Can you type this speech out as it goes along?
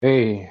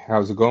Hey,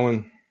 how's it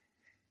going?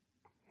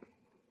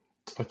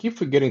 I keep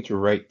forgetting to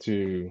write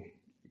to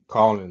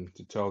Colin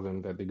to tell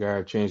them that the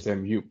guy changed that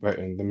mute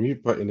button. The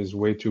mute button is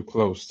way too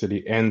close to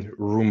the end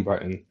room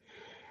button.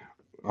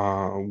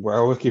 Well, I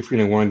always keep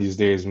feeling one of these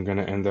days I'm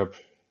gonna end up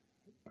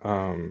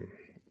um,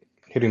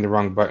 hitting the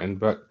wrong button.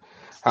 But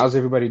how's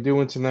everybody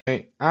doing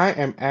tonight? I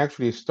am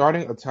actually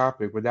starting a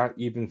topic without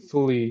even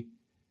fully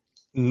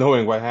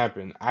knowing what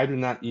happened. I do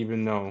not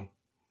even know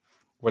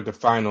what the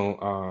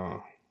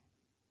final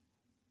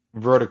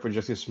verdict for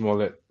Justice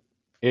Smollett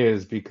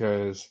is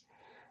because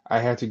I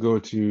had to go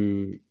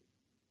to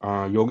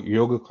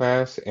yoga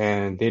class,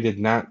 and they did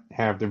not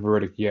have the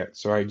verdict yet.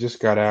 So I just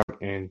got out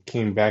and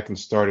came back and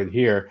started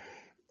here.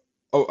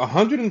 Oh,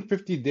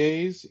 150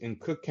 days in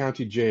Cook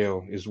County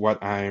Jail is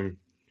what I'm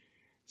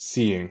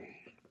seeing.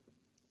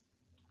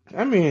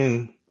 I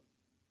mean,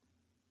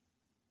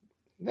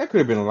 that could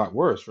have been a lot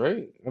worse,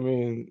 right? I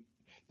mean,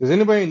 does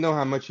anybody know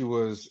how much he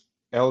was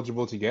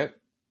eligible to get?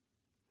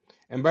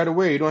 And by the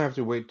way, you don't have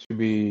to wait to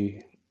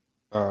be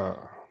uh,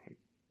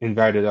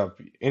 invited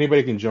up.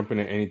 Anybody can jump in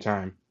at any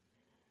time.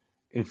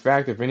 In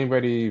fact, if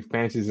anybody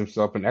fancies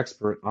himself an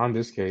expert on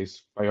this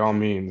case, by all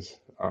means,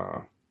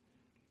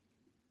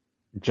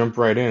 jump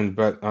right in.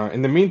 But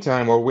in the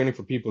meantime, while we're waiting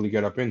for people to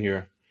get up in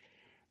here,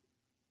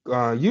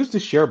 use the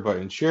share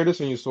button. Share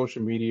this on your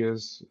social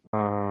medias.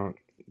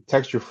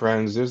 Text your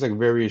friends. There's like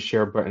various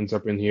share buttons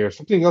up in here.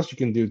 Something else you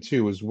can do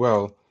too, as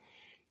well,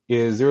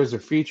 is there is a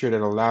feature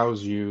that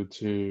allows you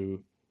to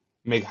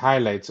make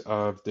highlights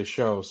of the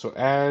show. So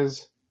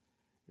as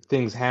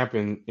things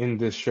happen in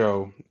this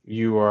show,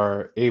 you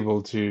are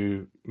able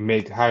to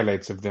make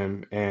highlights of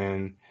them,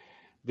 and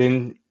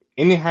then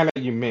any highlight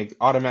you make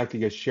automatically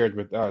gets shared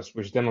with us,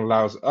 which then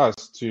allows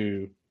us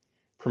to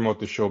promote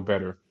the show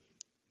better.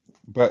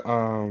 But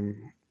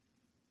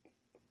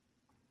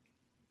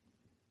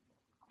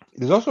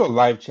there's also a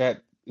live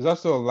chat. There's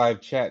also a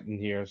live chat in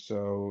here,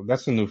 so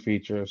that's a new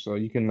feature. So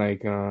you can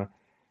like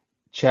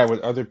chat with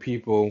other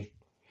people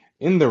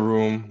in the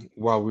room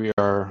while we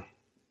are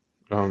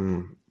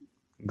um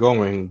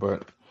going.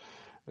 But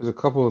there's a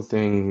couple of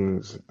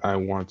things I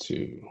want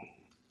to.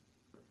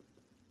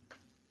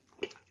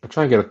 I'm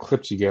trying to get a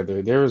clip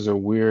together. There is a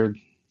weird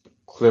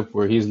clip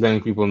where he's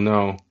letting people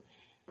know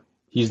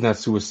he's not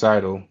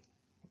suicidal.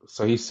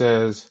 So he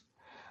says,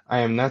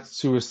 "I am not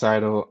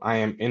suicidal. I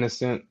am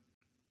innocent.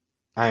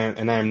 I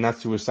am not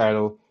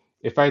suicidal.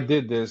 If I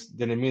did this,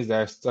 then it means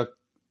that I stuck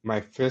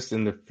my fist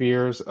in the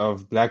fears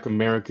of Black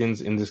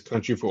Americans in this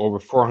country for over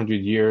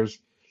 400 years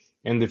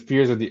and the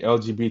fears of the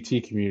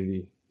LGBT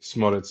community,"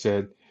 Smollett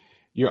said.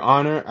 "Your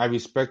Honor, I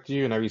respect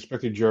you and I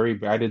respect the jury,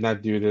 but I did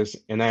not do this,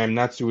 and I am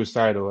not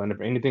suicidal. And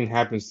if anything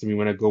happens to me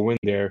when I go in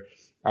there,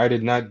 I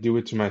did not do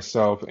it to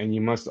myself, and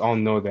you must all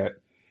know that.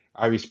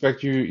 I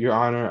respect you, Your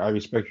Honor. I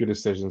respect your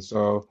decision."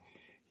 So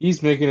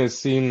he's making it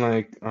seem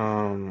like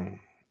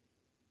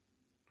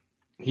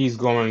he's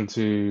going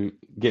to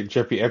get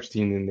Jeffrey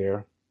Epstein in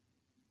there.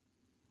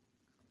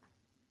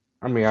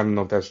 I mean, I don't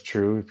know if that's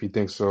true. If you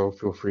think so,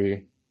 feel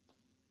free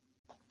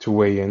to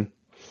weigh in.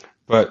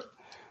 But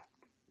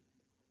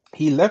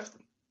he left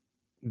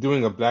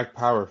doing a Black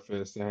Power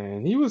fist,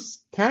 and he was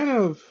kind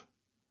of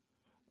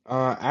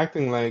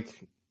acting like,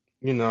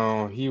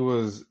 he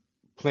was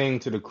playing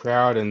to the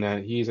crowd and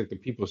that he's like the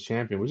people's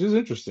champion, which is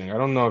interesting. I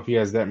don't know if he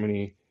has that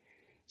many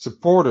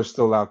supporters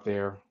still out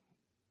there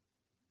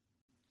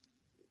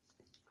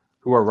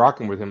who are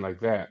rocking with him like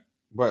that.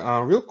 But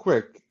real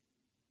quick,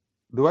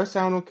 do I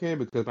sound okay?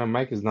 Because my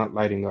mic is not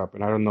lighting up,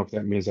 and I don't know if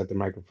that means that the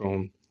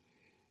microphone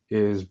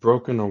is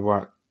broken or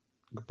what.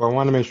 But I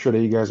want to make sure that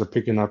you guys are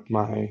picking up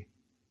my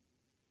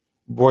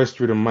voice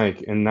through the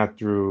mic and not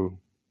through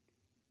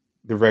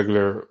the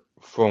regular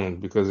phone.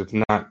 Because if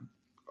not,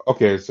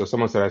 okay, so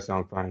someone said I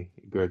sound fine.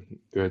 Good,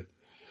 good.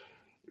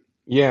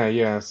 Yeah,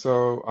 yeah.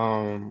 So,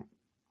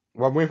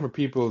 while I'm waiting for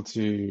people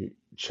to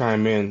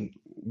chime in,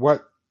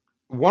 what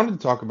I wanted to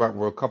talk about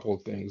were a couple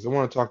of things. I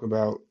want to talk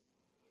about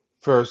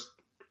first,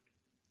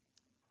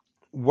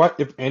 what,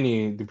 if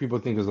any, do people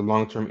think is the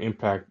long-term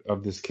impact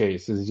of this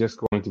case? Is it just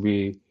going to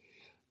be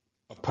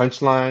a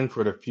punchline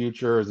for the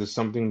future? Is this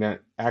something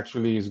that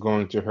actually is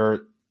going to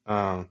hurt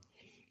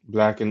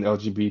Black and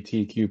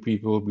LGBTQ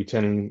people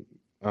pretending,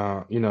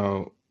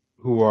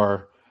 who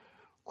are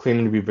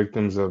claiming to be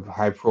victims of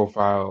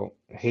high-profile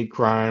hate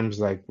crimes?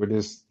 Like, where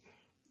this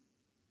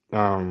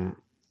um,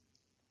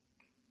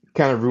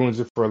 kind of ruins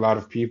it for a lot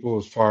of people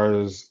as far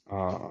as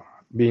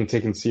being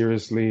taken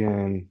seriously,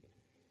 and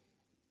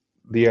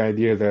the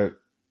idea that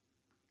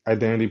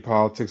identity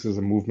politics is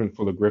a movement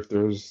full of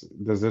grifters.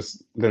 Does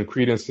this lend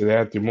credence to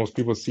that? Do most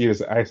people see it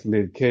as an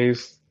isolated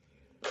case?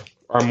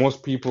 Are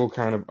most people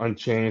kind of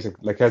unchanged?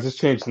 Like, has this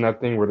changed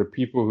nothing where the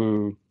people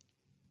who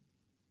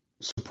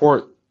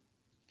support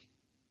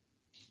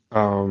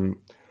um,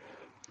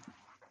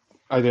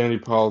 identity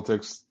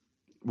politics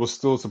will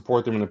still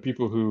support them, and the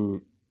people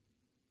who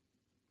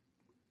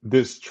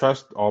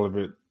distrust all of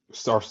it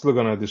are still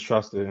going to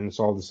distrust it, and it's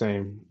all the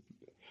same?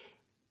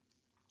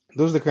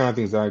 Those are the kind of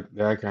things that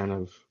I kind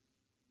of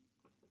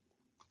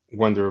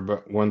wonder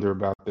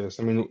about this.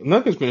 I mean,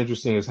 another thing's been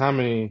interesting is how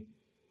many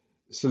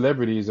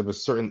celebrities of a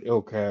certain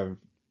ilk have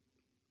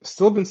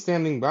still been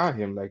standing by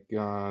him. Like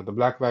the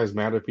Black Lives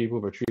Matter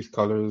people, Patrice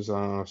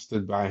Cullors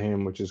stood by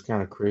him, which is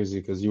kind of crazy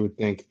because you would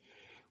think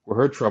with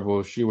her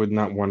trouble, she would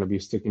not want to be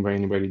sticking by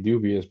anybody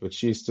dubious, but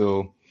she's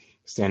still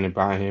standing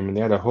by him. And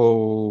they had a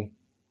whole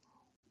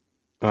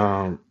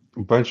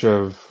bunch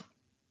of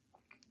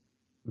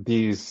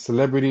these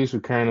celebrities who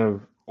kind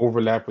of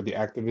overlap with the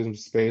activism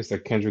space,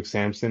 like Kendrick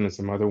Sampson and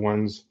some other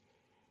ones.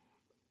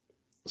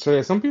 So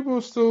yeah, some people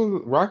are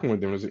still rocking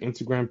with him. There's an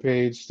Instagram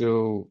page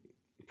still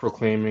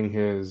proclaiming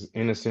his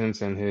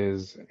innocence and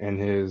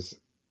his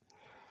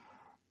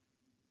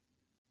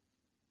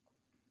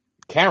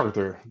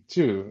character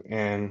too.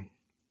 And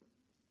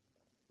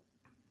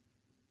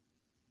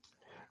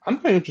I'm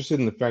kind of interested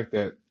in the fact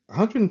that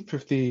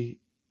 150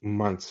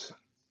 months,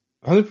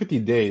 150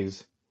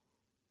 days,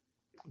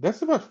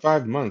 that's about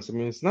 5 months. I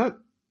mean, it's not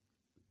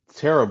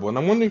terrible. And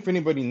I'm wondering if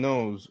anybody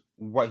knows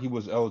what he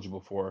was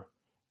eligible for.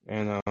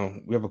 And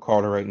we have a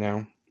caller right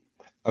now.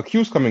 A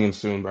queue's coming in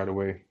soon, by the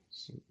way.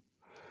 So,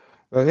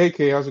 hey,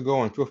 Kay, how's it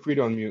going? Feel free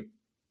to unmute.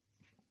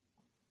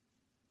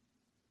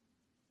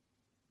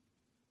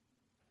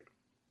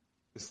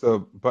 It's the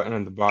button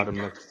on the bottom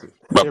next to.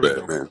 My There we bad,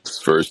 go. man. It's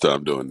the first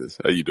time doing this.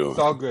 How you It's doing?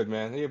 all good,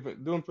 man. Hey,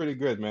 but doing pretty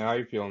good, man. How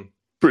you feeling?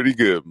 Pretty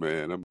good,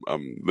 man.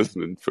 I'm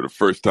listening for the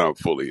first time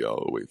fully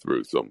all the way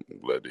through, so I'm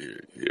glad to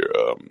hear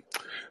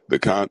the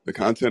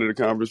content of the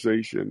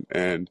conversation,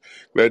 and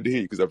glad to hear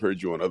you because I've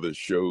heard you on other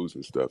shows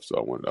and stuff. So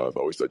I've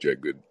always thought you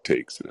had good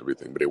takes and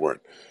everything, but they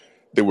weren't.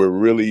 They were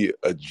really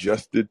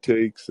adjusted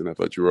takes, and I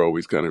thought you were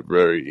always kind of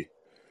very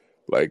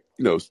like,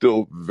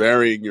 still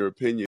varying your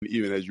opinion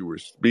even as you were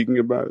speaking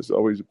about it. So I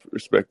always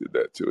respected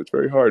that too. It's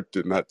very hard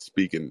to not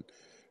speak in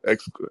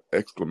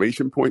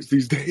exclamation points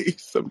these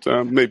days.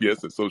 Sometimes maybe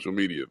that's a social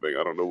media thing.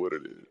 I don't know what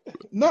it is.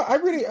 No, I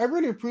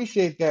really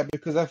appreciate that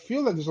because I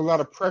feel like there's a lot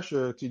of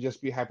pressure to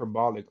just be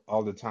hyperbolic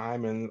all the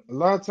time, and a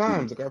lot of Mm.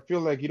 times, like I feel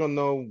like you don't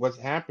know what's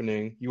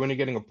happening. You're only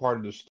getting a part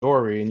of the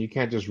story, and you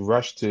can't just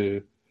rush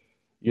to,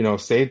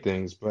 say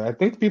things. But I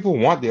think people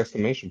want the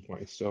exclamation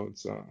points, so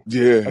it's I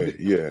Yeah, think,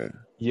 yeah.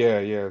 yeah,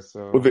 yeah.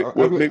 Well,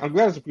 So I'm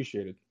glad it's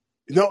appreciated.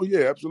 no,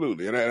 yeah,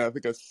 absolutely. And I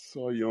think I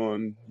saw you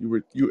on.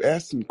 You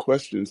asked some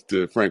questions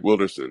to Frank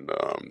Wilderson,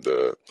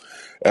 the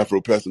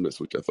Afro pessimist,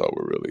 which I thought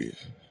were really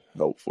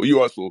helpful.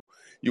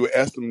 You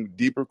asked him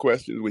deeper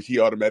questions, which he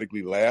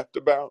automatically laughed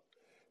about,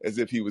 as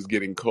if he was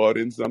getting caught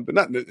in something.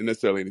 Not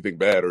necessarily anything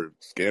bad or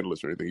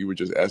scandalous or anything. You were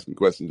just asking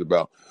questions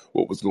about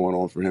what was going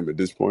on for him at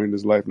this point in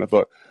his life. And I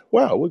thought,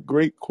 wow, what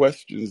great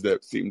questions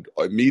that seemed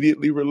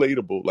immediately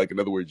relatable. Like, in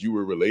other words, you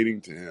were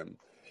relating to him,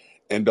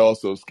 and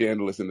also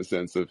scandalous in the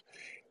sense of,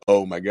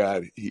 oh my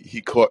God,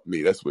 he caught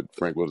me. That's what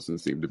Frank Wilson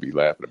seemed to be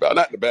laughing about.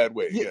 Not in a bad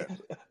way, Yeah, again.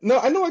 no,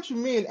 I know what you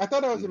mean. I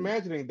thought I was Mhm.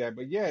 imagining that,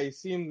 but yeah, it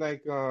seemed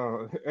like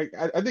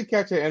I did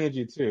catch that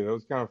energy too. It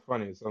was kind of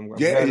funny, so I'm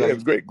Yeah, glad yeah, it like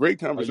was great you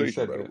conversation,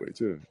 said by the that. way,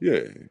 too.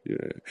 Yeah,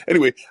 yeah.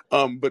 Anyway,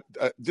 but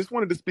I just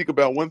wanted to speak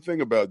about one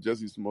thing about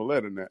Jussie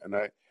Smollett, and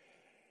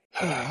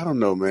I don't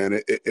know,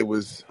 man. It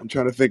was. I'm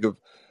trying to think of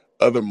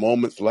other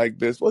moments like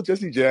this. Well,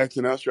 Jesse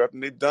Jackson, Al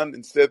Sharpton, they've done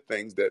and said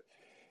things that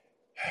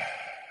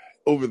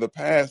over the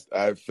past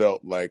I've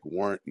felt like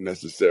weren't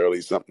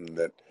necessarily something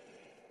that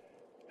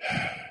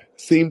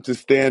seemed to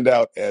stand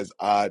out as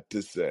odd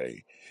to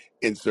say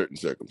in certain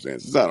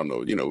circumstances. I don't know.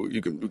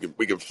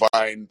 We can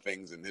find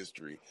things in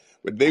history,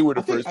 but they were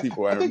I the think first I,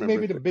 people I I think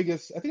remember. maybe the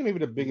biggest I think maybe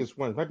the biggest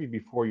one might be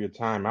before your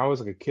time. I was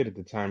like a kid at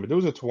the time, but there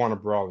was a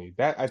Tawana Brawley.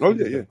 That I Oh think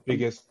yeah, is the yeah.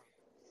 biggest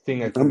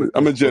thing I I'm a, think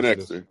I'm was a Gen close to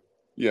this. Xer.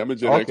 Yeah, I'm a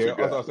Gen Okay, Xer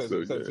also, guy. also,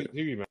 So so yeah,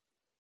 TV man.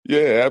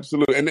 yeah,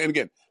 absolutely. And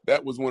again,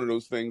 that was one of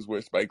those things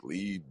where Spike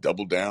Lee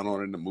doubled down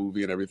on in the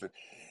movie and everything.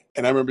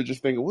 And I remember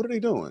just thinking, what are they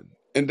doing?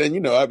 And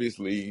then,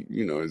 obviously,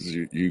 as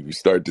you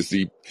start to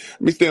see,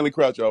 I mean, Stanley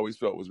Crouch I always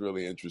felt was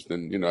really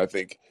interesting. I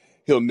think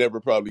he'll never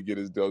probably get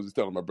his due. I was just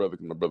telling my brother,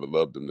 because my brother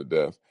loved him to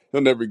death.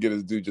 He'll never get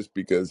his due just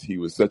because he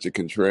was such a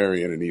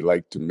contrarian and he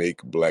liked to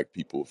make black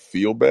people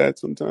feel bad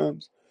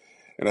sometimes.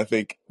 And I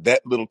think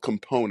that little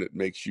component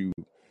makes you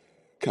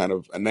kind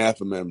of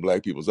anathema in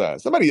black people's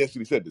eyes. Somebody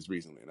actually said this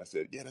recently, and I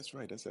said, yeah, that's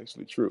right. That's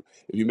actually true.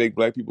 If you make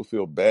black people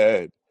feel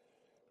bad,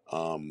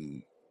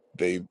 um,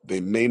 they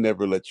may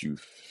never let you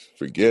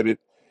forget it.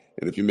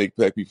 And if you make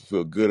black people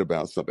feel good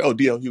about something, oh,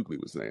 D.L. Hughley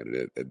was saying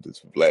it at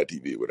this Vlad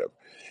TV or whatever,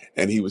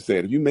 and he was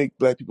saying if you make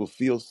black people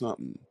feel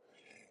something,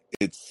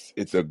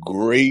 it's a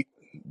great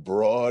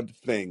broad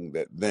thing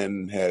that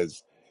then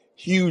has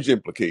huge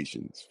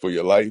implications for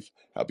your life,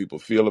 how people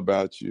feel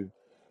about you.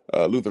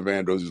 Luther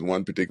Vandross is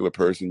one particular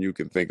person you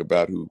can think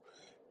about who,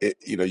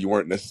 you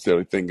weren't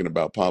necessarily thinking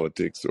about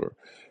politics or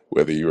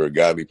whether you were a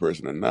godly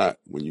person or not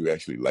when you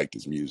actually liked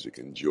his music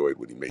and enjoyed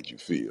what he made you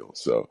feel.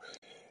 So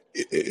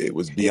it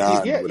was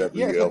beyond Yeah, whatever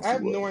yeah. It's like I else he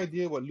have was. no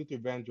idea what Luther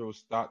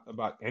Vandross thought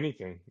about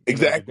anything. If you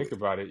Exactly. think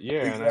about it,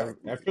 yeah. And I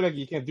Exactly. feel like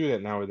you can't do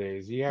that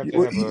nowadays. You have Yeah, to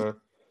well, have a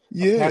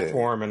yeah.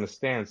 platform and a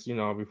stance,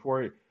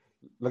 before.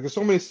 Like there's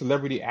so many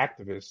celebrity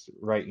activists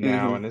right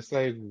now, Hmm. and it's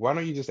like, why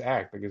don't you just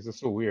act? Like it's just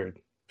so weird.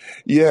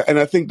 Yeah, and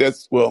I think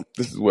this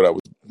is what I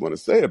was want to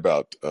say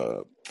about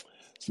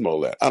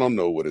Smollett. I don't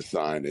know what his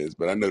sign is,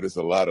 but I notice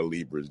a lot of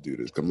Libras do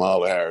this.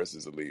 Kamala Harris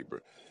is a Libra.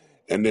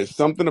 And there's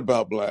something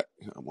about I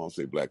won't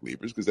say black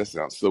Libras because that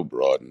sounds so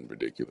broad and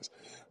ridiculous.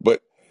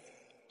 But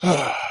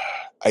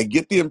I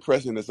get the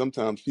impression that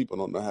sometimes people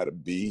don't know how to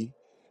be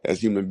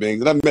as human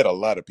beings. And I've met a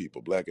lot of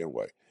people, black and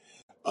white,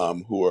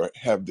 who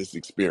have this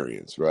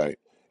experience, right?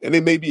 And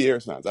they may be air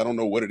signs. I don't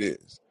know what it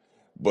is,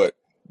 but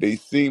they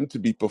seem to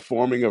be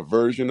performing a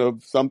version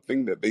of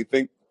something that they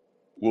think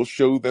will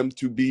show them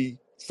to be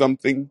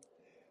something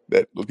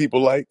that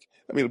people like.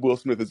 I mean, Will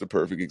Smith is a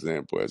perfect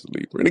example as a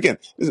Libra. And again,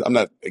 I'm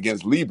not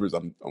against Libras.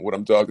 What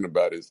I'm talking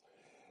about is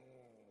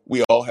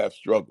we all have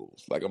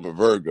struggles. Like I'm a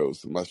Virgo,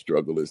 so my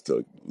struggle is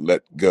to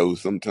let go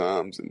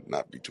sometimes and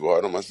not be too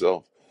hard on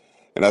myself.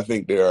 And I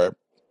think there are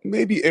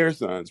maybe air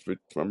signs for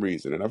some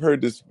reason. And I've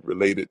heard this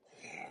relating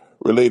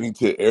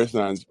to air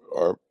signs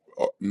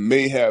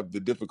may have the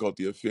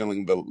difficulty of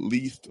feeling the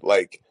least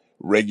like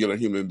regular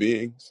human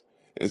beings.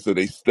 And so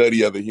they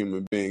study other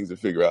human beings and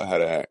figure out how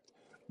to act.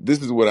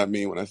 This is what I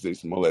mean when I say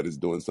Smollett is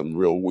doing some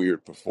real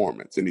weird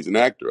performance. And he's an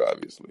actor,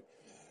 obviously.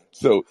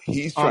 So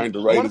he's trying to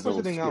I write want to his put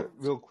own something out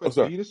scripts. real Oh, quick. What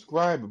sorry. you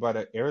describe about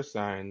an air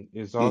sign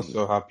is Hmm.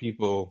 also how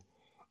people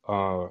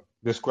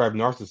describe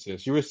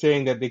narcissists. You were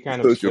saying that they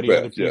kind of study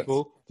other Sociopaths, yes.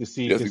 people Yes, to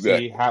see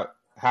exactly.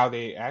 how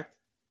they act.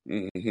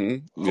 Yes.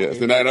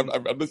 Okay, And very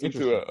I've listened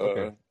to interesting.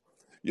 Okay.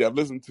 I've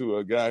listened to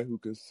a guy who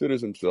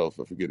considers himself,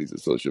 I forget he's a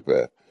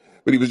sociopath,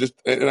 but he was just,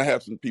 and I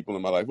have some people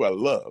in my life who I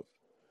love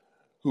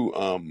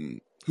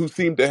who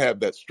seem to have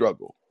that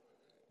struggle,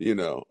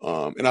 and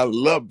I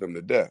love them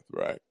to death,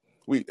 right?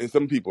 And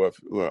some people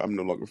I'm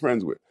no longer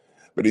friends with,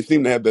 but they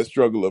seem to have that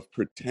struggle of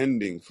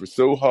pretending for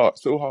so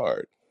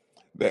hard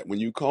that when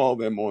you call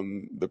them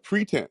on the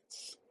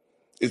pretense,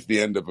 it's the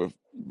end of a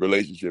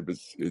relationship.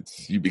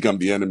 It's you become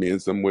the enemy in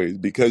some ways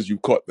because you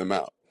caught them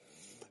out.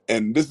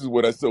 And this is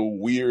what is so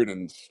weird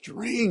and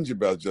strange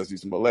about Jussie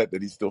Smollett,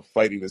 that he's still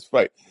fighting this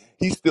fight.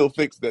 He still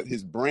thinks that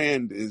his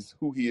brand is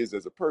who he is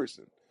as a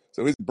person.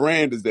 So his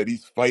brand is that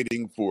he's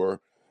fighting for,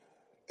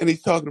 and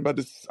he's talking about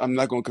this. I'm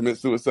not going to commit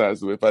suicide.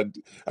 So I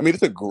mean,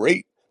 it's a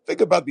great,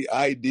 think about the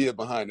idea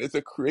behind it. It's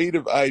a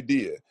creative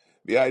idea.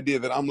 The idea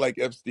that I'm like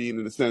Epstein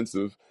in the sense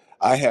of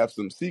I have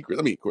some secrets.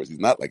 I mean, of course, he's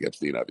not like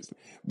Epstein, obviously,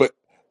 but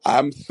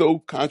I'm so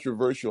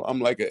controversial. I'm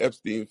like an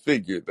Epstein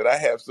figure that I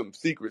have some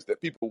secrets that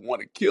people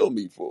want to kill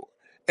me for.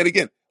 And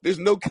again, there's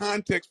no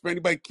context for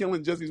anybody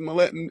killing Jussie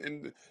Smollett in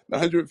the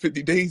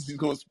 150 days he's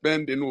going to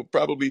spend in a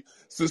probably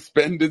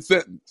suspended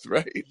sentence,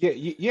 right? Yeah,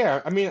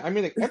 yeah.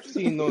 Like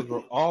Epstein knows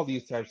where all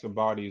these types of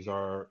bodies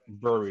are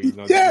buried. You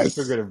know, these Yes,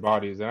 figurative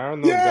bodies. And I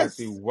don't know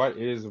exactly yes. what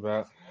it is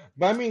about,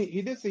 but I mean,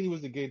 he did say he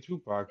was the gay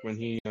Tupac when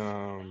he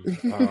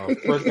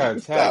first got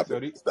attacked. Stop So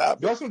it!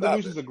 Stop there it! are some Stop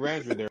delusions of it!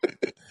 grandeur there.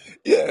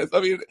 Yes, I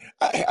mean,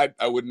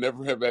 I would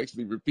never have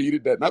actually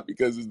repeated that, not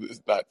because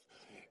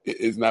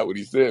it's not what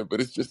he said,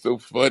 but it's just so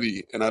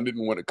funny, and I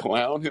didn't want to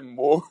clown him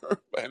more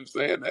by him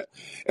saying that.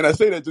 And I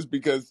say that just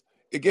because,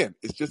 again,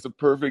 it's just a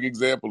perfect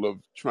example of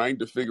trying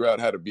to figure out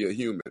how to be a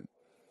human.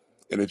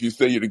 And if you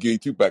say you're the gay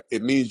Tupac,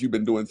 it means you've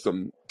been doing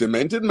some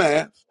demented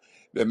math.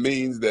 That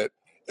means that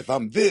if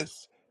I'm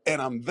this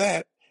and I'm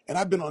that, and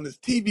I've been on this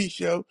TV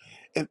show,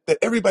 and that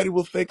everybody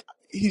will think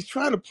he's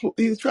trying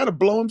to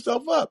blow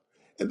himself up.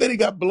 And then he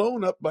got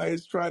blown up by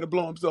his trying to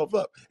blow himself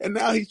up. And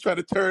now he's trying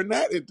to turn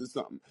that into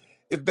something.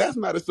 If that's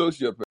not a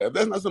sociopath, if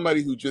that's not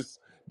somebody who just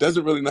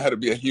doesn't really know how to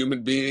be a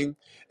human being.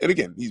 And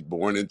again, he's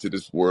born into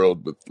this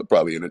world with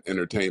probably an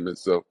entertainment.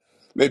 So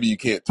maybe you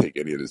can't take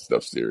any of this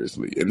stuff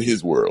seriously in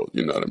his world.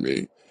 You know what I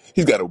mean?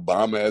 He's got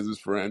Obama as his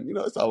friend.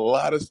 It's a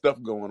lot of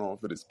stuff going on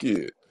for this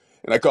kid.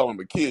 And I call him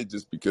a kid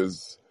just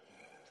because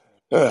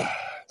uh,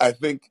 I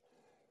think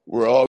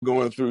we're all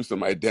going through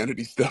some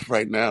identity stuff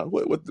right now.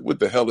 What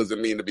the hell does it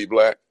mean to be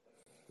black?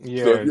 So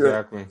Yeah, if you're,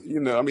 exactly.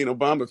 I mean,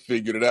 Obama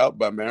figured it out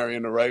by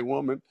marrying the right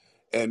woman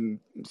and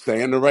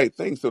saying the right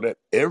thing so that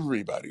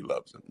everybody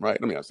loves him, right?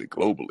 I mean, I say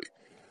globally.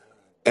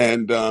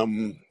 And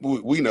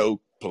we know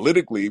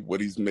politically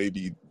what he's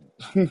maybe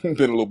been a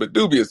little bit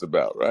dubious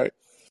about, right?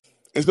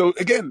 And so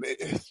again,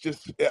 it's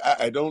just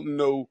I don't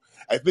know.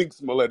 I think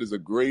Smollett is a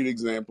great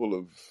example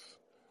of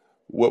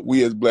what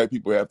we as black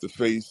people have to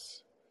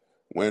face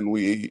when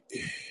we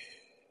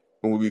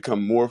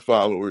become more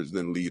followers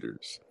than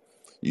leaders.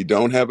 You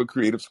don't have a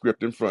creative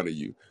script in front of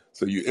you,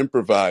 so you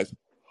improvise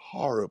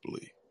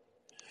horribly,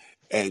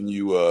 and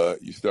you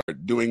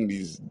start doing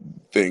these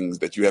things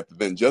that you have to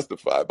then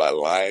justify by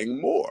lying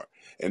more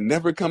and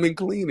never coming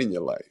clean in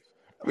your life.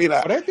 I mean,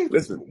 I What I think,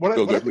 listen. Go, what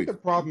go, I think please. the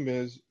problem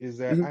is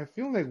that Hmm. I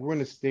feel like we're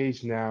in a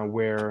stage now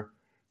where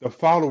the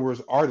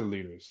followers are the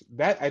leaders.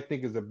 That I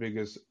think is the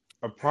biggest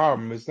a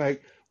problem. It's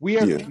like we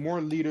have Yeah.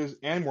 more leaders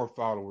and more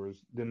followers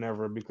than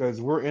ever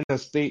because we're in a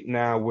state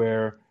now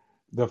where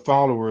the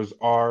followers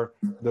are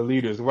the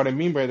leaders. What I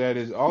mean by that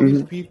is all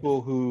these Hmm.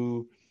 people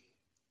who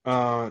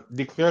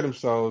declare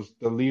themselves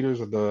the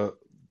leaders of the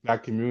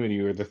black community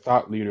or the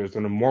thought leaders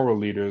and the moral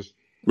leaders.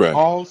 Right.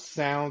 all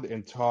sound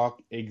and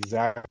talk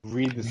exact,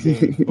 read the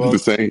same The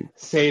books, same.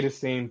 say the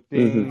same Hmm.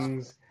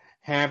 things,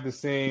 have the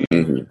same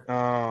Hmm.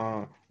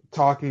 uh,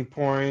 talking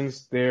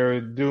points.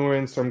 They're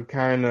doing some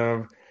kind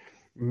of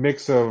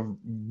mix of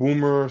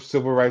boomer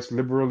civil rights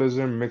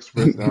liberalism mixed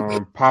with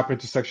pop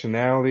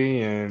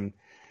intersectionality and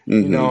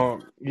Hmm.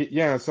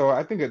 yeah. So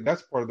I think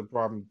that's part of the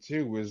problem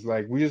too. Is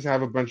like we just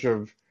have a bunch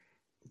of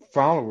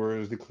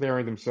followers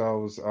declaring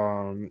themselves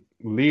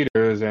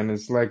leaders, and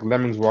it's like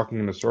lemmings walking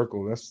in a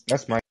circle.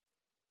 That's my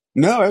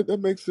No,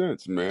 that makes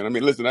sense, man. I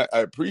mean, listen, I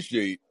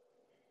appreciate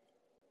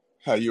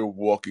how you're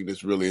walking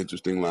this really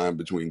interesting line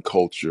between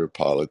culture,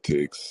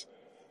 politics,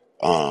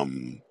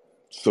 um,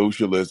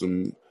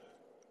 socialism,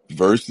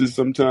 versus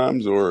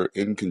sometimes or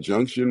in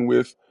conjunction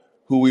with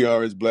who we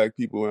are as black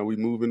people and we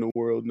move in the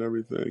world and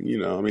everything.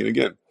 I mean,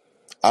 again,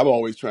 I'm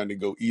always trying to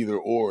go either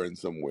or in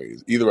some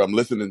ways. Either I'm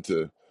listening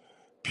to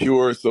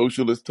pure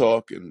socialist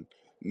talk and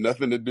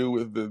nothing to do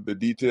with the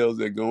details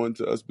that go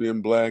into us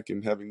being black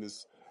and having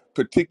this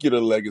particular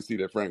legacy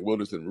that Frank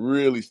Wilderson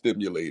really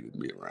stimulated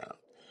me around,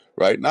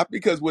 right? Not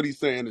because what he's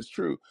saying is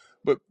true,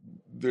 but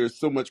there's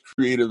so much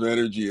creative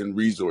energy and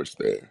resource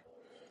there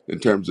in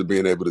terms of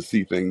being able to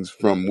see things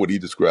from what he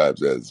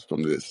describes as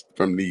from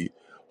the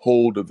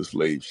hold of the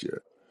slave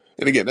ship.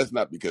 And again, that's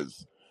not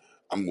because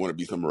I'm going to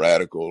be some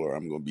radical or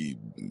I'm going to be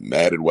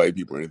mad at white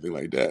people or anything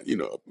like that. You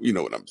know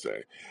what I'm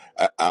saying.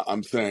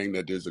 I'm saying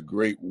that there's a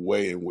great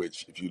way in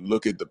which, if you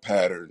look at the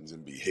patterns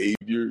and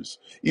behaviors,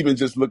 even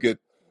just look at,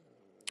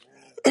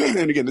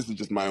 and again, this is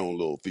just my own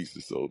little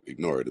thesis, so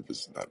ignore it if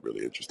it's not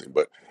really interesting.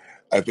 But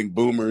I think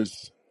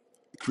boomers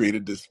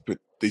created this.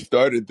 They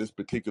started this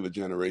particular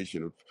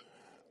generation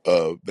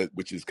of that,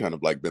 which is kind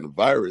of like been a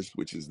virus,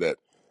 which is that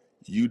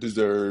you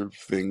deserve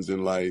things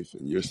in life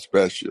and you're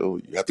special.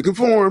 You have to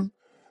conform,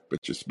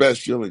 but you're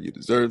special and you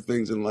deserve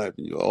things in life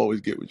and you'll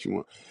always get what you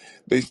want.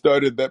 They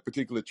started that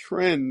particular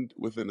trend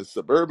within a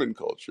suburban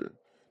culture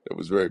that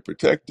was very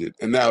protected.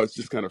 And now it's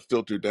just kind of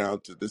filtered down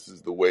to this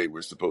is the way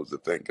we're supposed to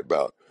think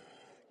about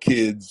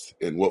kids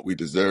and what we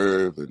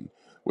deserve and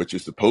what you're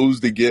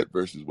supposed to get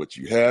versus what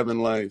you have in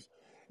life.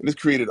 And it's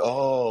created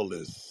all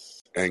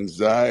this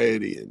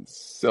anxiety and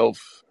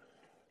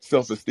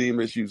self-esteem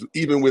issues,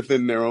 even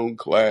within their own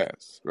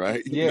class,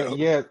 right? yeah,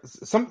 yeah.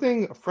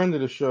 Something a friend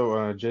of the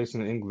show,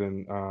 Jason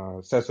England,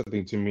 said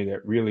something to me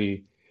that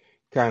really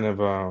kind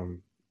of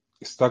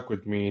stuck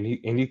with me,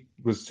 and he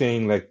was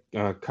saying like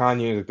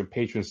Kanye is like the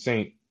patron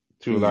saint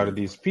to a lot of Mm-hmm.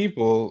 these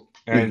people,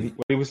 and Mm-hmm.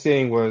 what he was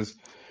saying was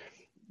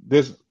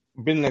there's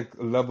been like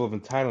a level of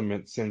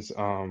entitlement since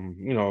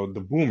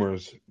the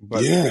boomers,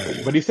 but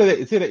Yeah. he said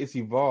that it's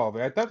evolved.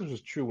 And I thought this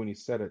was true when he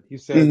said it. He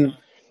said Mm-hmm.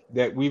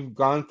 that we've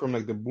gone from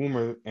like the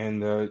boomer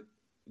and the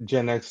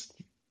Gen X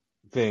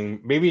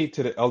thing, maybe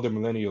to the elder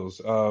millennials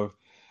of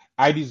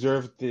I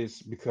deserve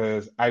this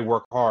because I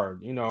work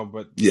hard, but a lot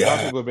of Yeah.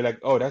 people will be like,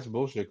 oh, that's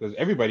bullshit because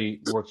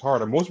everybody works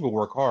hard or most people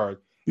work hard,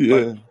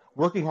 but Yeah.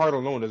 working hard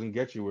alone doesn't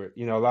get you it.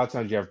 A lot of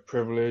times you have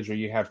privilege or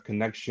you have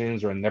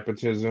connections or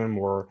nepotism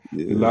or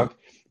Yeah. luck.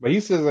 But he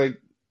says like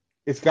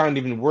it's gotten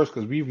even worse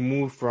because we've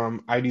moved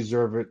from I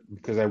deserve it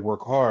because I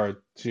work hard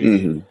to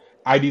Mm-hmm.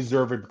 I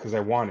deserve it because I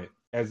want it.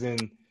 As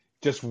in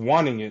just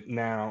wanting it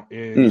now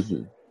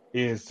Mm-hmm.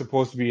 is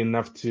supposed to be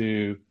enough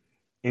to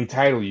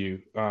entitle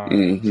you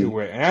Mm-hmm. to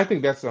it. And I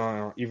think that's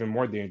even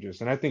more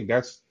dangerous. And I think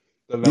that's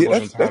the Yeah, level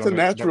of that's a entitlement that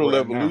natural we're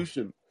at now.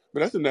 evolution. But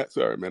that's a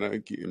sorry, man, I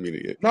mean to No, keep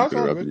it's all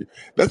interrupting good. you.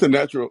 That's a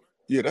natural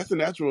that's a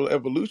natural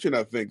evolution,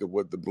 I think, of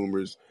what the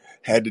boomers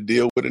had to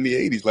deal with in the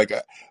 80s. Like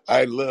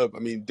I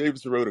mean,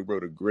 David Sirota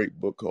wrote a great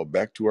book called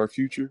Back to Our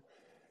Future.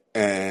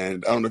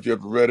 And I don't know if you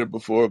ever read it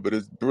before, but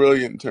it's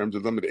brilliant in terms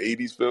of some of the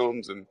 80s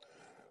films and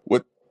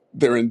what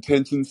their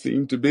intentions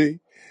seemed to be,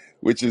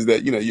 which is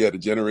that, you had a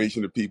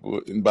generation of people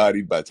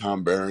embodied by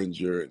Tom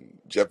Berenger and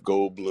Jeff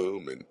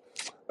Goldblum and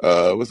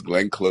what's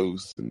Glenn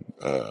Close and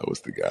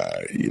what's the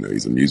guy?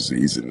 He's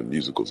in the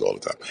musicals all the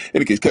time. In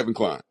any case, Kevin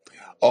Kline.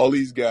 All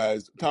these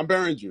guys, Tom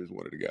Berenger is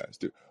one of the guys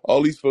too.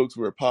 All these folks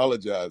were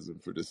apologizing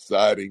for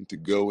deciding to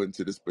go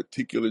into this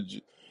particular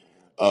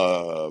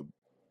uh,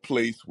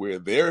 place where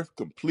they're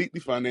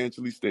completely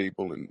financially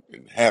stable and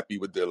happy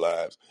with their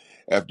lives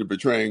after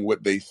betraying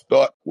what they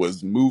thought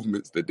was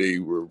movements that they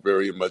were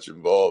very much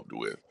involved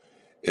with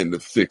in the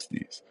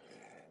 60s.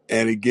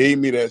 And it gave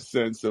me that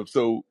sense of,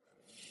 so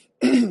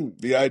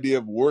the idea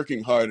of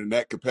working hard in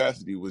that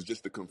capacity was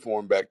just to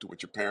conform back to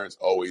what your parents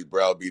always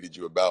browbeated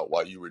you about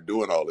while you were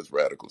doing all this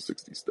radical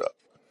 60s stuff.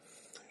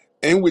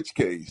 In which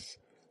case,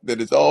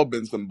 that it's all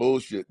been some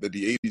bullshit that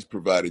the 80s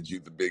provided you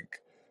the big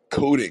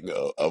coating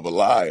of a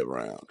lie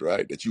around,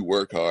 right? That you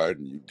work hard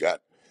and you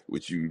got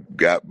what you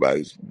got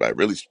by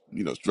really,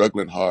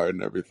 struggling hard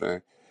and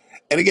everything.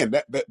 And again,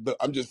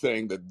 I'm just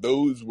saying that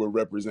those were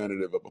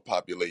representative of a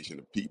population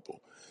of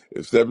people.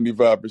 If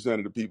 75%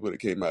 of the people that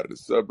came out of the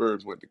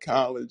suburbs went to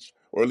college,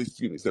 or at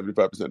least,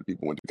 75% of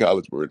people went to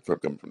college were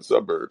coming from the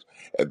suburbs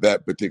at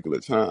that particular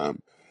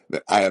time,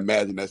 that I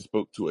imagine that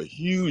spoke to a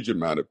huge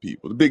amount of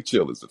people. The Big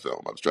Chill is the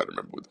film. I was trying to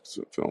remember what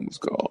the film was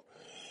called.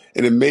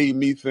 And it made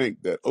me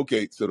think that,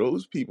 okay, so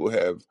those people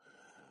have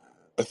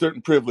a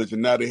certain privilege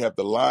and now they have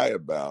to lie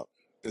about.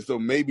 And so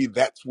maybe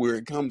that's where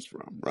it comes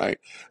from, right?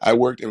 I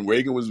worked and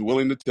Reagan was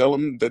willing to tell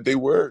them that they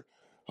were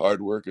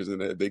hard workers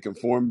and that they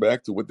conform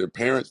back to what their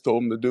parents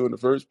told them to do in the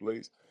first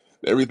place.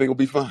 Everything will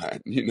be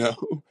fine, you know?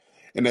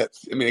 And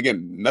that's, I mean,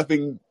 again,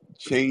 nothing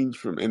changed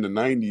from in the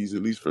 90s,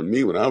 at least for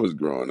me when I was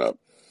growing up,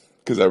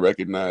 because I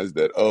recognized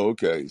that, oh,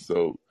 okay,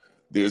 so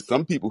there's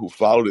some people who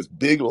follow this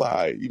big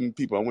lie, even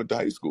people I went to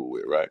high school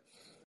with, right?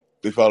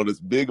 They follow this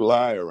big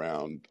lie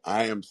around,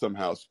 I am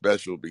somehow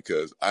special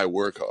because I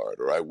work hard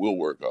or I will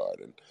work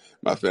hard. And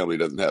my family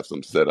doesn't have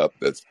some setup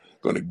that's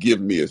going to give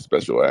me a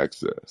special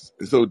access.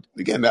 And so,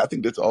 again, I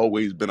think that's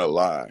always been a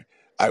lie.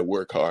 I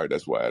work hard.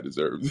 That's why I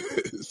deserve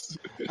this.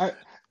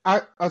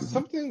 I,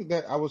 something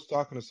that I was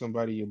talking to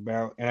somebody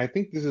about, and I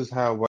think this is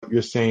how what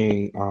you're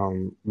saying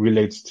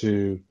relates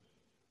to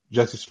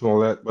Jussie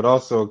Smollett, but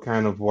also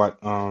kind of what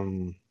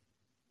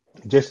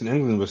Jason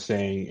England was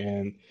saying,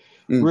 and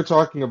we Mm, were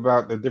talking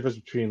about the difference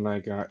between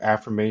like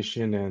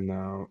affirmation and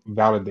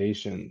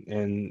validation,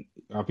 and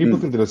people mm,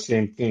 think they're the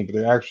same thing, but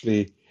they're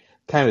actually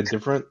kind of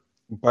different.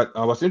 But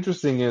what's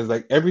interesting is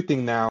like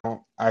everything now,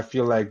 I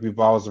feel like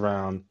revolves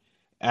around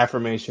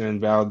affirmation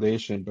and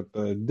validation, but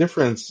the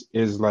difference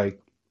is like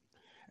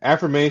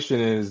affirmation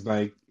is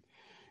like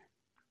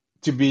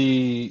to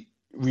be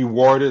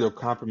rewarded or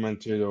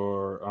complimented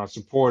or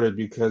supported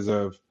because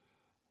of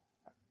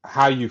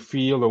how you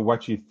feel or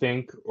what you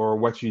think or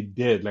what you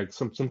did, like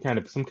some kind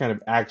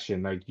of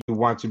action. Like you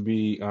want to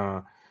be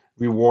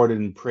rewarded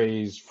and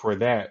praised for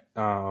that,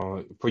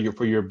 for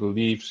your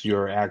beliefs,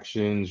 your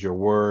actions, your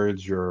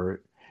words,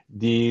 your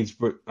deeds.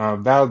 But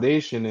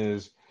validation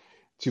is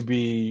to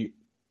be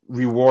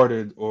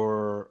rewarded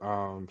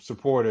or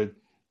supported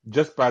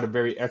just by the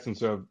very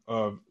essence of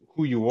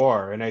who you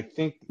are. And I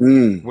think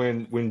mm,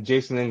 when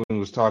Jason England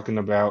was talking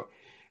about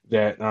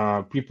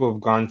that, people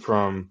have gone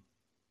from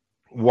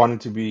wanting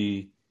to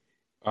be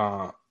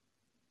uh,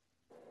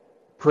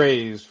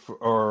 praised for,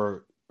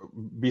 or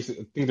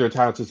think they're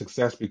entitled to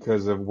success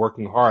because of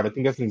working hard. I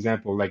think that's an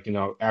example, like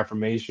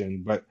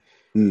affirmation. But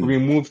when mm. we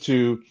move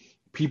to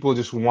people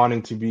just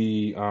wanting to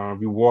be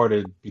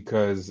rewarded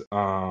because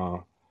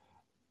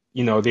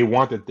they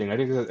want the thing. I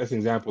think that's an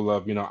example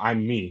of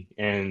I'm me,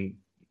 and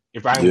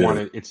if I want Yeah,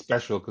 it, it's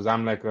special because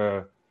I'm like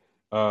a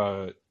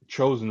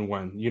chosen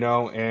one,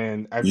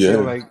 and I feel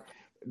yeah. like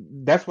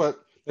that's what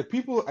like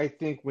people I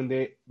think when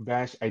they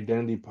bash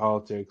identity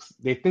politics,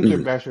 they think they're Mm,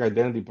 bashing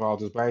identity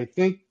politics, but I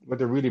think what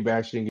they're really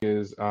bashing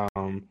is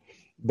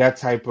that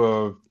type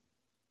of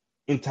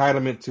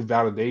entitlement to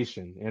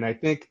validation. And I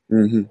think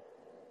hmm.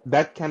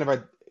 that kind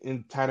of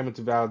entitlement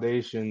to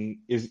validation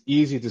is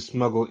easy to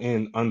smuggle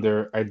in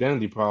under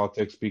identity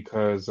politics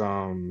because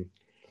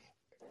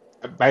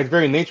by its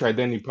very nature,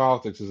 identity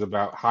politics is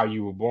about how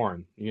you were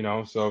born.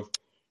 So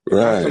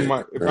Right,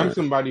 if I'm right.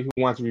 somebody who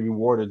wants to be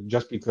rewarded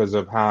just because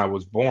of how I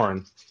was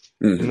born,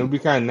 then it Hmm. would be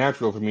kind of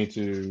natural for me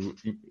to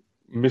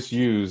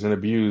misuse and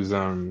abuse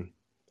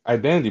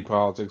identity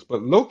politics.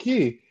 But low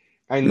key,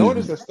 I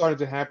noticed Hmm. that started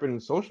to happen in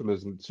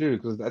socialism too,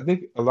 because I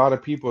think a lot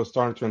of people are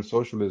starting to turn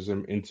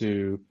socialism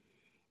into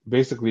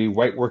basically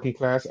white working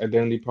class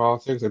identity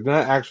politics. Like they're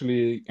not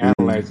actually Hmm.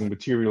 analyzing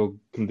material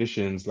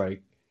conditions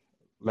like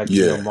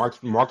Yeah,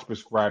 Marx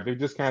prescribed. They've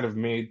just kind of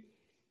made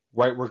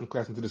white working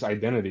class into this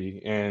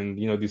identity and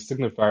these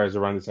signifiers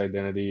around this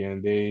identity,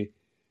 and they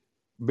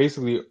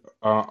basically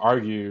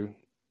argue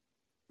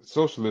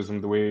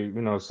socialism the way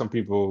some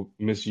people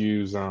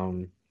misuse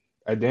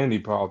identity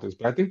politics.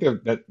 But I think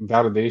that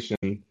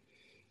validation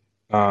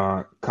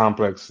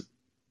complex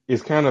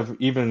is kind of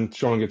even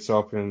showing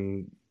itself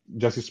in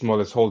Jussie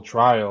Smollett's whole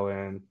trial,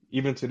 and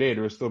even today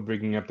they're still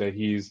bringing up that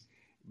he's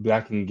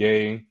black and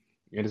gay,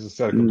 and this is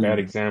set like a bad mm,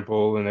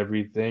 example and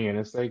everything. And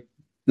it's like,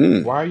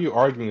 mm. why are you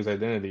arguing his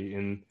identity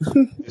in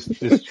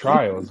this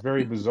trial? It's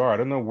very bizarre. I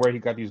don't know where he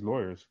got these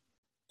lawyers.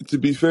 To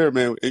be fair,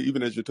 man,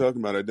 even as you're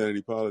talking about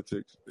identity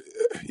politics,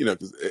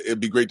 because it'd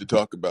be great to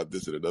talk about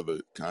this in another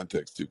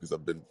context too, because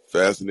I've been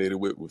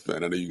fascinated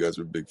and I know you guys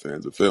are big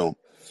fans of film.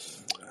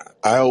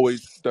 I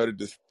always started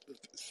to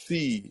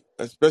see,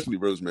 especially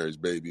Rosemary's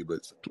Baby,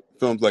 but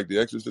films like The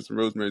Exorcist and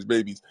Rosemary's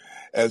Babies,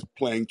 as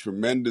playing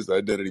tremendous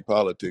identity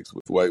politics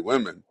with white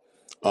women.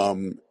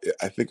 Um,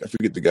 I think I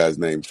forget the guy's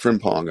name,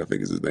 Frimpong, I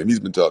think is his name. He's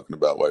been talking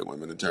about white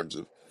women in terms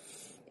of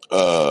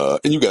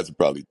and you guys have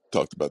probably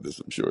talked about this,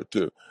 I'm sure,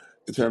 too,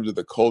 in terms of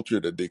the culture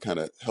that they kind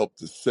of helped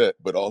to set,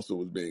 but also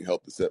was being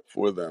helped to set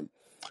for them.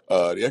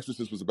 The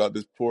Exorcist was about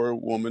this poor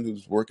woman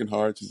who's working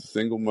hard. She's a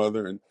single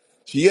mother, and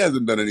she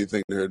hasn't done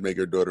anything to her to make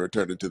her daughter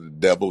turn into the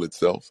devil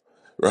itself,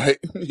 right?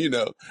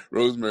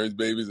 Rosemary's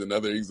Baby is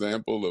another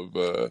example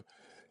of,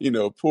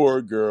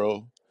 poor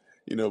girl,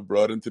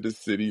 brought into the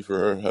city for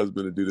her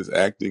husband to do this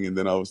acting, and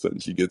then all of a sudden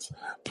she gets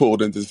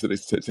pulled into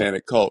this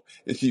satanic cult,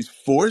 and she's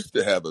forced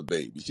to have a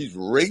baby. She's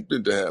raped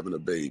into having a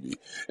baby,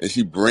 and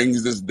she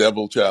brings this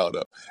devil child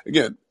up.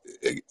 Again,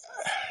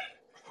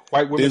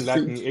 white There women seems,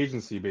 lacking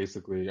agency,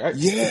 basically. yeah.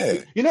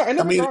 I I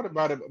never mean, thought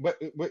about it, but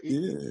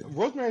yeah,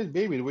 Rosemary's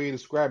Baby, the way you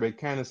describe it,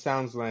 kind of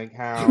sounds like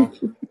how,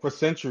 for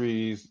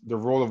centuries, the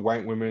role of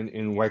white women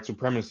in white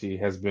supremacy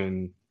has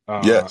been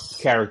yes,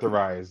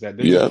 characterized. That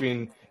they're just yeah.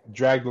 being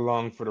dragged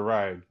along for the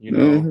ride, you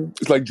know.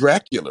 It's like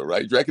Dracula,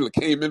 right? Dracula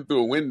came in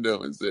through a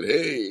window and said,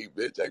 "Hey,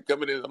 bitch, I'm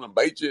coming in. I'm gonna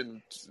bite you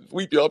and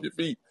sweep you off your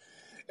feet."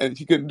 And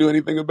she couldn't do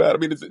anything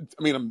about it.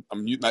 I mean,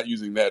 I'm not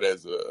using that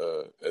as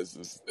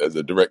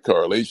a direct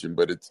correlation,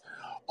 but it's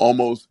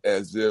almost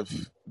as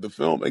if the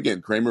film,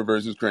 again, Kramer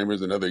versus Kramer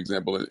is another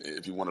example.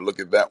 If you want to look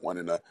at that one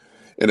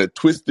in a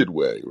twisted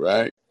way,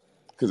 right?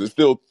 Because it's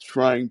still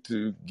trying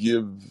to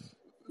give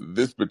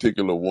this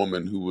particular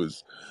woman who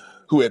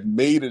had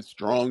made a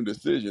strong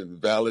decision,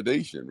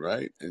 validation,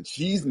 right? And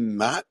she's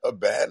not a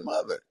bad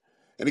mother.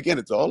 And again,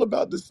 it's all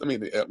about this. I mean,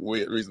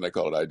 the reason I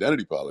call it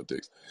identity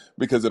politics,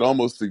 because it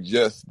almost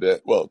suggests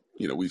that, well,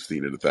 we've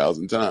seen it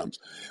 1,000 times.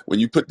 When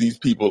you put these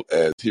people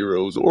as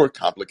heroes or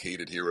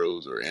complicated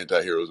heroes or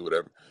anti-heroes or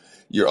whatever,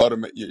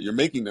 you're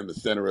making them the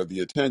center of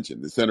the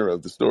attention, the center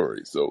of the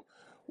story. So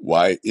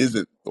why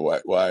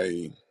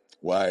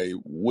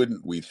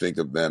wouldn't we think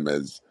of them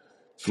as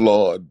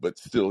flawed but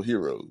still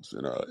heroes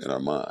in our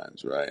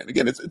minds, right? And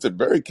again, it's a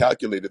very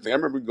calculated thing. I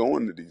remember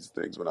going to these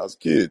things when I was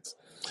kids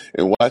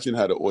and watching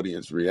how the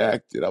audience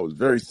reacted. I was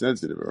very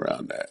sensitive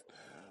around that.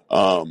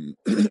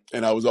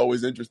 And I was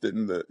always interested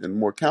in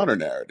more counter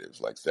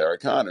narratives like Sarah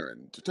Connor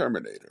and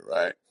Terminator,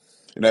 right?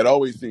 And that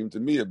always seemed to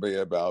me to be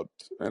about,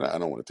 and I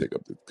don't want to take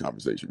up the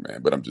conversation,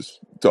 man, but I'm just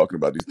talking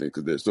about these things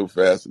because they're so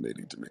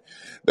fascinating to me.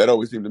 That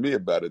always seemed to me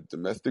about a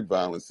domestic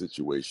violence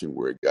situation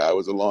where a guy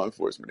was a law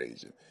enforcement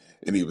agent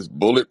and he was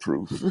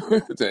bulletproof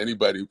to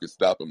anybody who could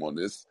stop him on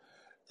this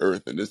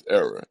earth in this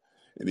era.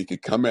 And he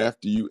could come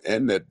after you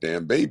and that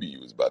damn baby you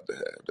was about to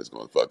have that's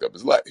going to fuck up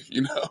his life.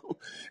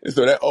 And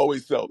so that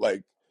always felt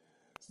like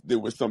there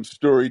was some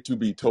story to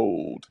be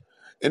told.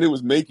 And it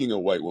was making a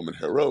white woman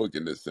heroic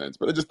in this sense,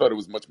 but I just thought it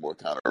was much more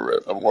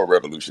more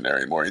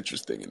revolutionary and more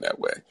interesting in that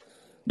way,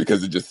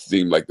 because it just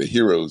seemed like the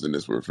heroes in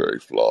this were very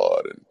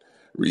flawed. And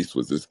Reese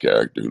was this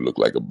character who looked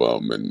like a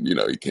bum, and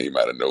he came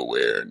out of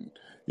nowhere, and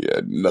he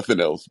had nothing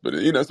else. But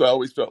so I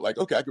always felt like,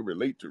 okay, I could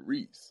relate to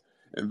Reese,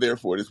 and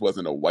therefore this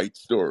wasn't a white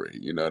story.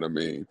 You know what I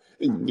mean?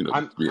 And, to be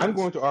I'm honest.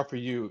 going to offer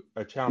you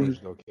a Mhm. challenge,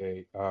 though,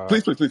 Kay.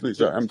 Please, please, please, please.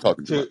 Sorry, I'm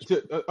talking too much.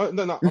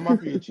 No, I'm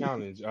offering you a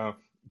challenge.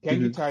 Can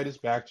you Mhm. tie this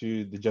back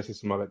to the Jussie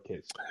Smollett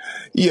case?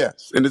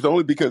 Yes, and it's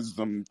only because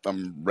I'm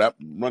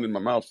running my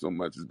mouth so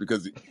much is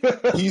because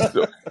he's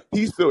so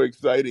he's so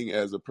exciting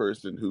as a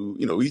person who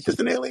he's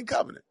just an alien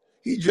covenant.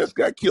 He just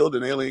got killed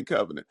in Alien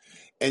Covenant,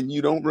 and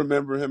you don't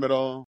remember him at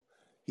all.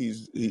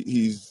 He's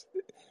he's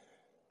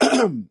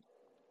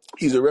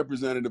a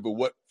representative of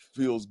what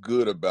feels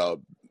good about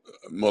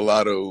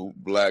mulatto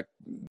black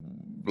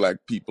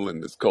people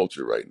in this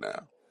culture right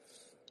now.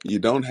 You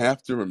don't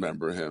have to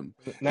remember him,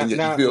 Now, and yet you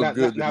now, feel now, now,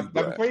 good that now, he's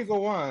now, black. before you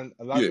go on,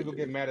 a lot of Yeah, people yeah,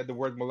 get yeah. mad at the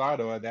word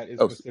mulatto. That is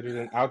Oh, considered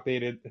an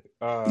outdated,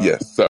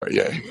 yes. Sorry.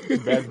 Yeah.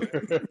 bad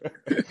word.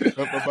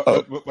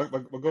 Oh,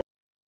 But go.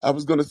 I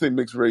was going to say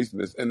mixed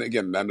raceness, and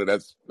again, I know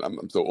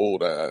I'm so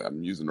old.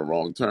 I'm using the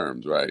wrong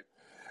terms, right?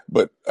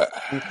 But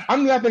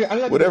I'm laughing. I'm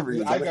laughing whatever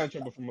because it is, I got in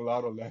trouble for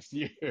mulatto last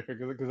year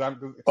because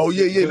oh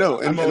yeah, yeah, because no,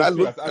 I'm and I old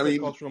too. looked. I I said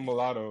mean, cultural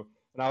mulatto,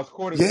 and I was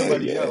quoting yeah,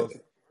 somebody yeah. else,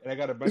 and I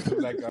got a bunch of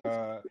like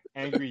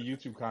angry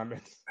YouTube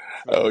comments.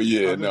 Oh So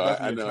yeah, I'm just no,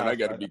 busting I your know, and I chops.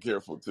 got to be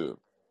careful too.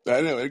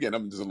 I know. Again,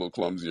 I'm just a little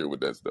clumsier with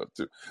that stuff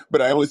too.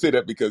 But I only say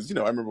that because I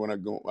remember when I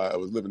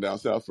was living down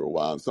south for a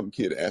while, and some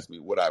kid asked me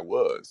what I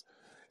was,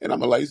 and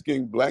I'm a light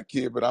skinned black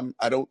kid, but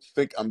I don't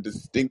think I'm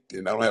distinct,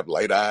 and I don't have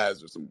light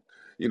eyes or some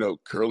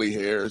curly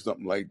hair or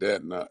something like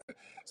that. And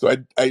so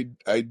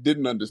I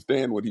didn't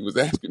understand what he was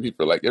asking me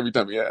for. Like every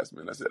time he asked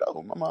me, and I said,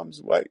 "Oh, my mom's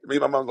white. I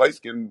mean, my mom's light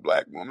skinned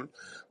black woman.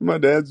 My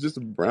dad's just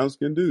a brown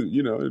skinned dude."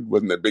 It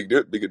wasn't that big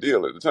a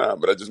deal at the time,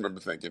 but I just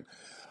remember thinking,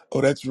 oh,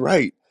 that's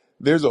right.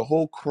 There's a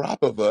whole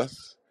crop of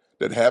us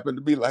that happen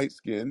to be light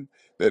skinned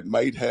that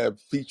might have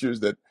features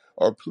that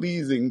are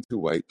pleasing to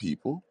white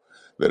people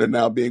that are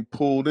now being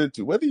pulled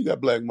into, whether you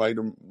got black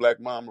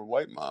mom or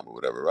white mom or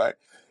whatever, right?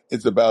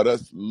 It's about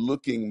us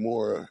looking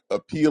more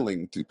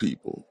appealing to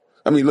people.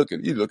 I mean,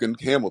 you look in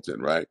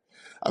Hamilton, right?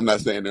 I'm not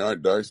saying there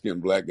aren't dark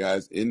skinned black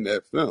guys in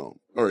that film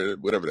or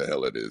whatever the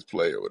hell it is,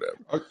 play or whatever.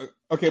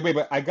 Okay, wait,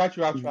 but I got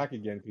you off Mhm. track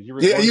again because you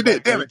were Yeah, going you did.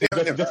 back Damn to it, damn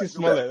it, damn it. All Jussie right,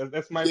 go back. Smollett.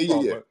 That's my Yeah, yeah,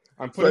 fault, yeah. but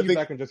I'm So I putting you think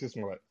back on Jussie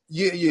Smollett.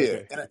 yeah, yeah,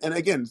 Okay. and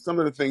again, some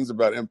of the things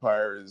about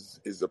Empire is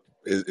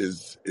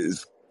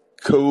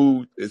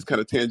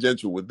kind of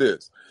tangential with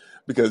this,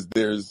 because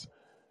there's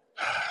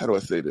how do I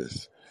say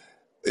this?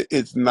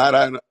 It's not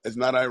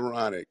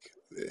ironic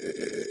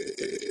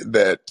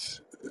that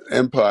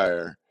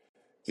Empire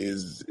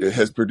it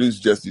has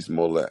produced Jussie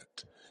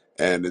Smollett,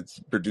 and it's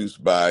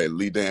produced by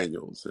Lee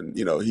Daniels, and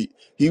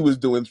he was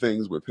doing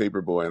things with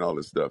Paperboy and all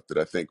this stuff that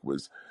I think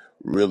was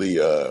really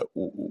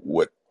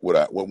what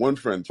one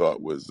friend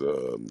thought was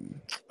a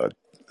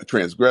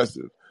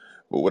transgressive,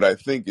 but what I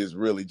think is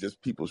really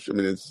just people. I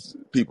mean, it's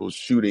people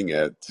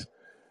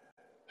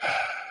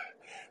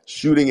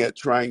shooting at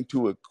trying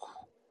to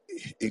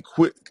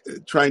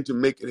trying to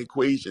make an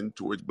equation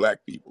towards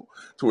black people,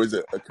 towards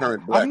a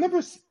current I've blackness.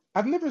 never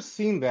I've never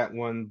seen that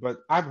one,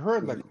 but I've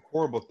heard like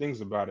horrible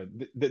things about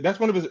it. That's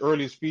one of his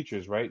earliest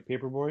features, right?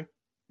 Paperboy.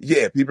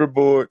 Yeah,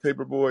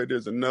 Paperboy.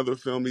 There's another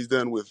film he's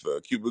done with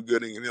Cuba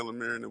Gooding and Helen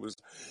Mirren. It was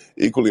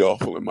equally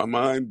awful in my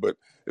mind, but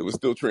it was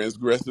still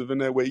transgressive in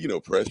that way. You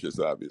know, Precious,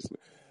 obviously.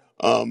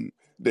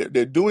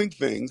 They're doing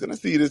things, and I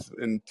see this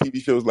in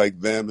TV shows like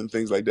Them and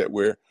things like that,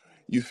 where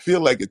you feel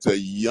like it's a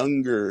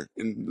younger,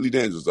 and Lee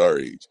Daniels is our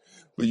age,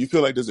 but you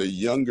feel like there's a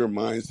younger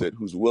mindset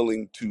who's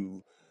willing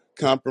to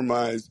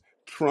compromise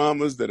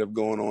traumas that have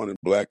gone on in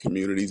black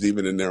communities,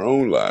 even in their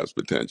own lives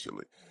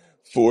potentially,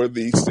 for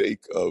the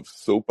sake of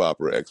soap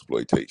opera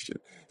exploitation.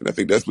 And I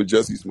think that's what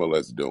Jussie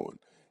Smollett's doing.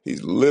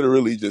 He's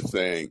literally just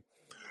saying,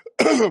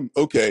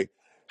 okay,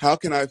 how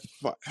can I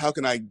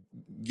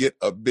get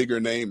a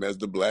bigger name as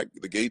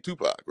the gay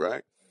Tupac,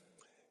 right?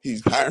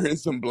 He's hiring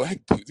some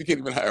black dudes. He can't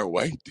even hire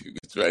white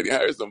dudes, right? He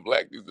hires some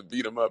black dudes to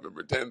beat him up and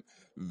pretend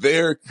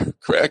they're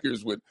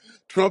crackers with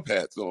Trump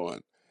hats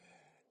on.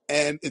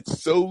 And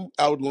it's so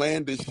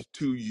outlandish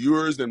to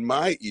yours and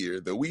my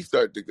ear that we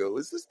start to go,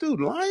 is this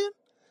dude lying?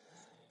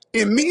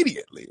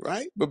 Immediately,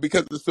 right? But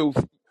because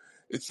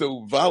it's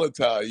so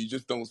volatile, you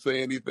just don't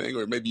say anything,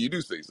 or maybe you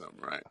do say something,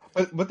 right?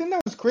 But then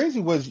that was crazy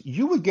was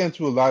you would get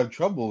into a lot of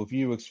trouble if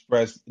you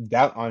expressed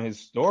doubt on his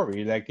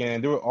story. Like,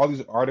 and there were all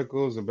these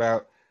articles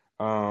about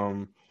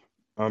um,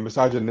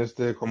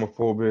 misogynistic,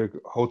 homophobic,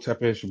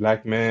 hotepish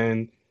black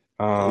men,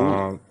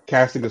 Oh,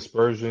 casting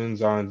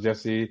aspersions on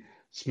Jesse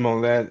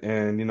Smollett,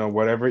 and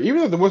whatever.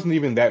 Even though there wasn't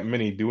even that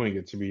many doing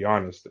it, to be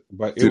honest.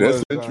 But it see, that's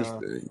was.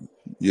 interesting.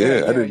 Yeah, Yeah, I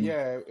yeah, didn't.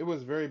 yeah. It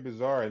was very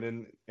bizarre,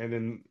 and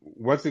then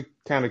once it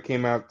kind of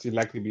came out to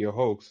likely be a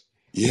hoax,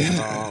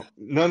 Yeah.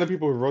 none of the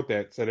people who wrote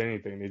that said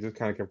anything. They just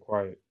kind of kept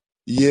quiet.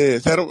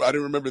 Yes, I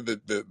didn't remember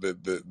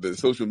the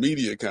social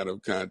media kind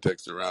of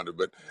context around it,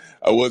 but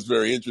I was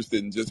very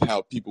interested in just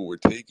how people were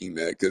taking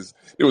that, because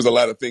there was a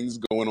lot of things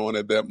going on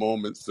at that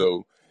moment.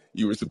 So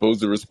you were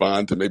supposed to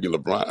respond to maybe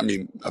LeBron. I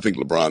mean, I think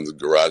LeBron's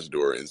garage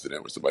door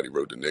incident where somebody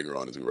wrote the nigger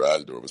on his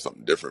garage door was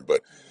something different,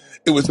 but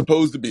it was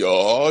supposed to be,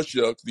 oh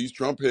shucks, these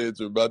Trump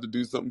heads are about to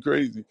do something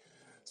crazy.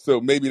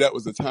 So maybe that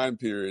was a time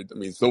period. I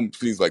mean,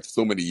 seems like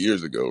so many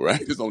years ago,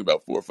 right? It's only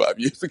about 4 or 5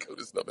 years ago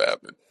this stuff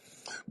happened.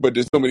 But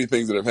there's so many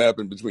things that have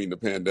happened between the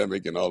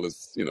pandemic and all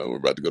this, we're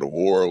about to go to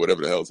war or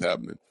whatever the hell's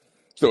happening.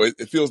 So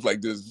it feels like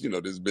there's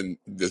been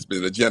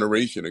a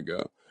generation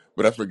ago.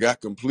 But I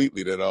forgot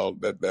completely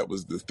that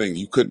was the thing.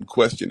 You couldn't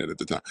question it at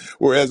the time.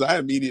 Whereas I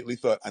immediately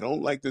thought, I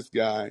don't like this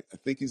guy. I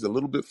think he's a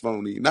little bit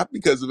phony, not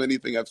because of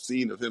anything I've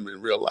seen of him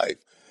in real life.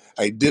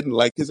 I didn't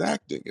like his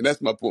acting, and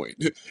that's my point.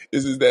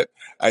 is that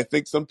I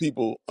think some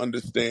people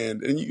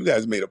understand, and you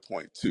guys made a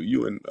point too.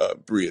 You and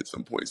Bree at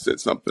some point said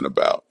something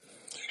about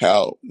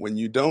how when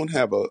you don't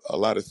have a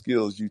lot of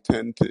skills, you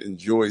tend to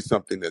enjoy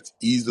something that's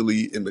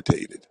easily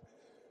imitated.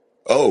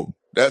 Oh,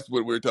 that's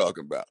what we're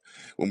talking about.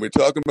 When we're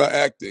talking about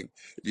acting,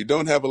 if you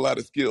don't have a lot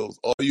of skills,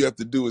 all you have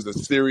to do is a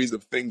series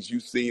of things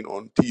you've seen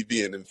on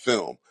TV and in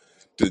film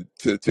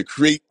to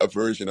create a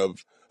version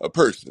of a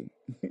person.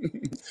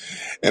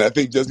 And I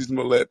think Jussie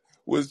Smollett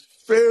was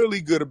fairly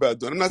good about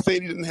doing it. I'm not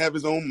saying he didn't have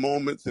his own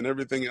moments and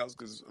everything else,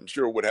 because I'm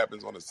sure what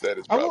happens on a set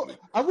is I will probably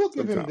I will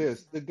give some him comedy.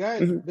 this. The guy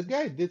Mhm. the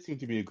guy did seem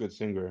to be a good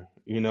singer.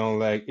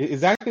 Like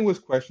his acting was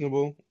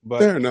questionable, but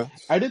Fair enough.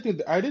 I did think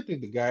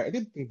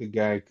the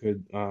guy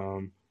could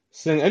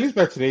sing at least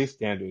by today's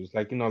standards.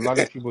 Like, a lot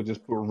of people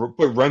just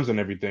put runs on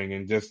everything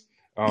and just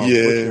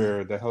Yeah,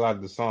 butcher the hell out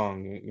of the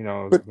song,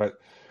 but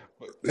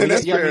but and yeah,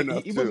 that's yeah, I fair mean he,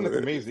 enough he wasn't like too.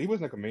 amazing. He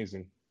wasn't like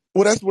amazing.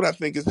 Well, that's what I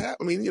think is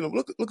happening. I mean,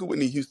 look at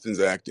Whitney Houston's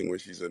acting when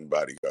she's in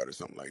Bodyguard or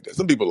something like that.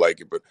 Some people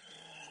like it, but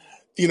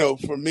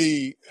for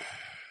me,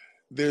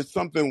 there's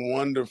something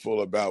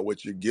wonderful about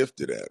what you're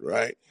gifted at,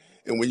 right?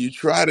 And when you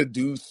try to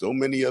do so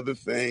many other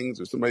things,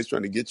 or somebody's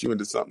trying to get you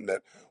into something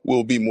that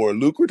will be more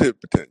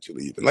lucrative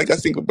potentially, even like I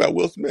think about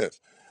Will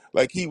Smith,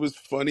 like he was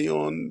funny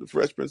on The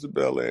Fresh Prince of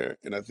Bel Air,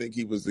 and I think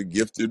he was a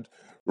gifted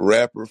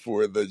rapper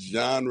for the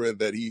genre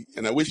that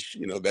and I wish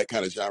that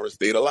kind of genre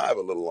stayed alive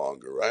a little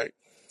longer, right?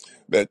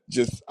 That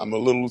just I'm a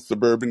little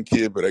suburban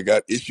kid, but I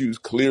got issues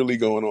clearly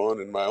going on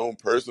in my own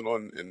personal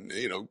and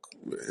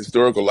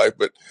historical life.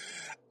 But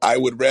I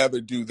would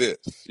rather do this,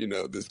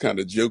 this kind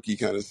of jokey,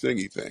 kind of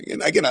singy thing.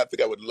 And again, I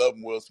think I would love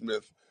Will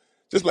Smith,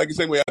 just like the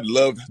same way I'd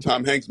love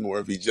Tom Hanks more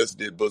if he just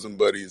did Bosom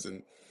Buddies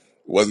and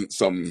wasn't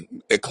some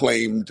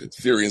acclaimed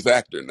serious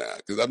actor now.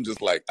 Because I'm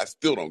just like, I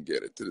still don't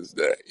get it to this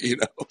day.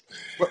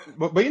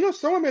 But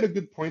someone made a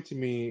good point to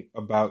me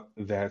about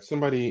that.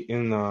 Somebody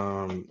in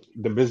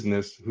the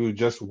business who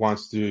just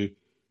wants to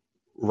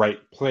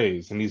write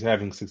plays, and he's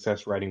having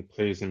success writing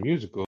plays and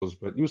musicals.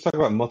 But he was talking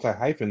about multi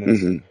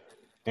hyphenates, Hmm.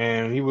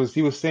 and he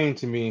was saying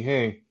to me,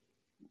 "Hey,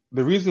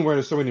 the reason why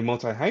there's so many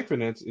multi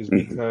hyphenates is Hmm.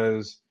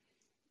 because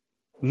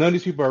none of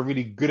these people are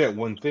really good at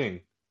one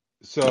thing.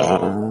 So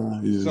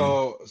Yeah.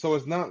 so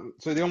it's not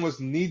so they almost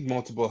need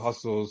multiple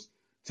hustles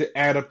to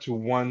add up to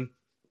one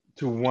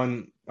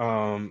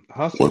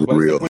hustle. One But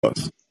real like when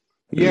hustle.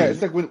 Yeah,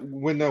 it's like when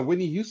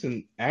Whitney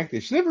Houston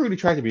acted, she never really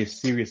tried to be a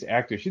serious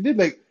actor. She did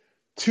like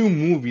two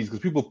movies because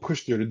people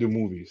pushed her to do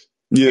movies,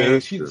 Yeah, and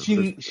that's she true. That's she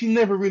true. she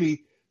never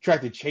really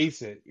tried to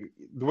chase it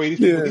the way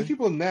Yeah. these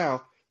people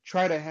now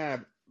try to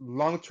have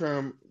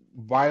long-term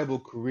viable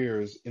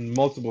careers in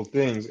multiple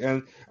things.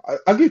 And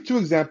I'll give two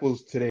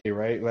examples today,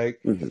 right?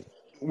 Like Hmm.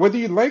 whether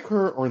you like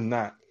her or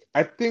not,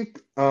 I think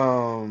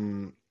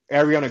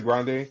Ariana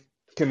Grande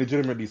can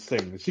legitimately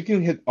sing. She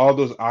can hit all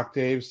those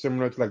octaves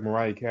similar to like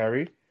Mariah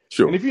Carey. And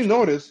Sure. if you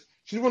notice,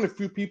 she's one of the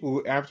few people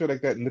who, after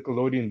like that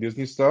Nickelodeon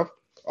Disney stuff,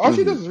 all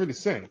she Hmm. does is really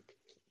sing.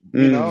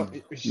 You know,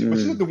 Mm. but she's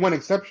Mm. the one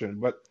exception.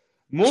 But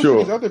most of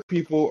these Sure. other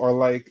people are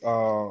like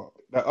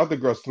that other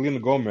girl, Selena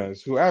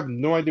Gomez, who I have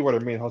no idea what her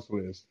main hustle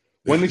is.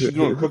 One day she's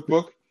doing a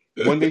cookbook,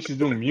 one day she's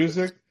doing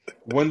music,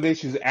 one day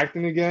she's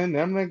acting again. And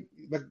I'm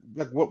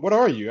like what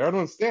are you? I don't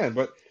understand.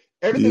 But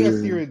everything I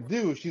see Yeah. her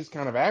do, she's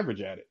kind of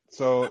average at it.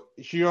 So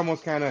she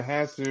almost kind of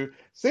has to.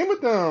 Same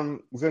with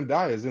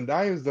Zendaya.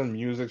 Zendaya's done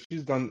music.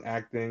 She's done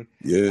acting.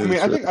 I Yeah, mean,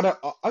 that's right.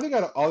 I think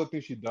out of all the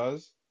things she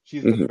does,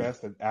 she's the Hmm.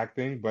 best at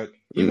acting. But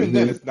even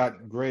then, Hmm. it's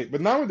not great.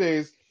 But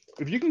nowadays,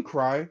 if you can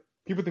cry,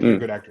 people think you're a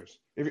Mm. good actress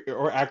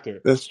or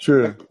actor. That's Like,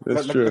 true. like,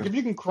 That's like, like true. if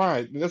you can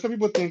cry, that's what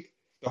people think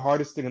the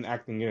hardest thing in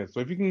acting is. So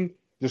if you can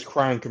just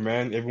cry and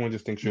command, everyone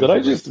just thinks you're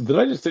great. Did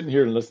I just sit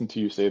here and listen to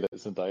you say that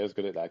Zendaya is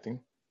good at acting?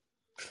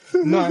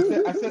 No,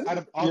 I said out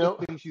of all You the know?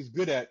 things she's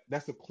good at,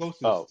 that's the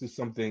closest Oh, to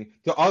something.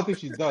 To all the things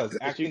she does,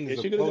 acting is is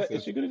the she good at that? Is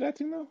closest. she good at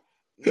acting though?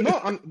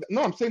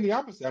 No, I'm saying the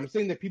opposite. I'm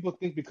saying that people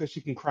think because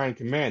she can cry and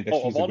command that Oh,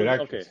 of she's a all good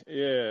the okay, actress.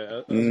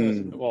 yeah. I was gonna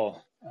say, Mm.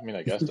 well, I mean,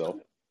 I guess so.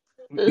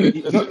 No,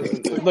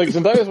 Like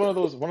Zendaya is one of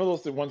those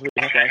ones where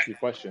you have to ask the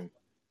question.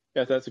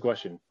 Yes, that's the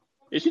question.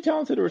 Is she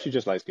talented or is she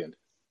just light skinned?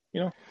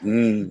 You know?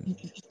 Mm.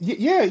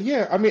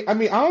 yeah. I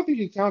don't think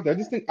she's talented. I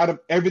just think out of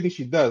everything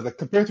she does, like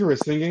compared to her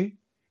singing,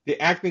 the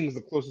acting is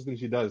the closest thing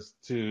she does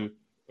to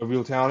a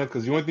real talent.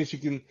 Because the only thing she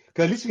can,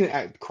 because at least she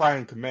can cry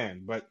and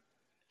command. But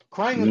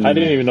crying and I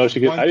didn't Mm. command even is know like she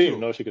could. I one, didn't even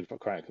two. know she could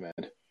cry in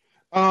command.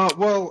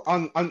 Well,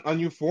 on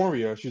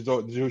Euphoria, she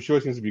always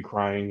seems to be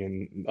crying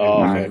and Oh,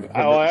 not. okay.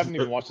 Mm. I haven't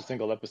even watched a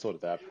single episode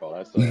of that, bro.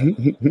 That's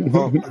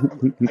Oh,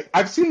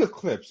 I've seen the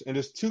clips, and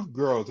there's two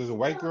girls. There's a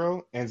white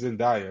girl and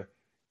Zendaya,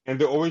 and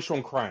they're always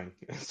shown crying.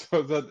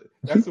 So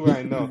that's the way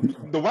I know.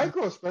 The white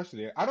girl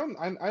especially. I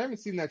haven't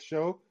seen that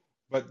show,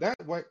 but that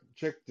white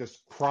chick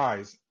just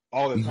cries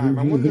all the time.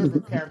 I wonder if her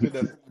character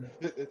does.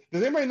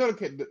 Does anybody know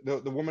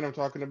the woman I'm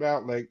talking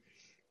about? Like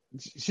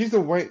she's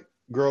the white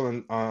girl,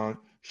 and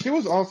she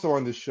was also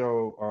on the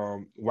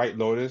show White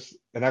Lotus,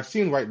 and I've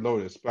seen White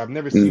Lotus, but I've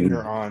never seen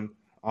her Mm.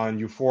 on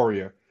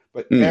Euphoria.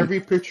 But Mm. every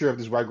picture of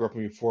this white girl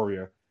from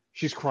Euphoria,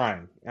 she's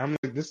crying. And I'm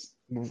like, this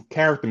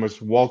character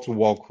must wall to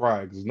wall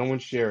cry because no one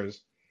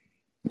shares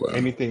Wow.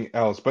 anything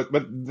else. But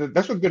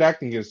that's what good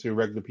acting is to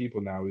regular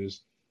people now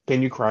is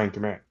can you cry and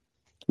command?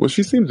 Well,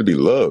 she seems to be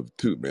loved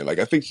too, man. Like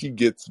I think she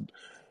gets.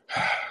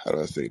 How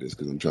do I say this?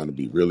 Because I'm trying to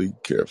be really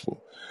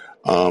careful.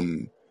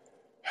 Um,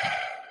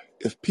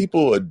 if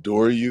people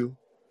adore you,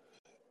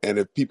 and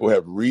if people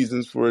have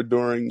reasons for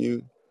adoring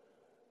you,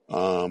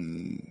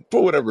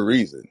 for whatever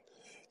reason,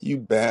 you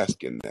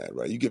bask in that,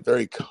 right? You get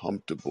very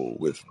comfortable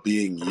with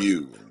being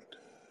you.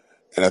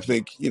 And I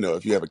think,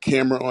 if you have a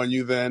camera on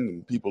you then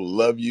and people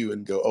love you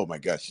and go, oh my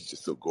gosh, she's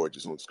just so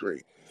gorgeous on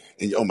screen.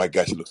 And oh my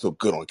gosh, she looks so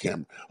good on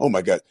camera. Oh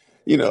my God,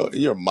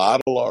 you're a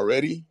model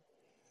already,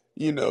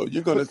 you're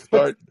going to But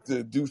start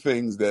to do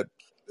things that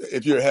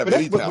if you have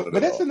any talent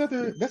but at all.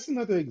 that's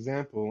another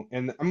example,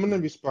 and I'm gonna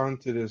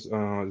respond to this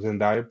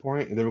Zendaya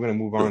point, and then we're gonna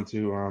move Sure. on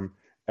to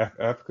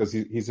FF because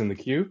he's in the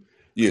queue.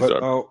 Yeah, But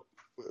sorry.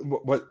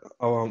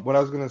 what I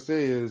was gonna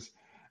say is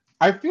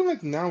I feel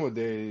like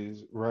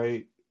nowadays,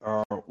 right?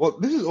 Well,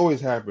 this has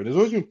always happened. There's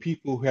always been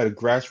people who had a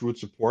grassroots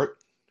support,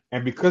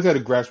 and because they had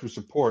a grassroots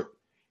support,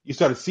 you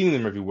started seeing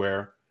them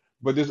everywhere.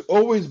 But there's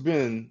always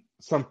been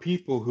some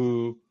people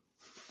who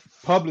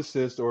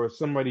publicist or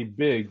somebody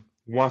big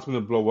wants them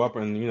to blow up,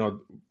 and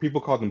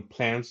people call them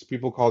plants,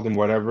 people call them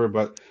whatever,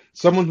 but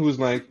someone who's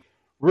like,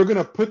 we're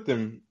gonna put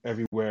them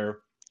everywhere,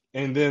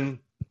 and then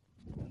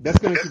that's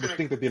gonna make people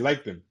think that they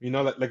like them.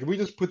 Like if we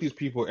just put these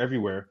people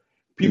everywhere,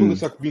 people will Mm.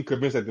 start being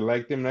convinced that they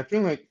like them. And I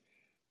feel like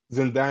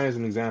Zendaya is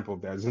an example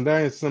of that.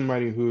 Zendaya is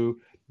somebody who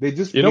they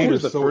just you know made her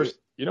who's the so. first.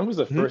 You know who's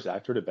the Hmm? first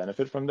actor to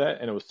benefit from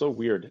that, and it was so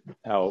weird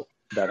how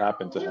that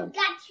happened to him.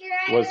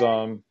 Was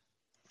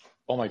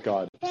oh my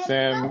God,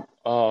 Sam.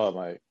 Oh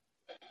my, the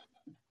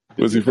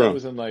Where's he dude that from?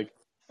 was in like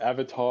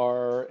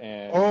Avatar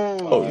and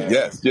Oh Oh, yeah,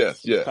 yes,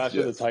 yes, yes, Clash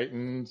of the yes.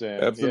 Titans,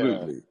 and yeah.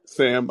 Absolutely.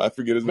 Sam, I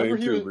forget his Remember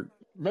name he too, was. but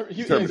Remember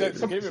he, yeah, exactly. I Terminator.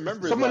 can't even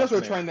remember his someone else last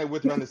were name. trying that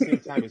with around the same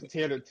time is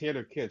Taylor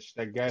Kitsch,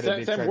 that guy that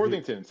they Sam tried to.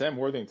 Worthington. Sam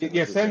Worthington Yeah,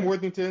 was his Sam name.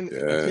 Worthington and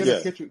Taylor Yeah.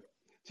 Yes. Kitsch.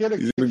 Taylor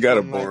He's even Kitsch got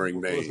a from like boring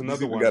was name. He's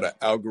another even got one. an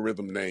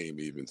algorithm name,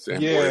 even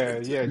Sam Yeah,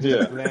 Worthington. just a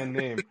Yeah. bland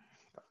name.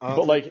 But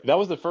But like that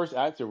was the first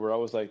actor where I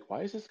was like,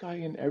 why is this guy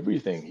in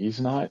everything? He's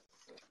not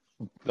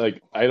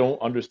like I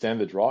don't understand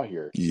the draw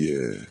here.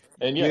 Yeah.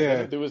 And yeah, then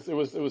yeah, it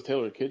was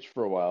Taylor Kitsch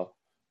for a while.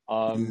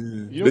 Yeah. You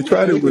know They who yeah,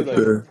 tried and it they actually kept with trying like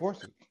to the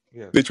force it.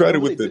 Yes. They tried it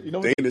with They the did, you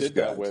know who they Danish did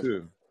that guy with?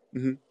 too.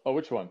 Hmm Oh,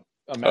 which one?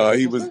 Mads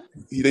He was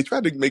Mikkelsen? they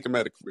tried to make him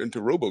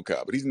into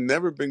RoboCop, but he's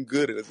never been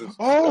good at it. Oh,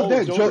 Oh,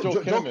 that Joe Joe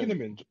Kinnaman.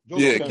 Kinnaman. Joe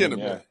Yeah, Kinnaman. Kinnaman.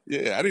 Yeah.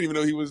 Yeah. Kinnaman. Yeah, I didn't even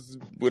know he was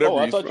Oh, whatever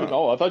I he's thought you. from.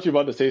 No, I thought you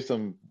were about to say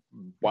some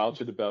wild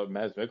shit about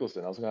Mads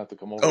Mikkelsen. I was gonna have to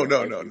come Oh over and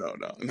no, fight no, you. no,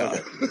 no, no.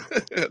 Okay.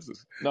 that's a,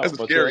 No, that's a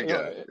but scary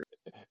no,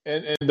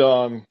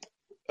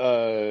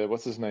 guy.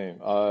 what's his name?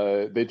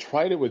 They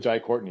tried it with Jai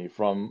Courtney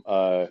from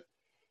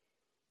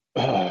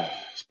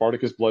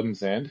Spartacus Blood and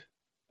Sand.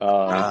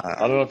 I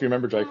don't know if you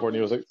remember Jai Courtney.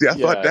 He was like, See, I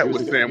thought yeah, that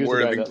was he Sam was the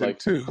guy that Worthington like,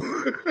 too.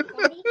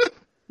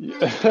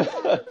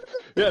 yeah,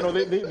 yeah. No,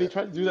 they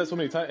tried to do that so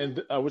many times,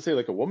 and I would say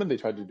like a woman they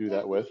tried to do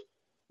that with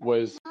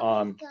was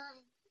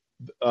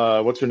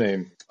what's her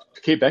name?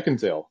 Kate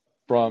Beckinsale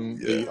from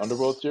the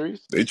Underworld Yes,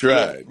 series. they Yeah,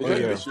 tried. they Oh tried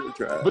to Yeah, they do. yeah. sure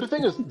tried. But the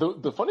thing is,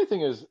 the funny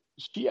thing is,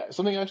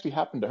 something actually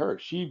happened to her.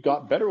 She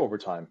got better over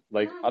time.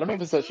 Like I don't know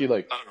if it's that she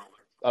like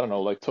I don't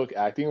know like took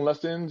acting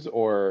lessons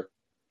or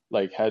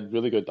like had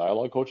really good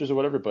dialogue coaches or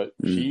whatever. But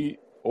Mm. she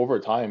over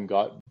time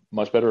got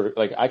much better.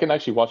 Like I can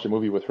actually watch a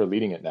movie with her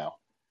leading it now.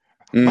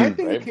 Mm. Right?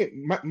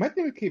 My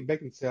thing with Kate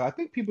Beckinsale, I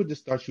think people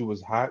just thought she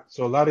was hot,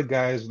 so a lot of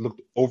guys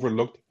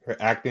overlooked her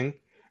acting,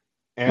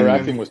 Her and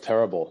acting was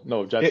terrible.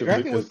 No, her acting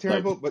was because like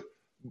terrible. But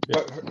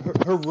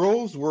her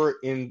roles were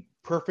in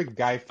perfect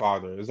guy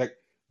father. It's like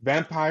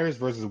vampires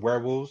versus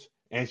werewolves,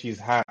 and she's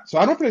hot. So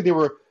I don't think they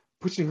were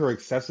pushing her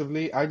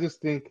excessively. I just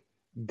think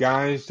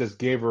guys just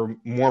gave her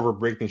more of a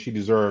break than she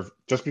deserved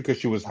just because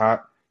she was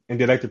hot, and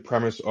they liked the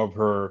premise of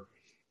her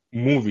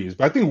movies.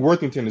 But I think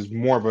Worthington is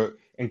more of a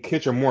and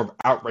Kitsch are more of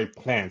outright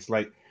plants.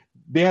 Like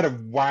they had a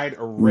wide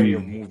array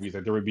of Mm. movies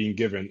that they were being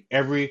given.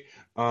 Every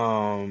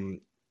Shia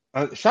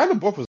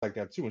LaBeouf was like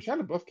that too. When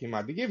Shia LaBeouf came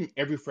out, they gave him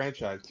every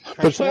franchise. but Shia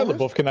Transformers.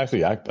 LaBeouf can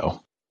actually act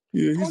though.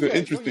 Yeah, Oh he's an yeah, oh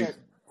interesting, yeah,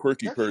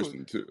 quirky that's true.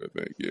 person too. I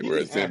think. Yeah, He can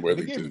whereas Sam act, and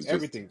they gave Worthington him is just.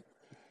 everything.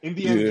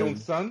 Indiana Yeah,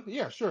 Jones' son,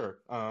 yeah, sure.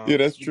 yeah,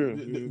 that's true.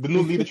 The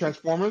new leader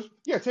Transformers,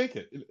 yeah, take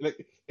it.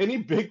 Like any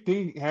big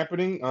thing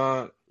happening,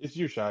 it's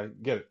you, Shy.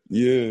 Get it.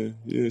 Yeah,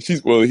 yeah.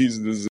 He's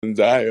the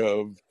Zendaya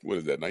of what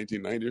is that,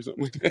 1990 or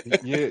something like that?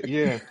 Yeah,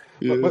 yeah.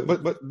 Yeah.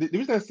 But the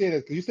reason I say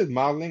that because you said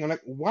modeling, I'm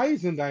like, why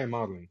is Zendaya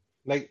modeling?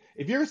 Like,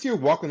 if you ever see her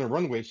walk on the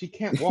runway, she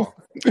can't walk.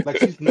 Like,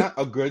 she's not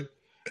a good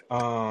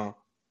uh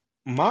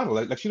model.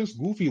 Like she looks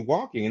goofy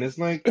walking, and it's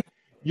like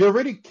you're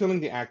already killing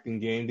the acting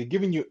game. They're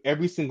giving you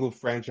every single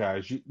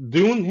franchise.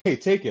 Dune, hey,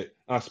 take it.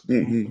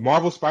 Hmm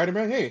Marvel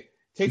Spider-Man, hey,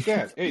 take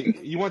that. Hey,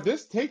 you want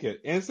this? Take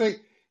it. And it's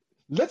like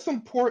let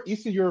some poor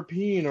Eastern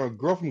European or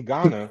girl from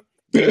Ghana,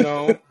 you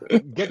know,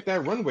 get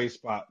that runway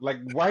spot. Like,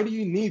 why do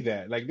you need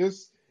that? Like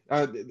this,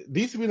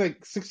 these would be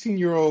like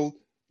 16-year-old,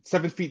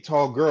 7 feet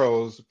tall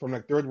girls from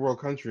like third world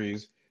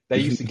countries that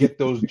used to get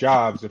those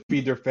jobs and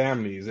feed their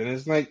families. And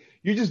it's like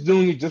you're just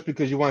doing it just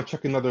because you want to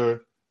check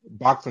another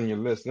box on your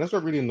list. And that's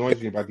what really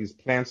annoys me about these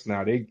plants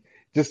now. They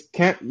just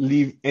can't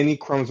leave any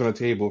crumbs on the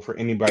table for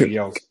Can anybody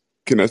else.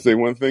 Can I say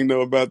one thing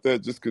though about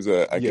that? Just because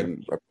Yeah.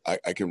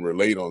 I can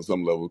relate on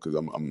some level because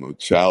I'm a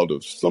child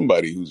of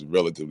somebody who's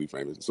relatively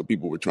famous. So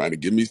people were trying to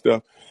give me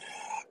stuff.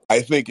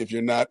 I think if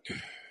you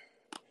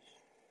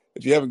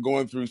haven't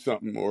gone through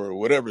something or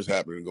whatever's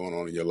happening going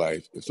on in your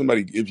life, if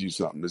somebody gives you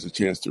something, there's a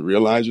chance to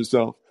realize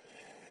yourself.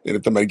 And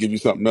if somebody gives you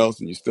something else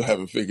and you still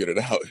haven't figured it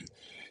out,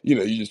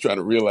 you're just trying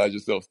to realize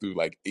yourself through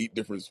like 8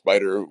 different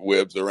spider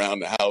webs around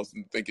the house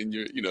and thinking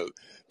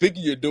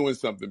you're doing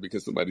something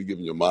because somebody's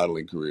giving you a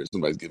modeling career,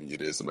 somebody's giving you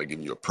this, somebody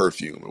giving you a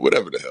perfume or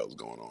whatever the hell's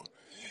going on.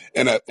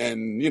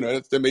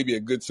 That may be a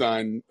good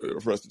sign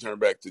for us to turn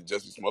back to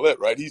Jussie Smollett,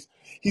 right?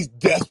 He's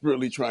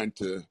desperately trying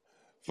to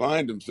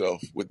find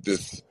himself with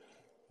this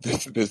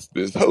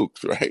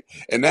hoax, right?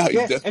 And now he's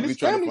Yeah, and desperately his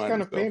trying to family's find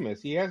kind of himself.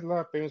 famous. He has a lot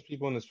of famous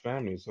people in his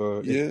family, so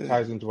it Yeah.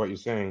 ties into what you're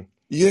saying.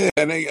 Yeah,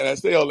 and I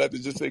say all that to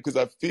just say because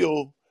I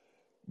feel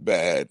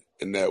bad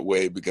in that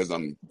way because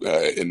I'm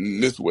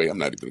in this way I'm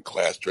not even a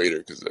class trader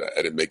because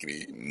I didn't make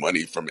any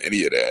money from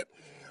any of that,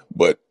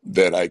 but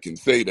that I can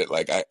say that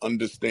like I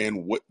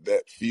understand what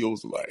that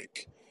feels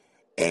like,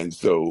 and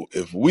so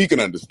if we can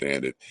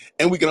understand it,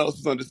 and we can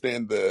also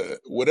understand the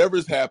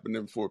whatever's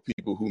happening for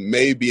people who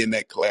may be in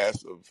that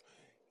class of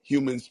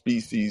human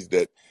species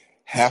that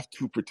have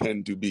to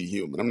pretend to be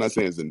human. I'm not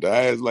saying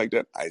Zendaya is like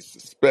that. I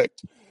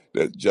suspect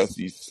that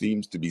Jussie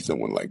seems to be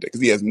someone like that because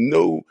he has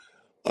no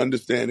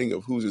understanding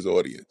of who's his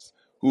audience,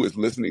 who is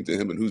listening to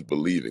him, and who's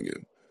believing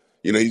him.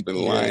 He's been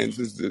Yeah. lying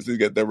since he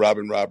got that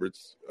Robin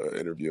Roberts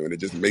interview, and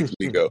it just makes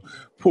me go,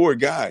 "Poor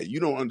guy,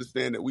 you don't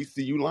understand that we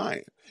see you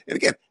lying." And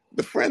again,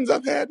 the friends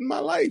I've had in my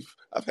life,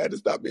 I've had to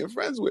stop being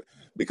friends with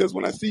because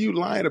when I see you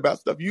lying about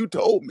stuff you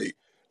told me,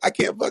 I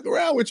can't fuck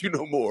around with you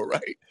no more,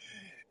 right?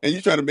 And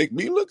you're trying to make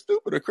me look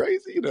stupid or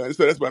crazy, And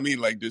so that's what I mean.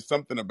 Like, there's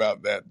something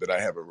about that I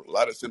have a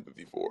lot of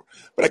sympathy for,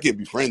 but I can't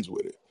be friends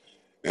with it.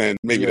 And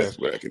maybe Yeah. that's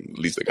where at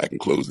least I can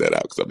close that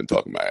out because I've been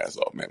talking my ass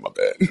off, man. My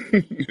bad.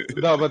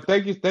 No, but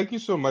thank you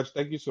so much.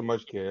 Thank you so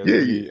much, Kay. I Yeah,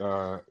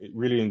 yeah.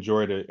 really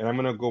enjoyed it. And I'm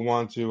gonna go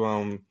on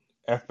to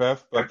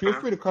FF, but feel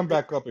free to come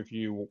back up if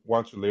you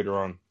want to later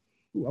on.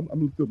 Cool.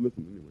 I'm still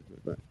listening anyway.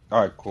 So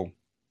All right, cool.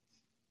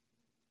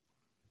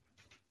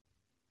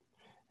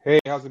 Hey,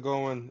 how's it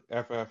going,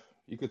 FF?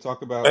 You could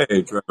talk about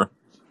Hey, Trevor.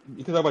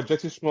 you could talk about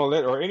Jussie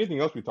Smollett or anything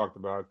else we talked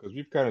about because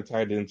we've kind of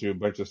tied into a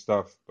bunch of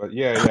stuff. But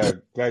yeah,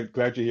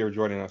 glad you're here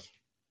joining us.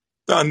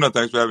 No,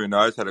 thanks for having me. No,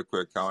 I just had a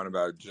quick comment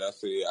about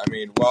Jussie. I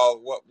mean, well,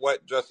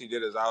 what Jussie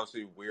did is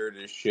obviously weird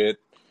as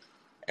shit,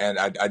 and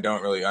I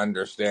don't really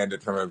understand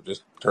it from a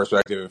just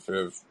perspective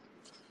of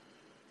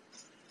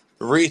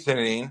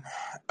reasoning.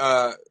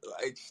 Uh,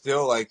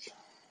 still,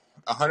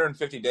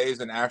 150 days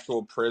in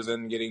actual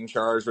prison, getting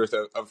charged with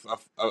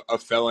a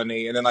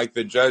felony, and then like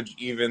the judge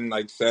even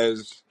like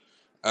says,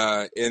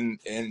 in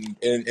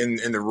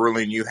the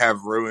ruling, you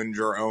have ruined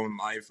your own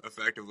life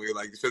effectively.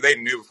 Like, so they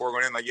knew before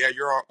going in, like, yeah,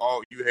 you're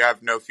all you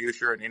have no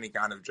future in any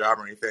kind of job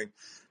or anything.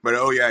 But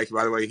oh yeah,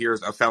 by the way,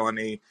 here's a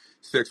felony,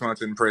 6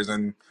 months in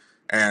prison.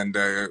 And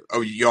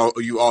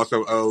you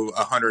also owe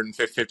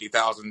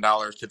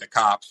 $150,000 to the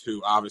cops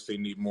who obviously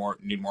need more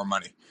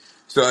money.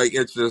 So like,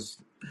 it's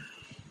just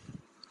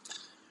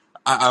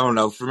I don't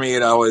know. For me,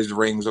 it always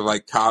rings of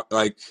like cop,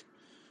 like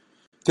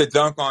to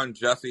dunk on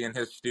Jussie and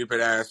his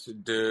stupid ass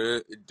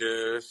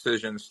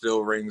decision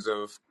still rings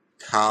of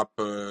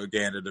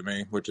propaganda to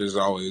me, which is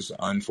always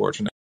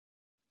unfortunate.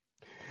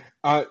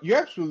 You're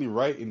absolutely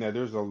right in that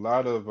there's a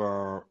lot of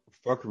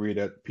fuckery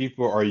that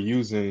people are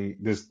using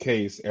this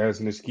case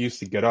as an excuse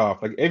to get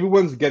off. Like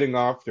everyone's getting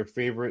off their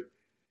favorite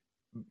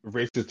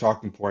racist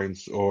talking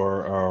points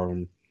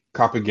or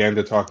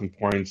propaganda talking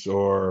points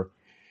or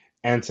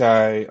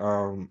anti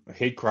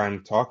hate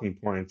crime talking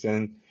points.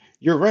 And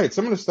you're right.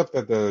 Some of the stuff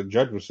that the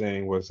judge was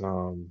saying was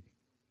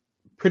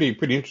pretty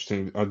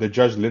interesting. The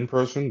Judge Lynn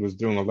person was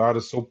doing a lot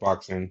of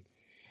soapboxing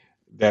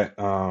that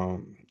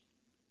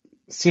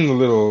seemed a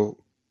little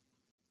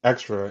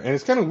extra, and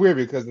it's kind of weird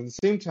because at the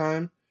same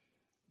time,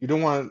 you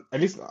don't want.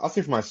 At least I'll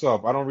say for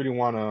myself, I don't really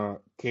want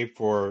to cape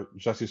for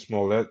Jussie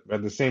Smollett. But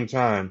at the same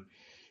time,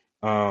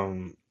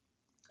 um,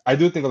 I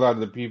do think a lot of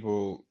the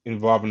people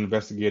involved in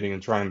investigating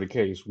and trying the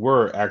case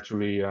were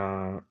actually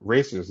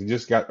racist. They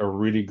just got a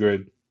really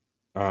good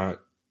uh,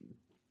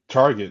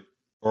 target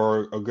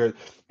or a good.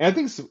 And I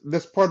think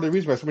that's part of the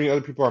reason why so many other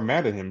people are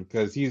mad at him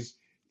because he's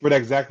for that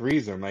exact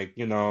reason. Like,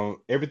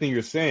 everything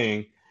you're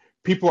saying,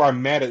 people are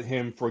mad at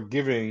him for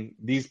giving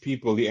these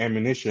people the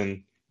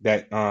ammunition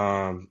that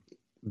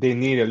they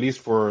need at least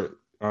for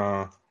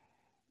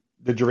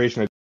the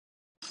duration.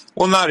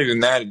 Well, not even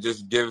that. It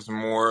just gives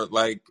more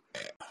like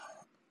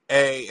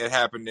it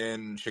happened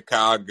in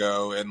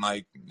Chicago, and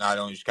like not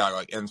only Chicago,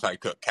 like inside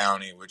Cook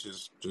County, which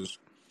is just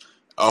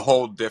a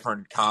whole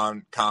different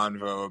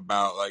convo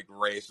about like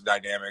race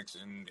dynamics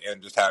and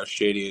just how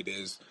shitty it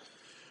is.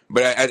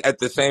 But at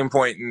the same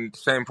point in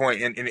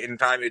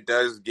time, it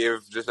does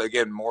give just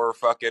again more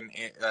fucking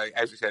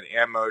as you said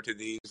ammo to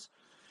these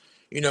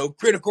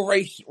critical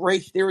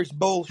race theories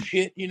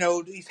bullshit.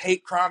 These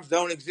hate crimes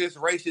don't exist.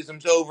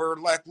 Racism's over.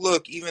 Like,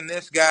 look, even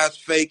this guy's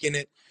faking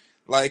it.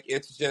 Like,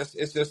 it's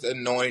just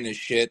annoying as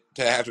shit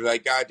to have to be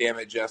like, God damn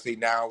it, Jussie.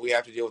 Now we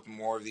have to deal with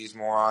more of these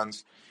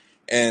morons.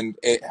 And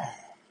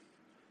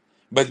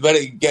but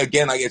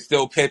again, like it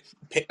still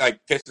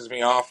pisses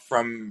me off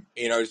from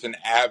just an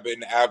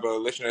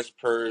abolitionist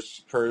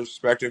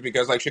perspective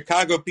because like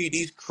Chicago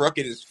PD's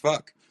crooked as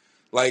fuck.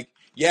 Like,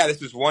 yeah,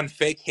 this is one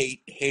fake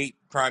hate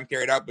crime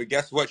carried out, but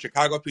guess what?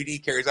 Chicago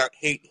PD carries out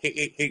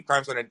hate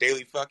crimes on a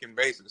daily fucking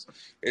basis.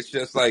 It's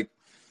just like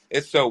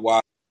it's so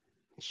wild.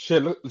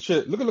 Look at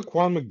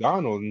Laquan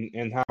McDonald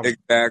and how that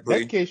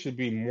Exactly. case should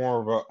be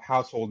more of a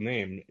household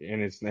name,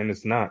 and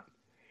it's not.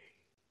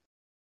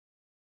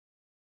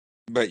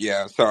 But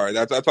yeah, sorry.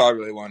 That's all I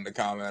really wanted to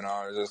comment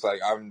on. It's just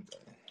like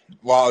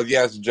while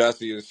yes,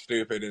 Jussie is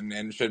stupid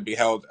and should be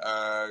held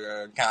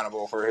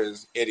accountable for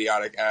his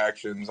idiotic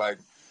actions, like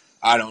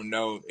I don't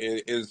know,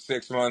 is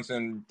 6 months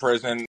in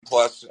prison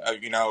plus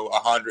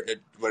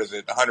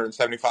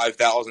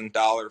 175,000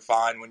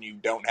 fine when you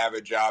don't have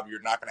a job.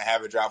 You're not going to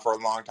have a job for a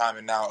long time,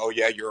 and now oh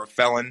yeah, you're a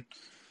felon.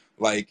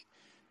 Like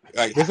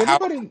Does how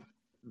anybody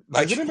does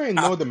like anybody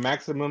know the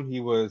maximum he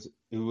was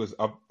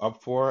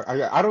up for?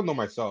 I don't know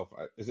myself.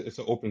 It's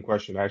an open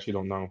question. I actually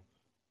don't know.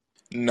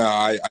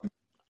 no,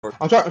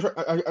 I'm trying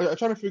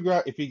to figure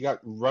out if he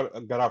got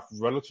off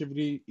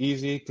relatively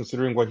easy,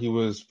 considering what he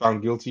was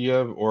found guilty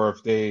of, or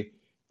if they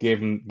gave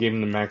him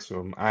the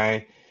maximum.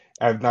 I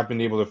have not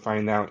been able to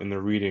find out in the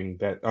reading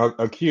that.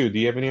 Q, do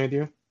you have any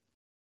idea?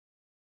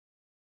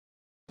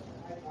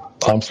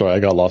 I'm sorry, I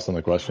got lost on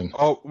the question.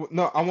 Oh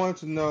no, I wanted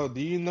to know.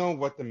 Do you know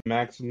what the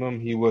maximum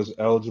he was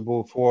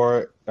eligible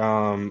for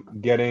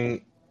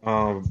getting,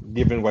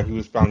 given what he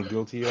was found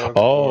guilty of, or?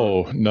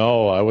 Oh,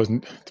 no, I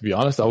wasn't, to be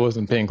honest, I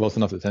wasn't paying close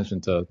enough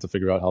attention to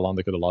figure out how long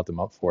they could have locked him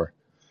up for.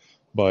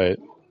 But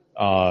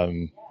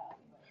um,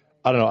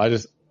 I don't know. I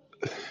just,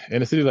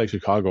 in a city like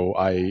Chicago,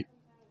 I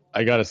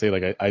gotta say,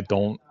 like, I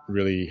don't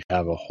really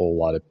have a whole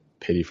lot of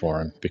pity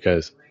for him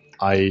because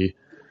I,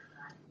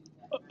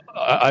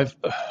 I've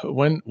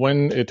when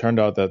it turned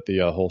out that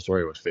the whole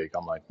story was fake,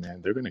 I'm like,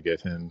 man, they're gonna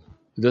give him.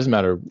 It doesn't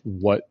matter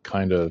what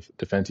kind of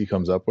defense he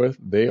comes up with,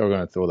 they are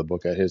gonna throw the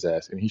book at his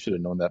ass, and he should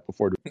have known that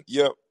before.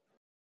 yep.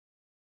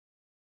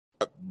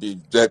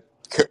 That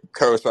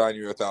co-sign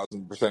you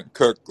 1,000%.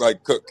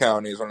 Cook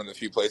County is one of the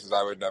few places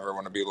I would never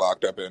want to be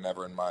locked up in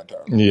ever in my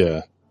entire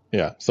life.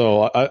 Yeah.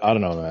 So I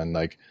don't know, man.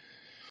 Like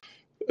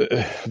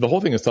the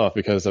whole thing is tough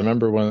because I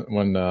remember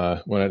when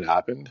it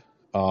happened.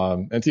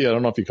 And T, I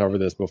don't know if you covered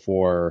this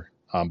before,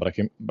 but I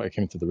came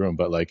into the room,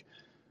 but like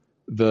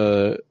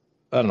I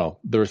don't know,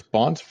 the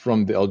response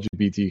from the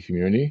LGBT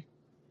community.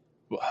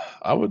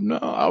 I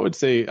would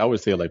say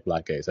like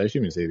black gays. I shouldn't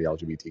even say the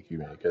LGBT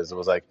community because it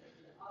was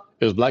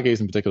black gays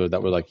in particular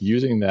that were like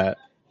using that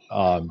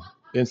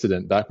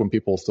incident back when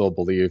people still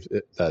believed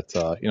that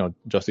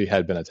Jussie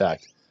had been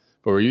attacked,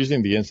 but we're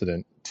using the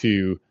incident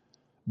to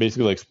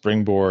basically like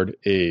springboard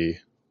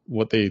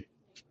what they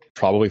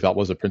probably thought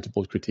was a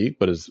principled critique,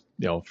 but is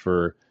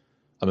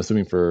I'm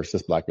assuming for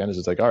cis black men, it's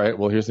just like, all right,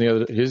 well here's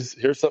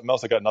something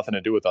else that got nothing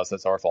to do with us.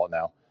 That's our fault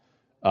now.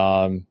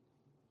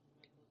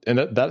 And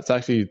that's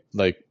actually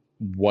like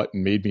what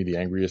made me the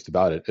angriest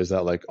about it is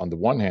that like on the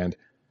one hand,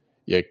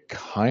 you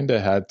kind of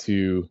had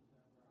to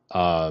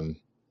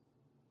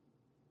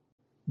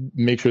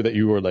make sure that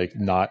you were like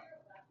not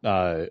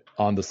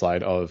on the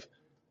side of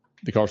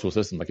the carceral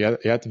system. Like you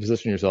had to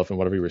position yourself in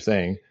whatever you were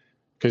saying,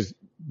 because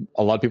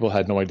a lot of people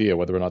had no idea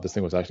whether or not this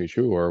thing was actually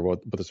true or what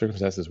the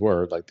circumstances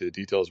were. Like the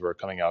details were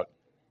coming out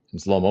in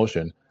slow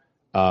motion.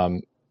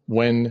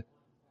 When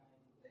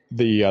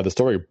the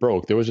story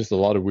broke, there was just a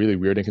lot of really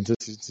weird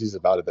inconsistencies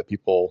about it that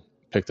people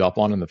picked up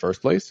on in the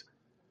first place.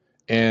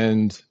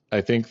 And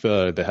I think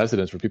the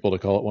hesitance for people to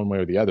call it one way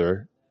or the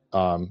other,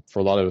 for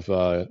a lot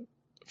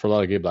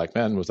of gay black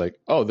men was like,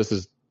 oh, this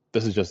is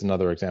just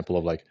another example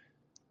of like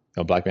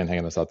a black man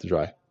hanging us out to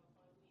dry.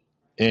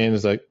 And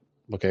it's like,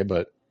 okay,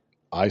 but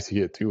I see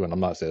it too, and I'm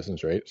not cis and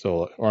straight,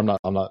 so or I'm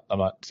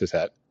not cis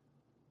het.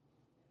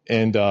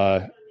 And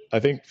I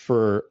think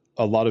for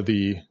a lot of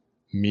the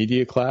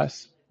media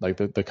class, like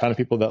the kind of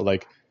people that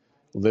like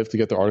live to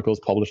get their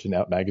articles published in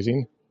Out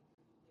magazine,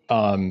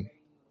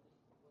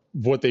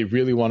 what they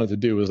really wanted to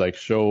do was like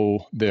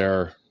show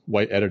their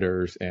white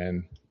editors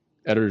and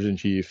editors in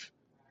chief,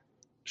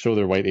 show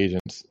their white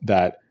agents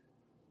that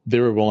they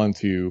were willing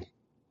to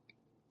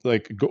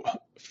like go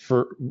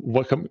for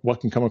what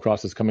can come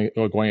across as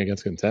going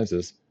against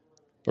consensus,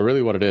 but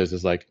really what it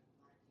is like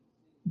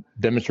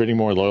demonstrating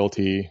more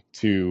loyalty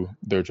to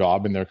their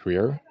job and their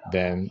career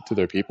than to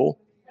their people.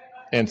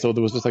 And so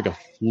there was just like a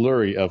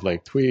flurry of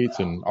like tweets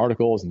and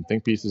articles and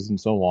think pieces and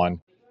so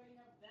on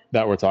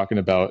that were talking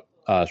about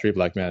straight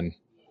black men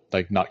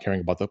like not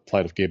caring about the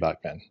plight of gay black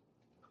men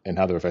and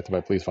how they're affected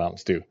by police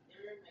violence too.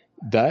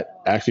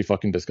 That actually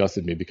fucking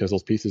disgusted me because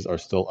those pieces are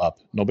still up.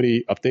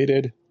 Nobody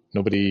updated,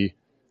 nobody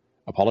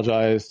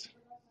apologized,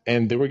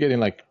 and they were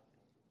getting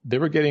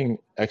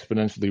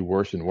exponentially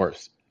worse and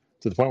worse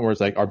to the point where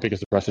it's like our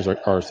biggest oppressors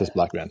are cis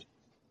black men.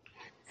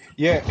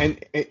 Yeah,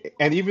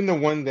 and even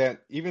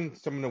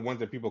some of the ones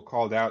that people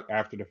called out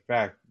after the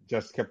fact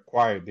just kept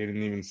quiet. They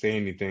didn't even say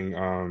anything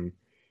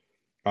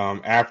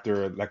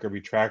after like a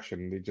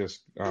retraction. They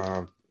just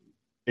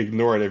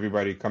ignored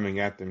everybody coming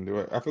at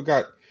them. I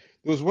forgot,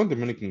 there was one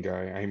Dominican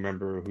guy I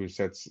remember who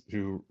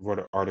wrote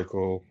an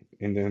article,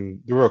 and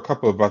then there were a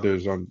couple of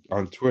others on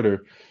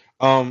Twitter.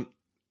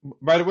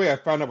 By the way, I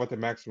found out what the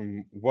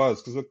maximum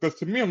was because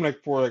to me, I'm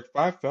like, for like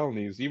 5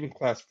 felonies, even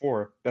class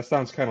 4, that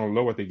sounds kind of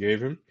low what they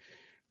gave him.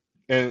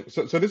 And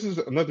so this is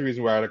another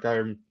reason why like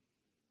I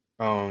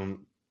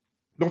don't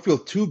feel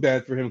too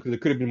bad for him because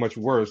it could have been much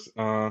worse.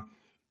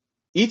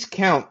 Each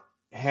count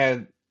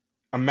had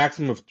a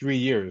maximum of 3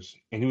 years,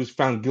 and he was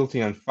found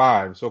guilty on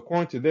 5. So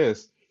according to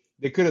this,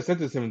 they could have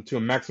sentenced him to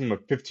a maximum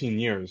of 15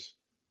 years.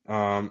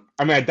 I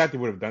mean, I doubt they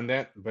would have done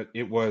that, but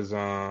it was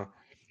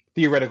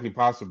theoretically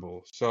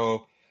possible.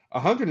 So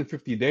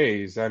 150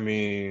 days. I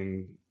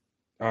mean,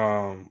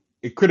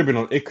 it could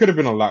have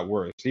been a lot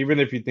worse. Even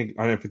if you think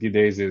 150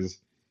 days is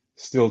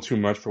still too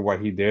much for what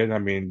he did. I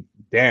mean,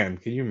 damn,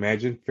 can you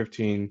imagine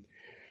 15?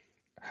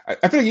 I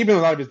feel like even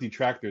a lot of his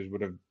detractors would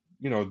have,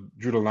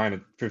 drew the line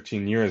at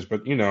 15 years.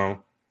 But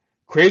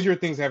crazier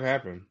things have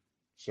happened.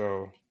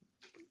 So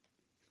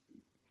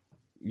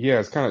yeah,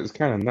 it's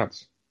kind of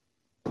nuts.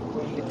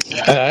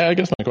 I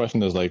guess my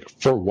question is like,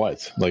 for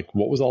what? Like,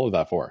 what was all of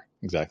that for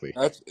exactly?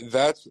 That's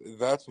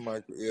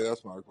my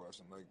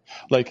question.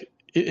 Like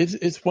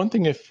it's one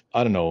thing if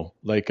I don't know,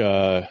 like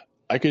I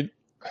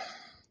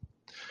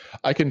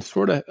can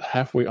sort of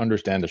halfway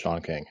understand the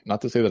Sean King.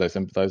 Not to say that I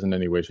sympathize in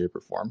any way, shape, or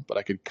form, but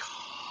I could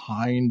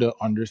kind of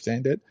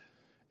understand it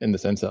in the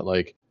sense that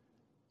like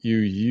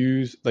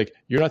you're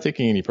not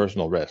taking any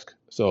personal risk.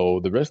 So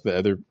the risk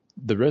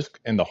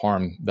and the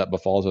harm that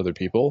befalls other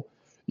people,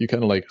 you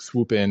kind of like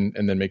swoop in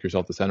and then make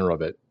yourself the center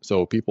of it.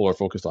 So people are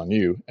focused on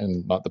you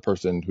and not the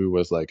person who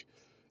was like,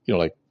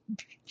 like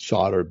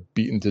shot or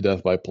beaten to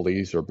death by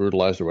police or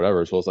brutalized or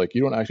whatever. So it's like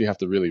you don't actually have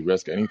to really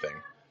risk anything.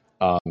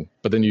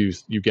 But then you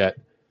get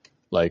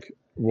like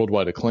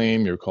worldwide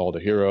acclaim. You're called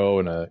a hero,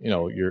 and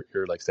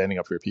you're like standing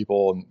up for your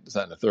people and this,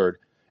 that, and the third,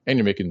 and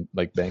you're making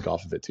like bank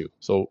off of it too.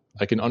 So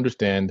I can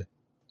understand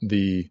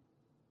the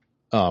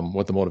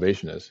what the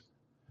motivation is,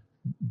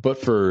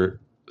 but for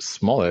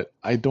Smollett,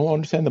 I don't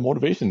understand the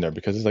motivation there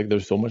because it's like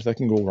there's so much that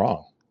can go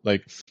wrong.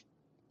 Like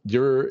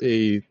you're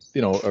an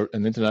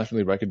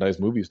internationally recognized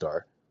movie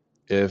star.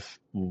 If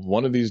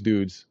one of these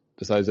dudes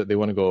decides that they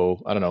want to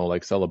go, I don't know,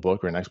 like sell a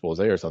book or an expose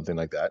or something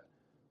like that,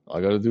 all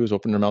I got to do is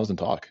open their mouths and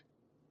talk.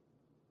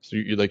 So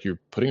you're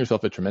putting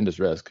yourself at tremendous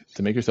risk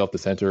to make yourself the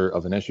center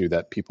of an issue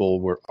that people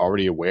were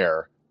already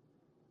aware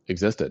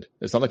existed.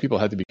 It's not like people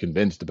had to be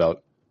convinced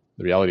about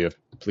the reality of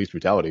police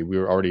brutality. We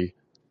were already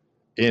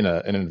in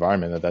an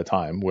environment at that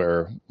time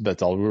where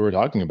that's all we were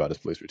talking about is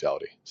police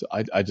brutality. So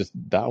I just,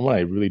 that one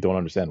I really don't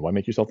understand. Why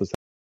make yourself the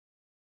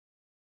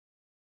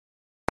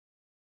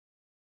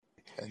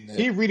And then,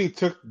 He really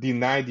took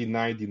deny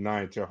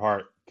to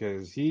heart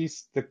because he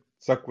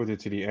stuck with it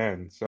to the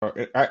end. So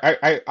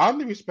I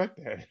oddly respect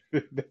that.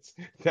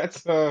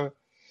 That's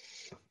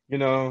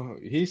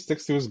he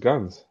sticks to his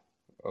guns.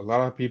 A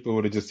lot of people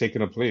would have just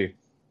taken a plea.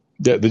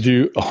 Yeah, did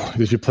you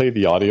play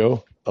the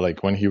audio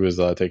like when he was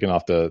taken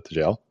off to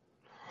jail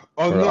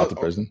Oh or no! off to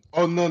prison?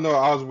 No!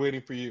 I was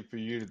waiting for you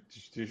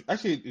to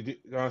actually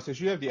since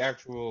you have the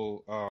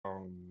actual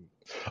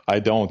I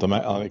don't.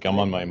 I'm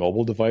on my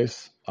mobile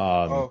device.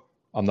 oh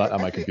I'm not at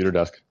my actually computer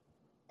desk.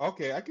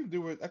 okay, I can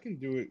do it. I can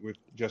do it with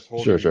just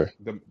Sure, holding sure.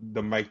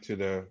 the mic to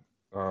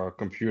the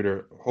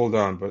computer. Hold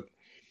on, but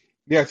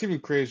yeah, it's even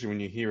crazier when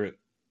you hear it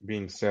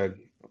being said.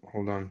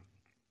 Hold on.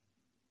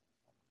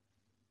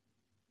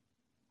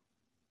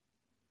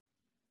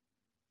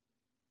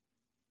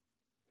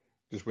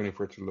 Just waiting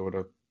for it to load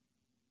up.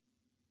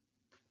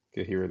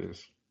 Okay, here it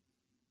is.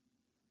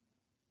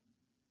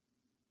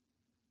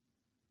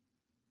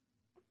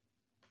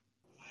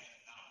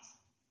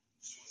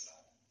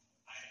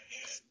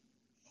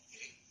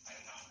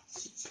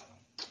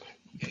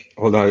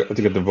 Hold on, I have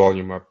to get the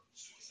volume up.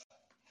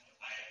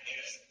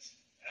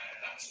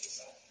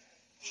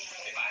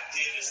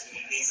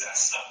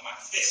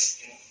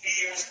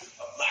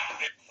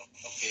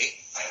 Okay,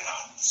 I am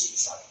not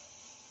suicidal.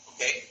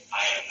 Okay,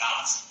 I am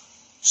not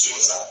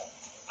suicidal.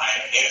 I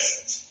am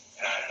innocent,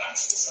 and I am not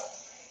suicidal.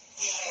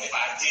 If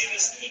I did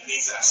this, then it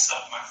means that I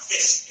stuck my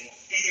fist in the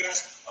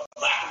fears of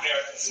Black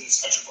Americans in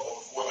this country for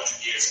over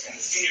 400 years, and the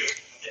fear of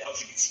the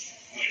LGBT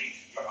community.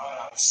 Your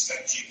Honor, I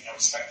respect you, and I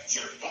respect the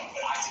jury, but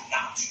I did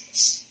not do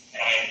this,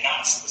 and I am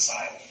not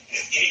suicidal. And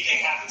if anything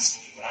happens to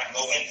me when I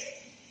go in there,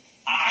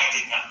 I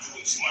did not do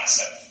it to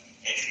myself,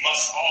 and you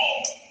must all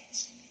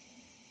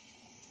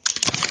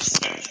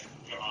respect you,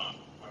 Your Honor.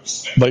 I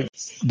respect Like, you.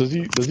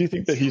 does he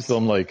think that he's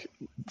some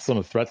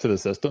threat to the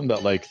system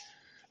that like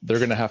they're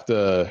gonna have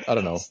to, I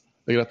don't know,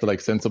 they're gonna have to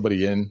like send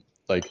somebody in,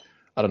 like,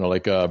 I don't know,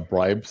 like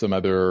bribe some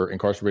other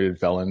incarcerated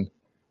felon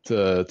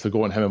to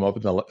go and hem him up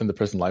in the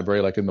prison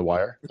library, like in The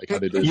Wire, like how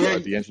they did Yeah,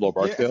 D'Angelo yeah, that's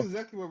Barksdale.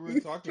 exactly what we were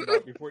talking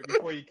about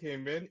before you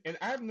came in, and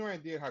I have no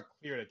idea how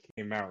clear that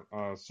came out.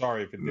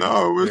 Sorry if it didn't come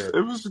no, clear,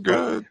 it was but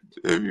good.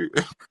 If you,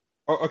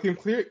 okay,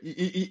 clear.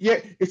 Yeah,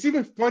 it's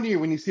even funnier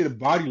when you see the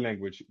body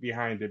language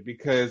behind it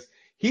because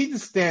he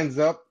just stands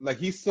up like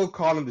he's still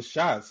calling the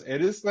shots,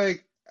 and it's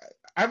like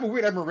I have a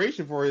weird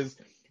admiration for his.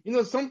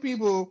 Some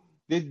people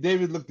they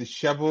would look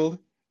disheveled,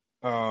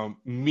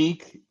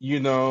 meek,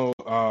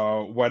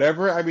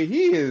 whatever. I mean,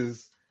 he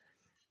is.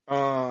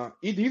 Either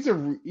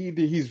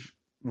he's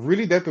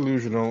really that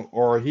delusional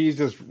or he's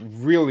just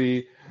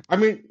really. I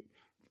mean,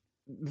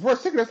 for a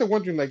second, I started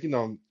wondering, like,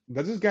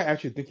 does this guy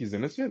actually think he's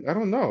innocent? I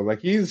don't know.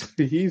 Like,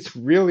 he's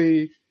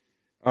really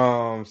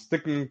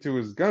sticking to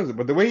his guns,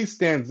 but the way he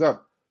stands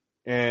up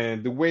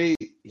and the way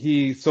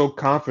he so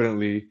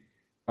confidently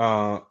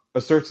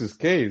asserts his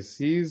case,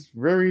 he's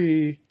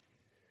very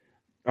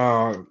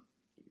uh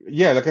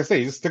yeah, like I say,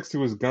 he just sticks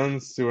to his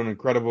guns to an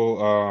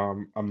incredible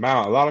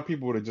amount. A lot of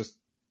people would have just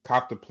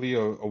copped a plea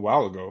a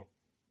while ago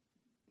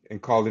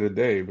and called it a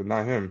day, but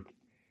not him.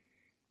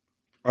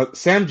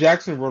 Sam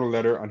Jackson wrote a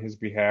letter on his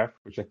behalf,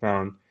 which I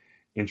found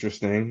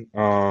interesting,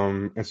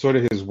 and so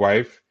did his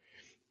wife,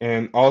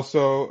 and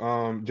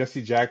also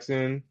Jesse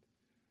Jackson,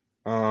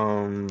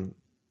 um,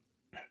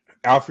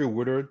 Alfred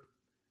Woodard,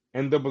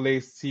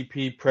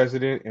 NAACP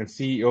president and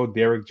CEO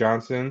Derek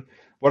Johnson.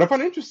 What I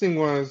found interesting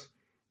was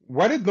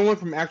why did no one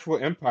from actual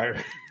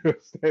Empire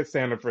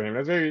stand up for him?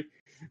 That's very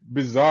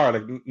bizarre.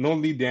 Like no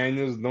Lee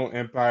Daniels, no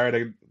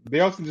Empire. They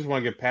also just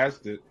want to get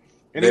past it.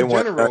 And they in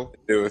want nothing general, to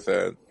do with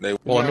that. They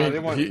Well, I no, mean, they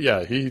want.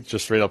 he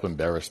just straight up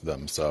embarrassed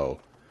them. So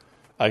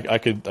I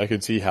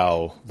could see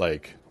how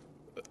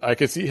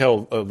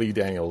Lee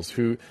Daniels,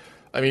 who,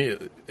 I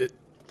mean,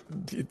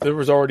 there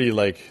was already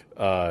like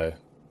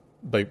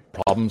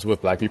problems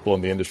with black people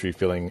in the industry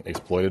feeling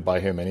exploited by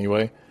him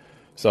anyway.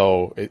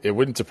 So it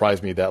wouldn't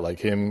surprise me that like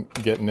him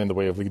getting in the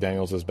way of Lee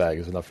Daniels' bag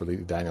is enough for Lee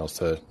Daniels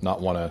to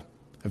not want to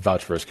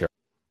vouch for his character.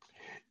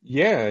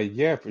 Yeah,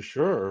 yeah, for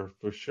sure,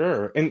 for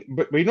sure. And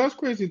but what's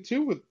crazy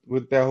too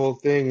with that whole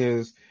thing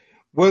is,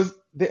 was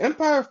the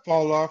Empire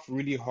fall off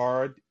really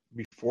hard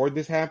before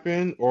this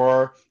happened,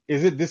 or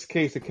is it this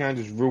case that kind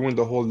of just ruined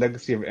the whole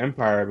legacy of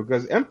Empire?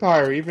 Because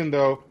Empire, even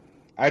though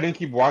I didn't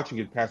keep watching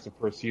it past the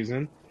first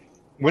season,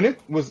 when it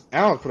was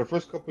out for the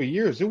first couple of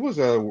years, it was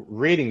a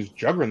ratings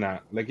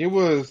juggernaut. Like it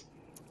was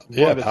one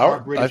Yeah, of the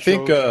top Power. I rated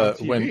think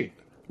shows on when TV.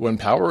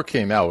 Power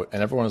came out,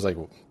 and everyone was like,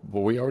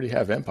 "Well, we already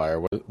have Empire.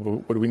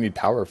 What do we need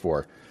Power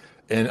for?"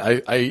 And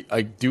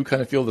I do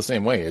kind of feel the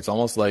same way. It's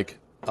almost like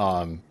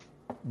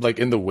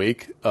in the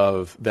wake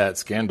of that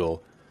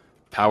scandal,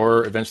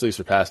 Power eventually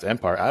surpassed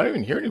Empire. I don't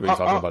even hear anybody Uh,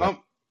 talking uh, about it. um,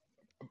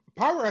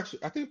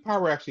 I think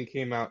Power actually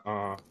came out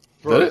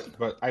Did it? first,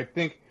 but I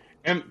think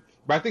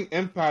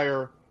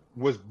Empire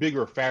was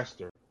bigger,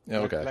 faster. Yeah,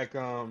 okay. Like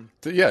So,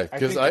 yeah, I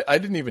because think I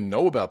didn't even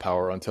know about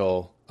Power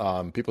until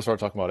people started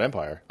talking about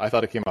Empire. I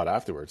thought it came out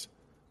afterwards,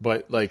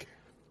 but like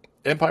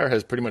Empire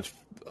has pretty much,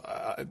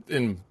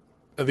 in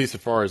at least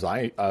as far as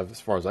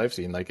I've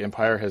seen, like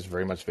Empire has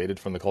very much faded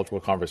from the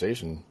cultural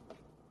conversation.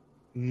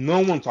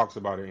 no one talks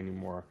about it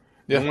anymore.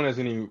 No Yeah, one has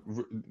any.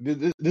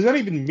 There's not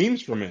even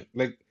memes from it.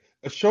 Like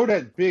a show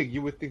that big,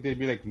 you would think there'd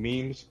be like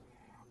memes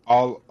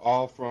all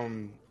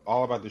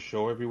about the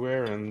show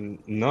everywhere, and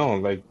no,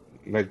 like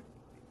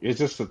it's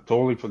just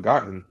totally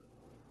forgotten.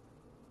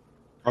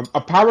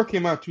 A Power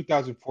came out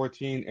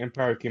 2014.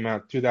 Empire came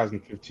out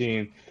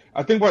 2015.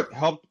 I think what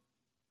helped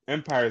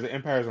Empire is that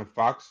Empire is on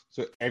Fox,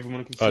 so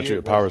everyone can see true.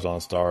 it. Was Power's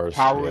on Stars.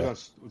 Power Yeah.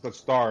 was on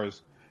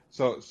Stars.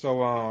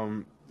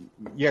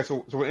 Yeah.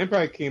 So when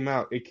Empire came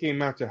out, it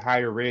came out to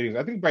higher ratings.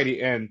 I think by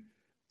the end,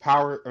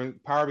 Power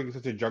became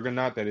such a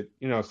juggernaut that it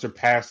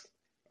surpassed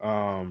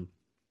um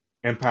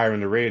Empire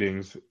in the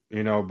ratings.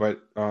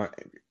 But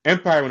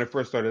Empire when it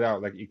first started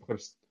out like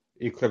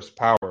eclipsed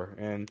Power,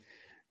 and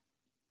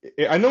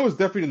I know it's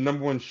definitely the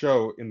number one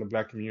show in the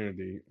black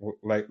community.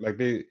 Like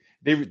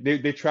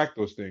they track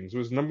those things. It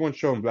was the number one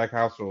show in black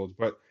households,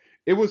 but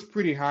it was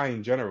pretty high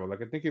in general.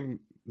 Like I think it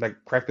like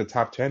cracked the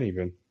top 10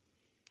 even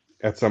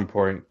at some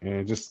point, and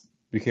it just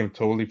became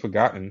totally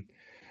forgotten.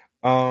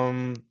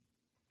 Um,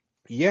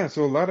 yeah,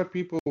 so a lot of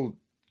people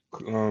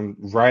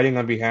writing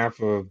on behalf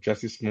of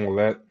Jussie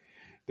Smollett.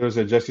 There was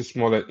a Jussie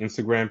Smollett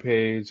Instagram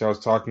page I was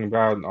talking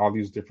about, and all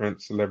these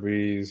different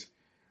celebrities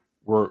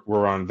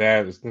were on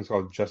that. This thing's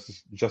called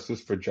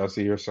Justice for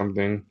Jussie or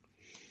something.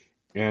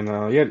 And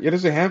yeah,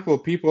 there's a handful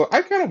of people.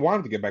 I kind of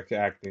wanted to get back to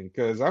acting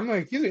because I'm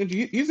like,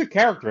 he's a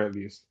character at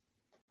least.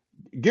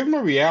 Give him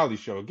a reality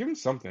show. Give him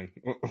something.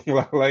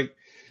 Like,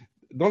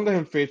 don't let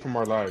him fade from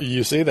our lives.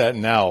 You say that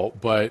now,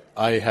 but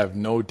I have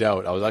no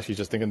doubt. I was actually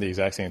just thinking the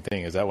exact same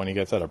thing. Is that when he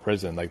gets out of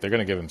prison, like they're going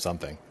to give him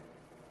something,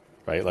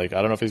 right? Like I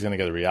don't know if he's going to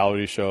get a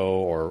reality show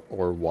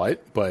or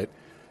what, but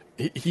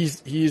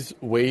he's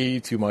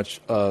way too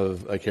much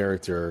of a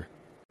character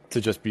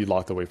to just be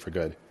locked away for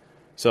good.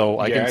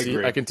 So Yeah, I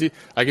agree.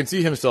 I can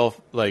see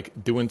himself like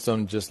doing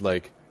some just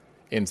like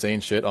insane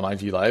shit on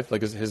IG Live.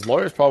 Like his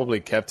lawyers probably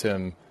kept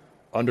him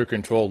under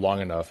control long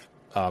enough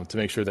to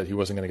make sure that he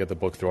wasn't going to get the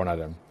book thrown at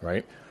him,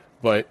 right?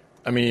 But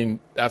I mean,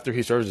 after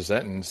he serves a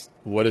sentence,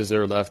 what is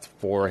there left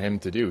for him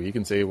to do? He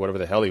can say whatever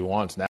the hell he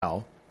wants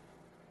now,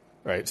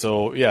 right?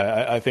 So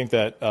yeah, I think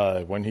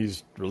that when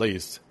he's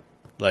released,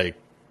 like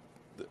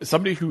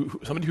somebody who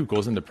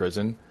goes into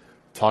prison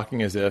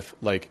talking as if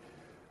like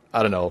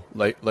I don't know,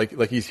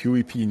 like he's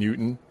Huey P.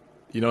 Newton,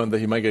 and that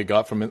he might get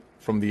got from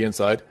the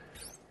inside.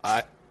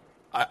 I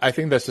I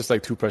think that's just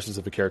like too precious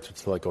of a character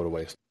to let go to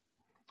waste.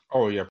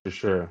 Oh yeah, for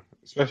sure.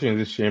 Especially in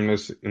this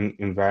shameless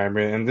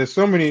environment, and there's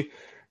so many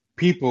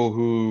people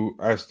who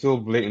are still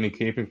blatantly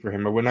caping for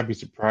him. I would not be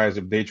surprised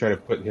if they try to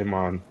put him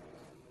on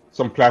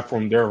some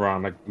platform they're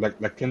on,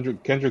 like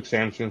Kendrick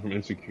Sampson from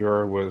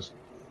Insecure was,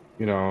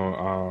 you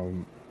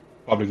know,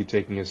 publicly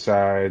taking his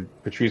side.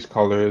 Patrice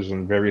Cullors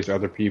and various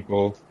other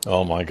people.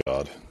 Oh my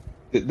God.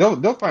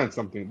 They'll find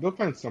something. They'll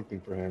find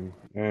something for him.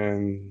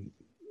 And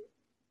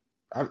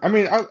I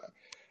mean,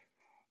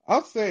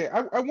 I'll say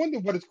I wonder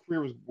what his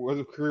career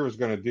was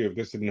going to do if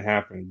this didn't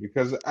happen,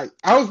 because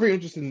I was very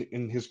interested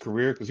in his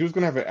career because he was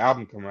going to have an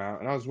album come out,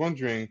 and I was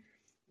wondering,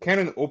 can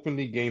an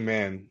openly gay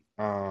man,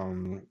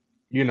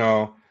 you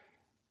know,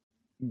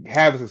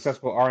 have a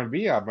successful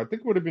R&B album? I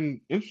think it would have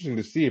been interesting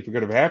to see if it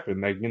could have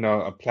happened, like,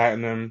 a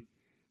platinum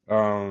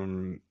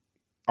um,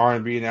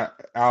 R&B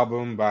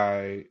album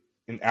by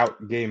an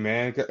out gay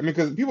man. I mean,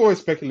 because people always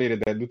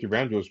speculated that Luther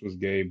Vandross was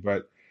gay,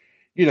 but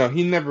he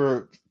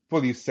never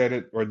fully said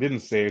it or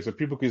didn't say it, so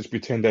people could just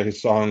pretend that his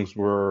songs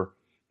were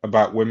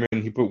about women.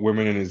 He put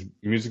women in his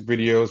music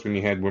videos when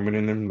he had women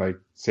in them, like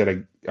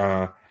said,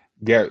 Gar,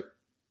 Gar,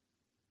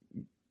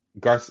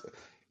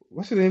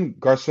 what's her name?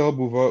 Garcelle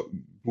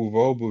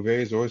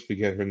Bouvet. I always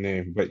forget her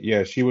name, but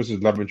yeah, she was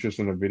his love interest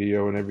in the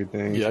video and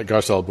everything. Yeah,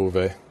 Garcelle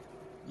Bouvet.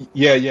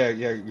 Yeah,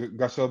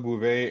 Garcelle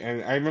Bouvet.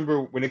 And I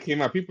remember when it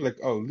came out, people were like,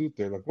 "Oh,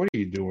 Luther, like, what are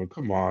you doing?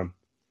 Come on."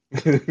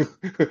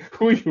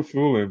 Who are you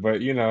fooling?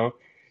 But he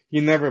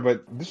never.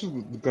 But this is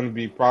going to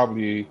be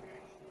probably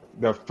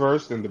the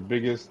first and the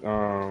biggest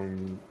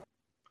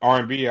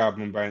R&B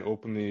album by an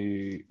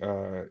openly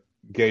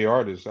gay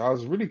artist. I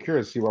was really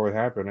curious to see what would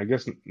happen. I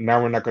guess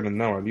now we're not going to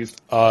know, at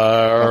least not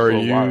Are for a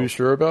you while.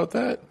 sure about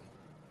that?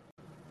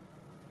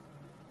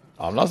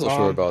 I'm not so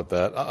sure Um. about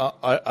that.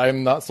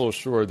 I'm not so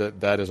sure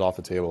that that is off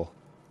the table.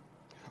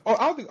 Oh,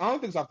 I don't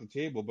think it's off the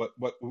table. But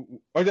oh,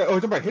 you're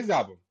talking about his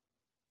album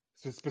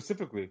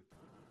specifically.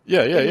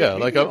 Yeah. Maybe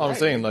Like you're I'm right.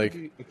 saying, It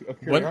could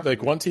like be a like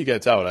curiosity. once he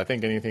gets out, I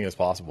think anything is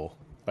possible,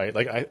 right?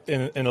 Like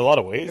in a lot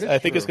of It ways, is I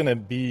think it's true. going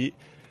to be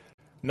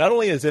not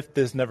only as if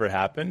this never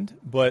happened,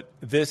 but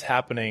this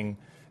happening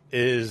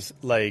is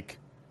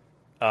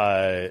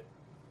uh,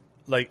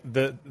 like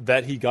the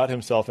that he got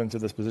himself into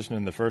this position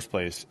in the first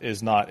place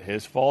is not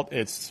his fault.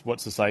 It's what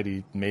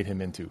society made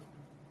him into.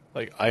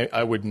 Like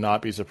I would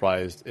not be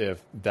surprised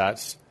if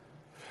that's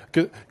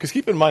because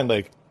keep in mind,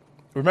 like,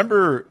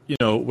 remember,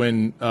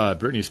 when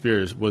Britney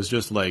Spears was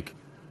just like,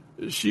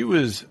 she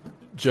was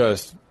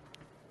just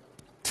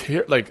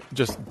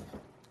just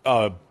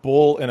a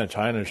bull in a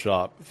china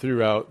shop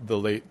throughout the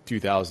late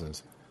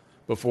 2000s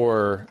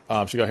before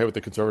she got hit with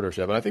the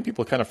conservatorship. And I think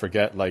people kind of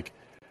forget like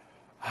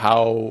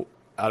how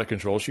out of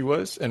control she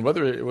was, and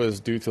whether it was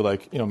due to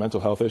like mental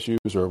health issues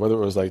or whether it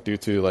was like due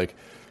to like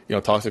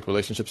toxic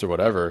relationships or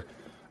whatever.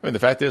 I mean, the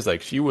fact is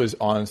like she was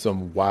on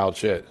some wild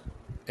shit,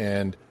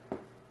 and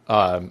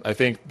I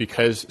think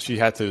because she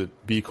had to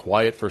be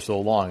quiet for so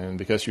long, and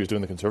because she was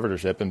doing the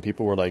conservatorship, and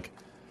people were like,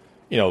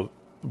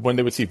 when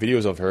they would see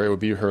videos of her, it would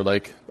be her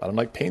like I don't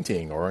know, like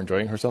painting or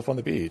enjoying herself on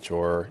the beach,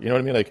 or you know what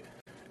I mean. Like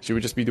she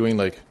would just be doing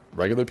like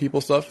regular people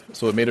stuff,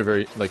 so it made her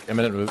very like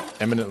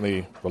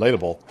eminently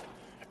relatable.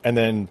 And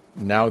then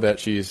now that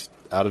she's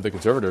out of the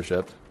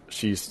conservatorship,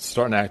 she's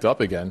starting to act up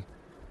again,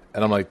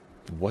 and I'm like,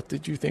 what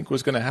did you think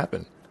was going to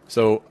happen?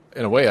 So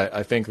in a way,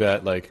 I think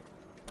that like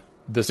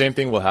the same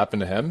thing will happen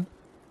to him,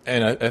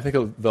 and I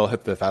think they'll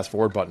hit the fast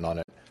forward button on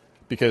it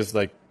because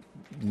like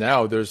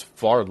now there's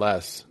far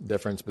less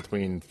difference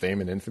between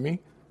fame and infamy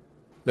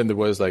than there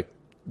was like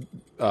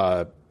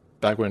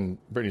back when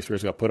Britney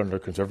Spears got put under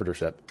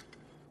conservatorship.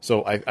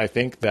 So I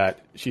think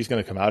that she's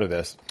going to come out of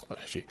this.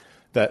 He's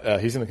going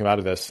to come out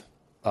of this,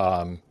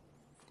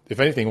 if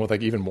anything, with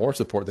like even more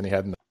support than he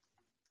had in the.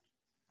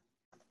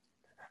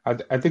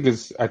 I think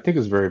it's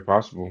very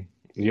possible.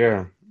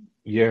 Yeah,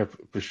 yeah,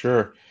 for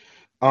sure.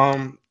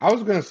 I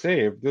was gonna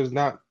say if there's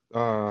not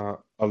a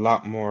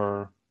lot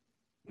more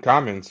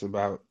comments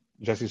about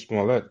Jussie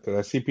Smollett, because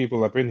I see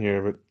people up in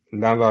here, but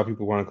not a lot of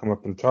people want to come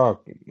up and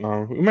talk.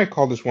 We might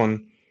call this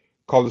one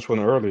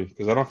early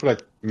because I don't feel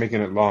like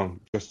making it long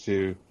just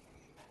to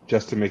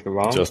make it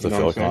long. Just You to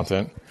know what I'm fill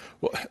saying? content.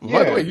 Well,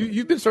 by the way, Yeah.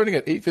 you've been starting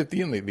at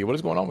 8:15 lately. What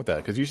is going on with that?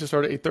 Because you used to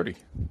start at 8:30.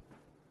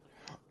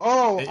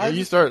 Oh, I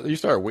You just.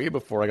 start way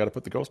before I got to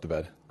put the girls to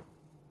bed.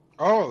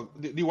 Oh,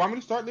 do you want me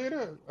to start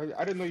later?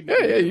 I didn't know you Yeah,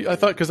 you yeah. do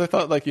it later. I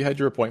thought like you had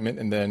your appointment,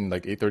 and then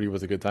like 8:30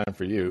 was a good time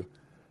for you.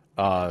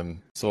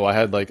 So I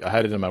had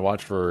it in my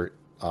watch for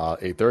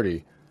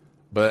 8:30,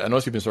 but I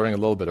noticed you've been starting a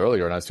little bit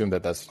earlier, and I assumed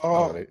that that's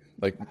Oh,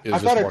 like it I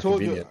was thought just I more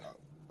told you. convenient.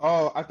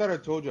 Oh, I thought I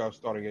told you I was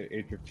starting at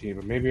 8:15,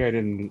 but maybe I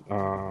didn't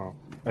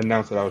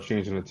announce that I was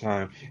changing the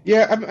time.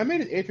 Yeah, I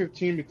made it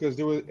 8:15 because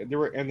they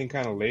were ending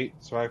kind of late,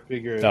 so I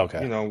figured,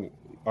 Okay.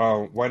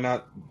 why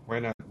not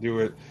do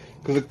it?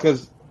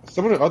 Because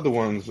some of the other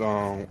ones, they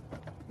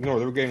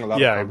were getting a lot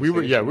of We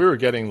conversation. were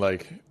getting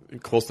like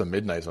close to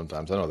midnight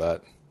sometimes. I know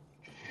that.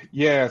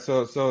 Yeah,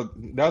 so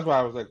that's why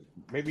I was like,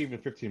 maybe even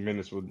 15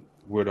 minutes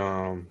would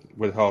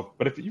help.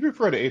 But if you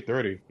prefer to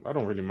 8:30, I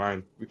don't really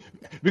mind. We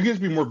can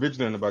just be more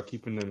vigilant about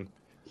keeping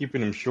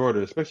them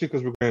shorter, especially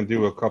because we're going to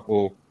do a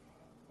couple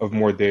of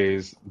more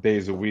days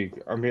a week.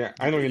 I mean,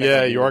 I know you're not going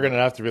Yeah, to be you able are going to.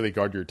 to have to really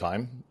guard your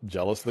time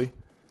jealously.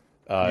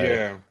 Uh,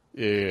 Yeah,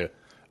 yeah.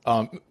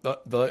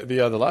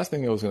 The last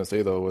thing I was going to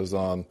say though was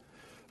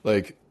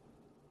like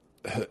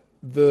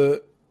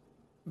the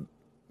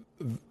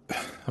how am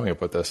I going to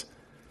put this?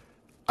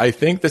 I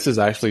think this is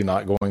actually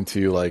not going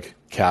to like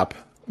cap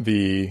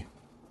the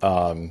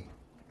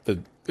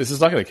this is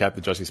not going to cap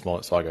the Jussie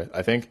Smollett saga.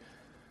 I think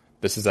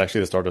this is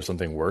actually the start of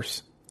something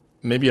worse.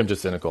 Maybe I'm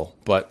just cynical,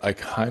 but I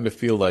kind of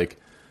feel like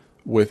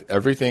with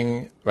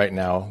everything right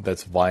now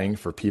that's vying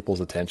for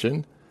people's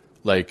attention,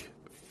 like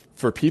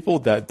for people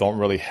that don't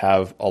really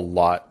have a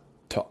lot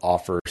to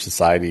offer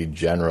society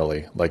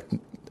generally, like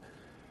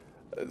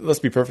let's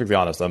be perfectly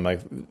honest. I'm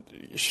like,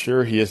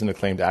 sure, he is an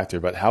acclaimed actor,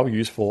 but how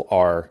useful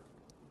are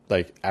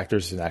like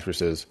actors and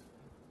actresses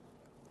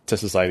to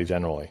society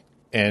generally?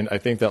 And I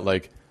think that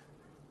like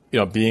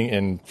being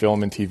in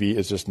film and TV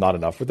is just not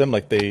enough for them.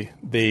 Like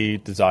they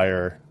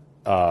desire.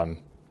 It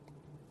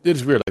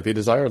is weird. Like they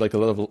desire like a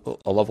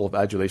level of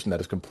adulation that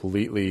is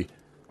completely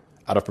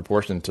out of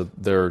proportion to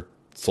their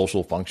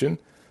social function,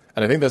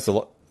 and I think that's a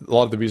lot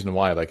of the reason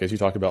why. Like as you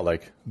talk about,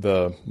 like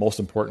the most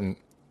important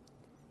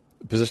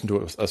position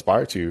to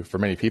aspire to for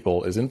many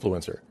people is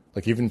influencer.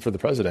 Like even for the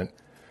president,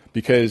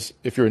 because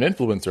if you're an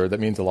influencer, that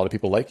means a lot of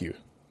people like you,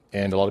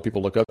 and a lot of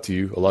people look up to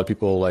you. A lot of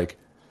people like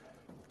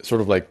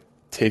sort of like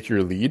take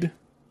your lead,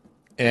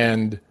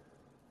 and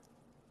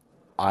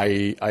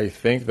I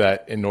think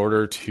that in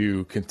order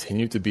to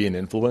continue to be an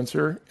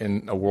influencer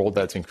in a world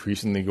that's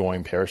increasingly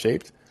going pear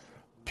shaped,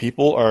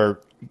 people are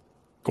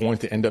going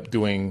to end up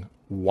doing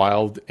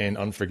wild and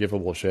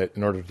unforgivable shit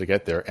in order to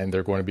get there, and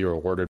they're going to be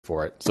rewarded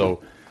for it.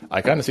 So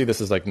I kind of see this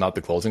as like not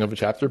the closing of a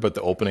chapter, but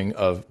the opening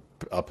of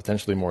a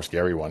potentially more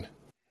scary one.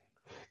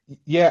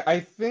 yeah. I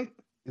think.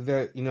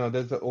 that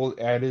there's the old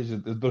adage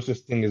that there's no such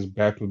thing as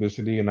bad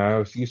publicity, and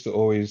I used to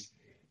always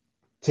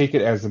take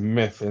it as a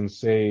myth and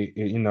say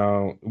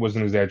it was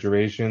an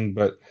exaggeration,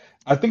 but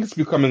I think it's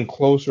becoming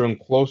closer and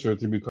closer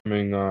to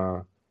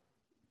becoming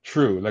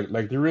true.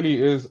 Like there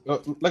really is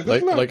like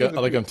there's a lot of things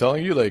that Like I'm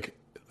telling you, like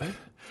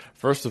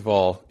first of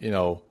all,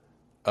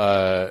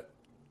 uh,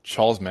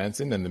 Charles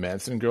Manson and the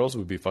Manson girls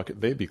would be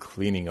they'd be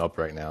cleaning up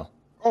right now.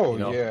 oh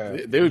yeah,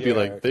 They would be yeah.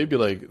 like they'd be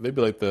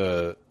like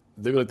the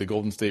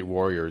Golden State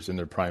Warriors in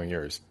their prime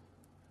years,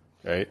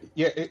 right?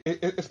 Yeah,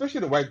 especially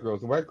the white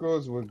girls. The white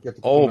girls would get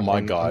to clean Oh up my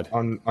on God.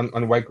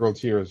 white girl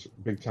tears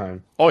big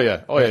time. Oh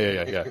yeah. Oh yeah.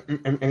 And, Yeah. Yeah.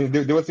 Yeah. and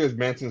they would say it's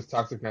Manson's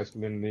toxic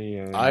masculinity,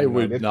 and I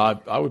would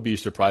not. I would be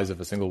surprised if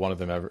a single one of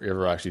them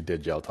ever actually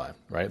did jail time,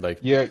 right? Like,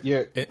 yeah,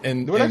 yeah. They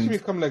would actually and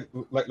become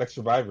like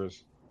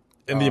survivors.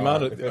 the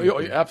amount of If oh,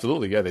 anything.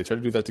 absolutely, yeah, they try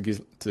to do that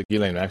to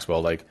Ghislaine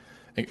Maxwell. Like,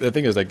 the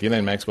thing is, like,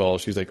 Ghislaine Maxwell,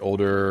 she's like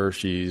older,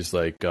 she's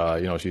like,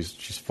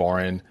 she's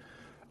foreign,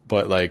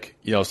 but like,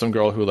 some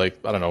girl who, like,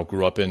 I don't know,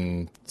 grew up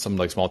in some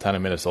like small town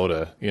in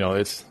Minnesota,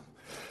 it's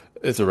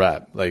a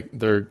wrap. Like,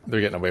 they're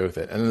getting away with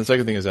it. And then the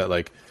second thing is that,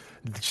 like,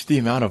 just the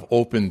amount of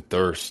open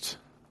thirst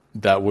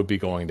that would be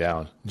going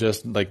down,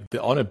 just like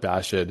the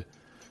unabashed,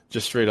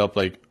 just straight up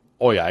like,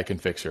 oh yeah, I can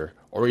fix her,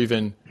 or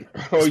even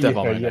Oh step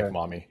on yeah, my yeah, neck,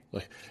 mommy.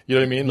 Like, you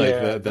know what I mean? Like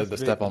yeah. the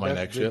step on my That's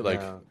neck shit. big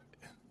Like, now.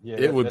 Yeah,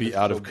 it would that be is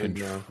out so of big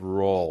now.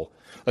 control.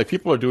 Like,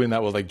 people are doing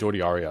that with like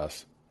Jodi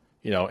Arias,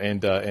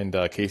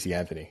 and Casey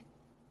Anthony.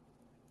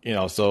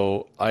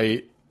 So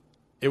it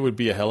would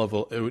be a hell of a.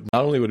 It would,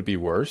 not only would it be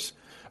worse,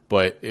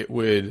 but it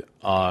would.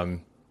 I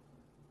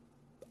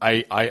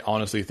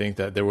honestly think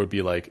that there would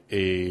be like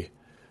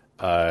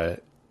uh,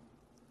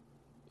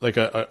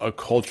 a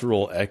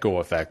cultural echo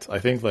effect. I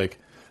think like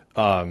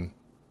the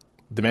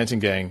Manson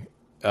gang,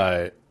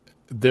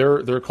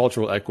 their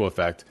cultural echo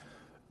effect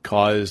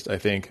caused, I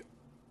think,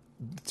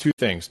 two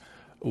things.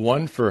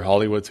 One, for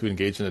Hollywood to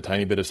engage in a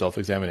tiny bit of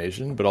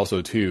self-examination, but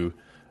also two,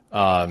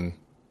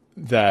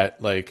 that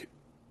like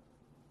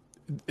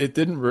it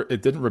didn't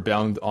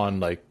rebound on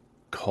like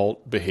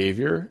cult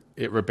behavior.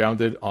 It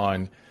rebounded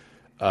on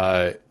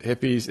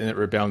hippies, and it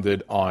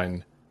rebounded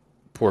on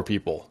poor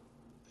people,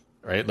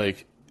 right?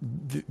 Like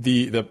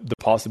the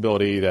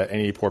possibility that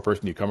any poor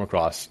person you come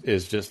across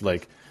is just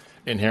like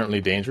inherently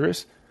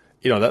dangerous.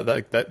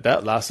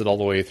 That lasted all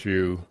the way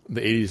through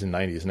the 80s and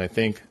 90s, and I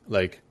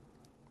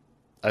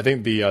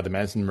think the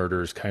Manson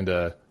murders kind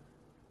of.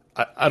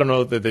 I don't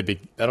know that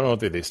I don't know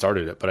that they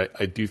started it, but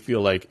I do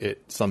feel like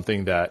it's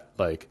something that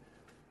like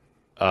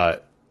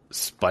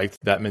spiked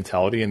that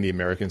mentality in the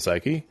American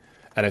psyche,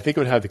 and I think it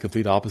would have the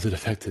complete opposite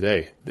effect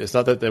today. It's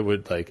not that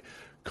would like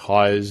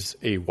cause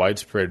a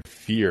widespread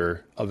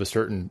fear of a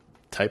certain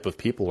type of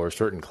people or a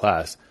certain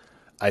class.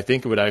 I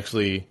think it would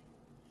actually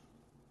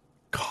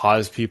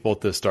cause people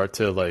to start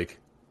to like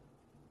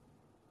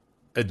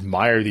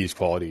admire these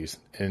qualities,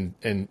 and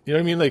you know what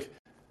I mean? Like,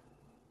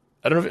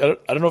 I don't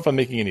know if I'm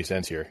making any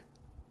sense here.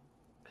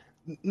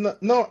 No,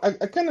 no, I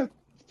kind of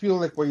feel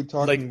like what you're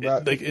talking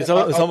about. It's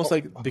almost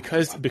like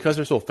because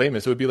they're so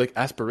famous, it would be like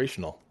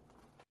aspirational.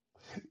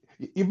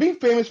 You being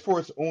famous for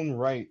its own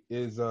right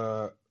is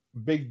a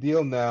big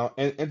deal now.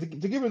 And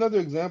to give another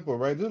example,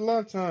 right? There's a lot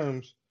of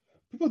times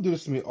people do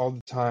this to me all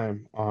the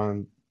time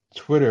on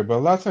Twitter, but a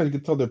lot of times you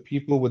can tell they're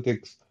people with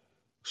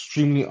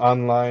extremely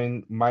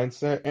online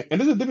mindset. And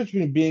there's a difference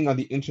between being on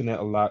the internet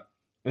a lot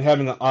and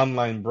having an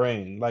online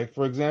brain. Like,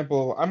 for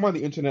example, I'm on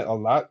the internet a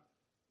lot,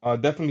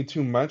 definitely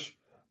too much,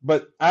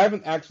 but I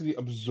haven't actually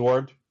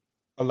absorbed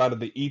a lot of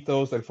the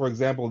ethos. Like, for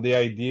example, the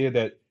idea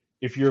that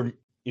if you're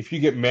if you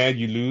get mad,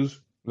 you lose.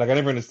 Like, I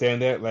never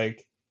understand that.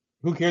 Like,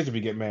 who cares if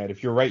you get mad?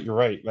 If you're right, you're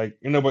right. Like,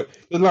 but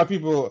there's a lot of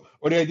people,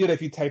 or the idea that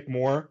if you type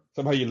more,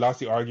 somehow you lost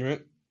the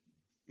argument,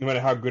 no matter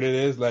how good it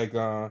is. Like,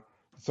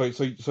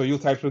 so you'll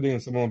type something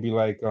and someone will be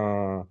like,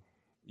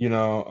 you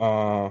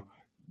know,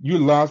 you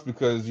lost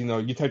because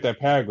you typed that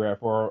paragraph,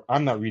 or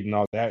I'm not reading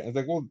all that. It's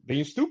like, well, then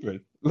you're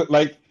stupid.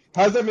 Like,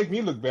 how does that make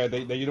me look bad?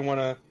 That you don't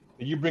want to.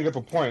 You bring up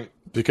a point,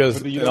 Because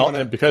but that you don't want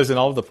to. because in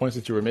all of the points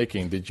that you were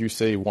making, did you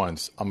say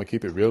once, "I'm gonna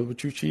keep it real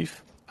with you,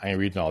 Chief"? I ain't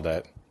reading all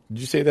that. Did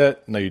you say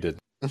that? No, you didn't.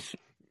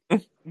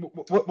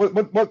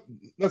 What?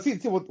 No, see,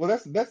 well,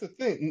 that's the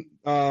thing.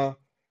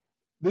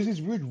 There's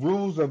these weird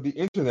rules of the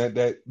internet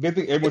that they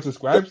think everyone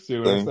subscribes to,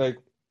 and it's like,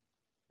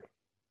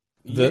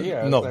 yeah, it's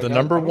like I don't The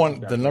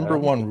subscribe to number that.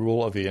 one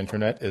rule of the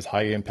internet is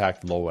high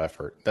impact, low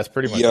effort. That's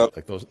pretty much Yep. it.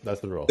 Like those,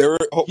 that's the rule. There,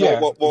 Yeah,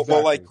 like,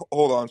 exactly.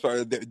 hold on,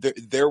 sorry.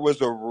 There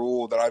was a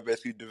rule that I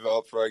basically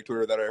developed for like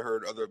Twitter that I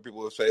heard other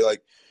people say,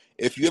 like,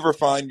 if you ever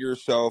find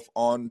yourself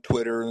on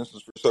Twitter, and this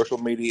is for social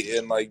media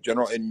in like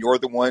general, and you're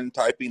the one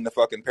typing the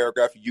fucking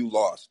paragraph, you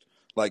lost.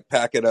 Like,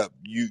 pack it up.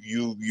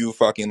 You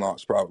fucking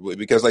lost probably,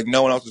 because like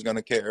no one else is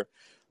gonna care.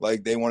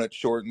 Like, they want it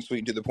short and sweet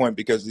and to the point,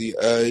 because the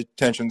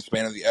attention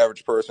span of the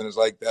average person is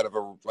like that of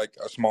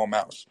a small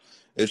mouse.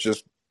 It's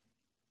just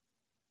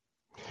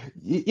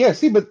Yeah,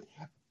 see, but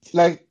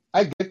like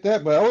I get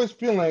that, but I always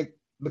feel like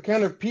the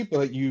kind of people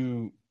that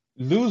you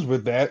lose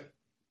with that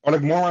are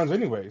like morons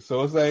anyway.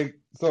 So it's like,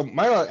 so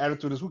my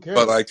attitude is, who But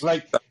cares? like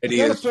Like, the society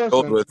kind of is filled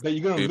person with that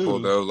you're gonna people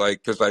lose, though,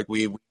 like because like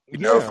we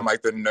know yeah. from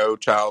like the No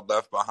Child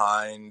Left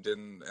Behind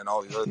and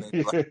all these other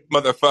things, like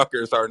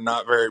motherfuckers are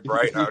not very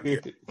bright out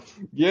here.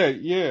 Yeah,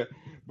 yeah.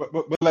 But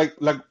like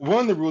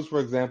one of the rules, for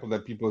example,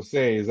 that people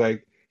say is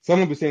like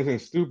someone will be saying something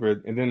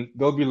stupid, and then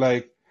they'll be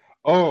like,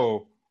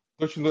 "Oh,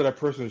 don't you know that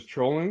person is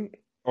trolling,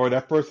 or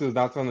that person is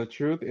not telling the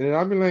truth?" And then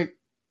I'll be like,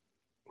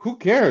 "Who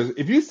cares?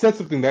 If you said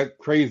something that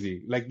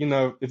crazy, like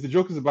if the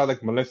joke is about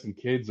like molesting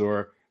kids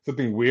or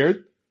something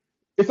weird,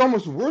 it's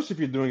almost worse if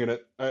you're doing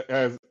it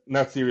as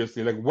not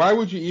seriously. Like, why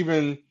would you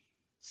even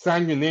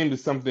sign your name to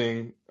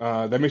something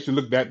that makes you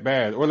look that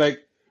bad? Or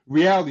like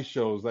reality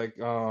shows, like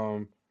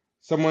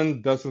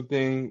someone does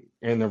something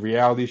in a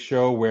reality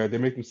show where they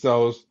make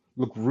themselves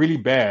look really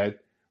bad,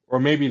 or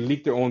maybe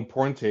leak their own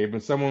porn tape,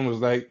 and someone was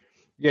like,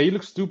 "Yeah, you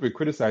look stupid,"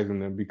 criticizing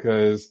them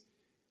because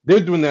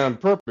they're doing that on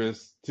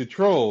purpose to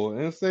troll,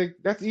 and it's like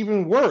that's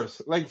even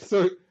worse. Like,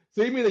 so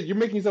you mean that you're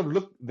making yourself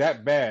look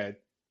that bad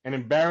and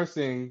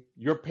embarrassing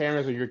your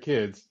parents or your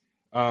kids,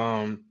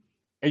 and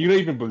you don't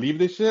even believe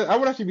this shit? I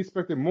would actually be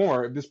expecting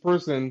more if this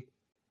person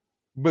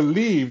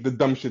believed the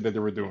dumb shit that they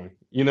were doing.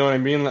 You know what I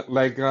mean?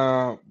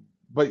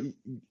 But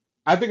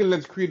I think it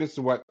lends credence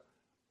to what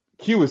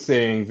Q was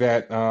saying,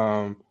 that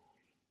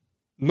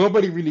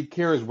nobody really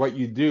cares what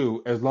you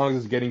do as long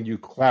as it's getting you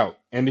clout.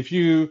 And if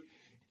you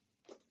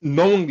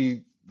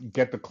knowingly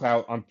get the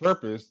clout on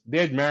purpose, they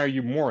admire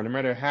you more, no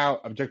matter how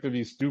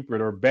objectively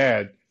stupid or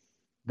bad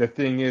the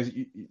thing is.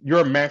 You're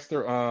a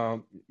master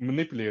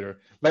manipulator.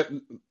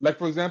 Like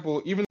for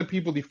example, even the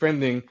people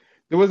defending.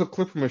 There was a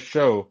clip from a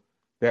show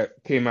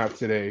that came out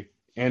today,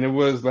 and it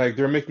was like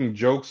they're making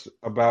jokes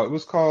about. It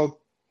was called.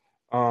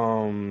 Do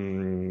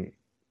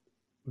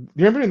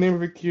you remember the name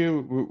of it,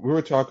 Q? We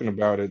were talking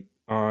about it.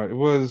 It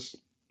was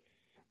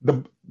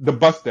the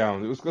bust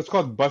down. It's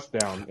called bust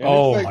down, and it's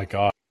Oh like, my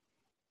god.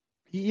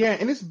 yeah,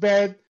 and it's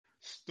bad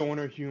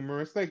stoner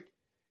humor. It's like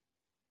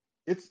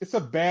it's a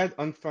bad,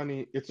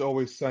 unfunny. It's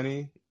always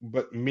sunny,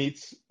 but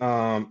meets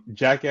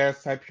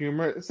jackass type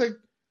humor. It's like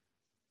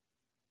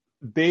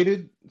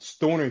dated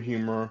stoner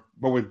humor,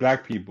 but with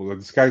black people. Like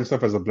disguising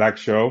stuff as a black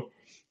show,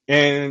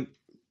 and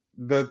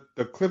the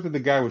clip that the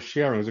guy was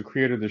sharing, as the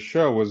creator of the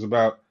show, was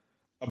about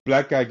a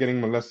black guy getting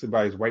molested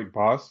by his white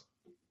boss,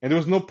 and there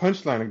was no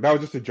punchline. Like that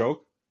was just a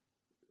joke,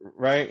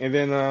 right? And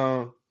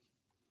then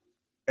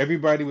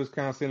everybody was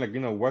kind of saying like,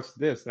 what's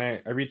this?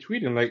 And I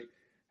retweeted like,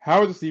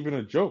 how is this even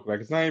a joke?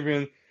 Like it's not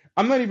even.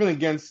 I'm not even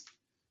against.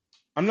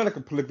 I'm not like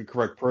a politically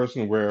correct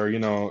person where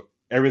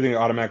everything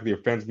automatically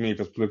offends me if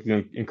it's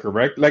politically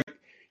incorrect. Like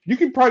you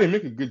can probably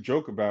make a good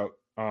joke about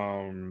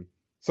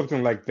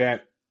something like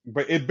that,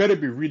 but it better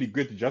be really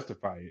good to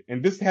justify it.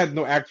 And this had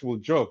no actual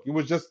joke. It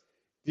was just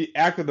the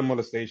act of the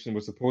molestation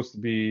was supposed to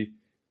be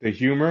the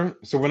humor.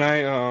 So when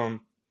I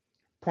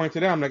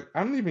pointed out, I'm like,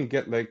 I don't even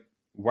get like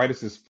why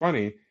this is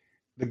funny.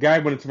 The guy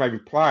went into my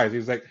replies. He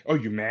was like, "Oh,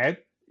 you mad?"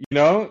 You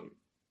know,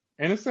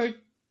 and it's like,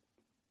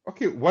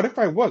 okay, what if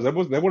I was? That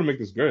wouldn't make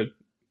this good.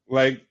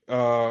 Like,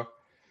 and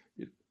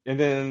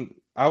then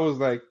I was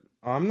like,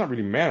 I'm not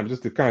really mad. I'm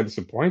just kind of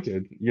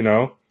disappointed.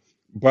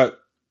 But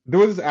there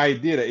was this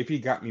idea that if he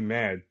got me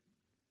mad,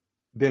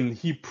 then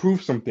he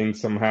proved something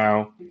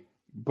somehow.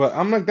 But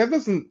I'm like, that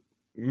doesn't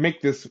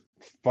make this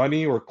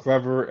funny or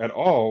clever at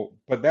all.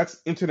 But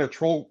that's internet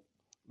troll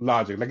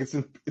logic. Like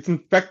it's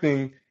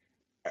infecting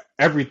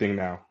everything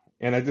now.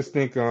 And I just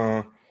think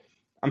I'm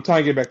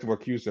trying to get back to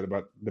what Q said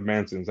about the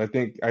Mansons. I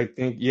think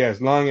yeah,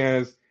 as long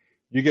as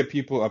you get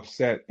people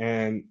upset,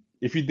 and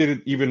if you did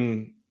it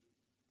even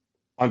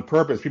on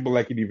purpose, people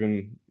like it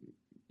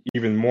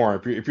even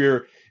more.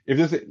 If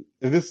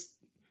this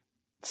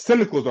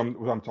cynical is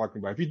what I'm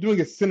talking about. If you're doing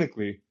it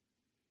cynically,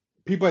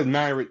 people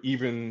admire it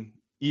even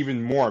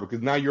more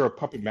because now you're a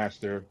puppet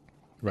master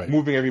Right.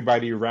 moving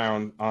everybody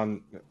around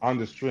on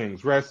the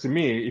strings. Whereas to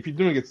me, if you're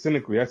doing it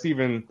cynically, that's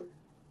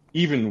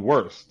even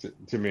worse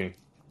to me.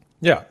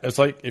 Yeah, it's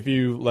like if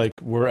you like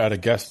were at a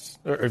guest,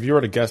 or if you were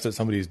at a guest at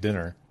somebody's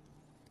dinner,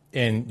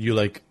 and you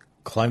like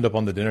climbed up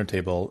on the dinner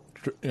table,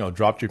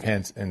 dropped your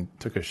pants and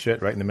took a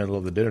shit right in the middle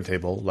of the dinner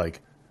table,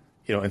 like,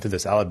 into the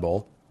salad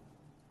bowl,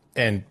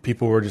 and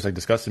people were just like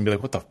disgusted and be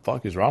like, "What the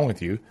fuck is wrong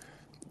with you?"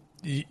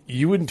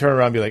 You wouldn't turn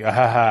around and be like,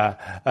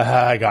 aha,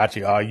 I got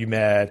you. Oh, you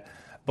mad?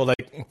 But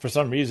like for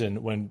some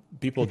reason, when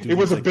people do, It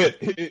was these, a like,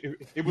 bit.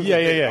 It was yeah,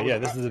 a yeah, bit. yeah, yeah.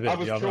 This is a bit. I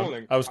was Yeah,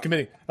 trolling. I was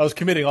committing. I was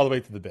committing all the way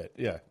to the bit.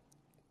 Yeah,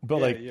 but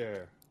Yeah, like,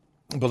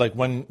 yeah.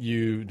 when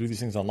you do these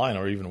things online,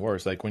 or even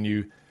worse, like when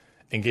you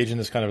engage in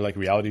this kind of like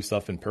reality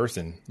stuff in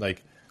person,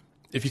 like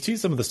if you see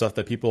some of the stuff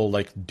that people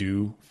like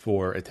do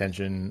for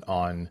attention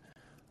on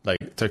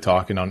like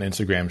TikTok and on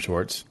Instagram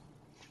Shorts,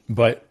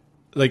 but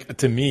like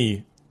to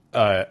me,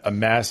 a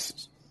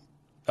mass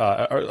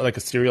or like a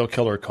serial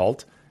killer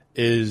cult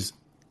is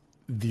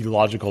the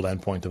logical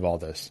endpoint of all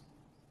this.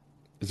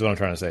 Is what I'm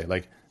trying to say.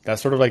 Like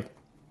that's sort of like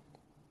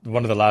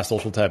one of the last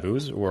social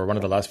taboos, or one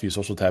of the last few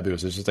social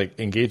taboos, is just like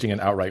engaging in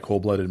outright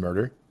cold-blooded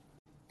murder.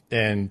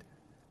 And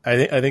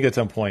I think at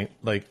some point,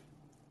 like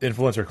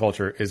influencer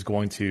culture is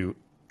going to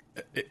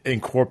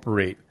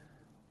incorporate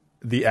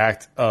the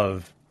act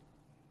of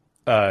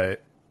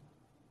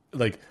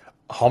like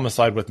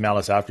homicide with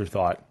malice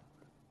afterthought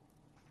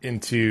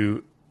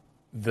into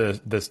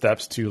the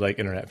steps to like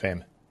internet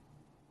fame.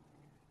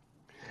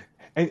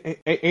 And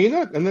you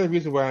know, another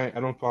reason why I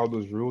don't follow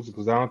those rules is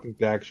because I don't think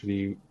they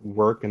actually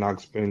work, and I'll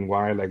explain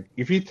why. Like,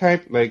 if you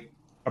type like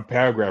a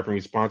paragraph in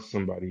response to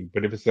somebody,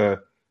 but if it's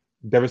a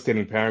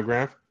devastating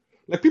paragraph,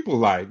 like people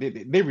lie,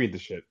 they read the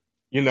shit.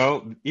 You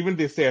know, even if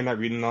they say I'm not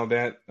reading all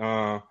that,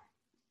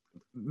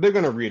 they're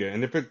gonna read it,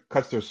 and if it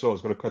cuts their soul,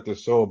 it's gonna cut their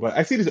soul. But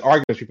I see these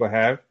arguments people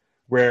have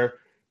where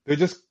they're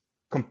just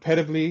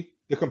competitively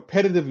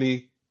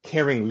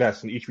caring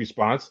less in each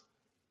response,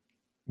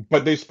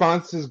 but the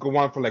responses go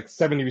on for like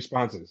 70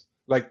 responses.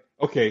 Like,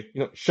 okay,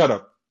 you know, shut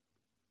up,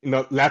 you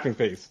know, laughing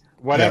face,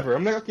 Yeah, whatever.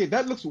 I'm like, okay,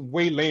 that looks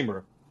way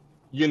lamer.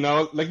 You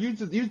know, like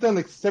you've done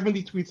like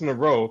 70 tweets in a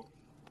row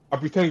of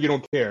pretending you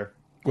don't care,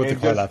 with the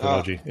and cry just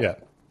laugh emoji.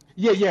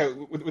 Yeah, yeah,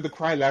 with the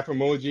cry laugh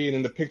emoji, and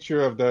then the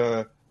picture of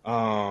the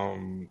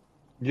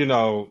you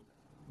know,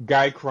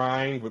 guy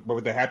crying but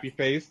with the happy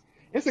face.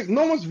 It's like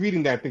no one's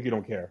reading that and think you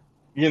don't care.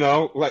 You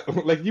know,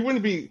 like you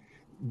wouldn't be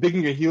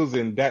digging your heels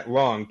in that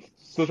long,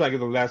 still trying to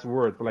get the last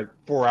word for like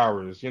 4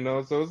 hours. You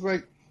know, so it's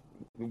like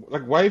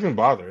why even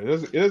bother?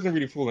 It doesn't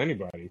really fool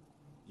anybody.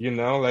 You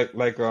know,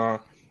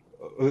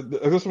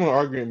 there's someone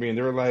arguing with me, and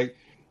they were like,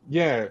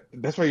 "Yeah,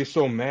 that's why you're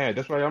so mad."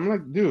 That's why I'm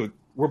like, dude,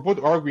 we're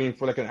both arguing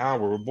for like an hour.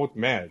 We're both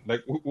mad.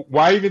 Like,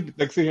 why even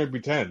like sit here and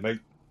pretend? Like,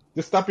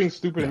 just stop being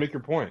stupid and yeah, make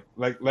your point.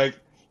 Like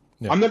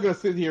yeah. I'm not gonna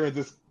sit here and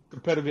just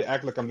competitively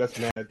act like I'm You, less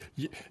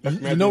you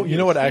mad know, than you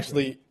know you. what Stupid.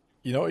 actually,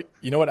 you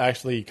know what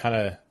actually kind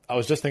of. I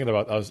was just thinking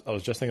about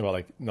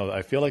like, no,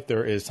 I feel like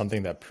there is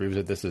something that proves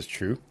that this is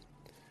true,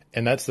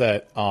 and that's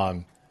that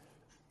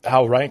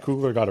how Ryan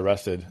Coogler got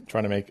arrested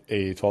trying to make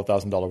a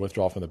 $12,000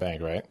 withdrawal from the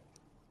bank, right?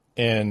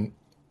 And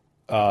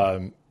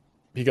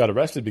he got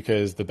arrested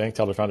because the bank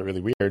teller found it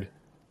really weird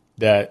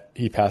that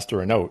he passed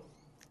her a note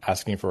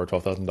asking for a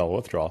 $12,000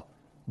 withdrawal,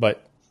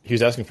 but he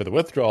was asking for the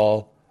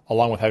withdrawal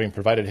along with having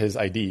provided his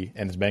ID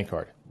and his bank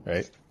card,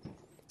 right?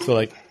 So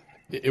like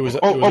it was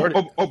already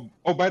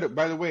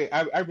By the way,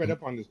 I read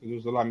up on this because there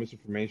was a lot of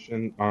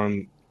misinformation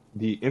on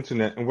the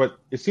internet, and what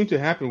it seemed to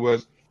happen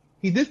was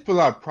he did fill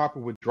out a proper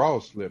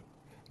withdrawal slip,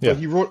 but yeah.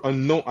 he wrote a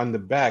note on the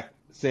back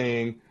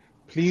saying,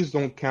 "Please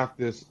don't count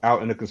this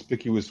out in a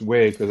conspicuous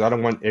way because I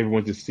don't want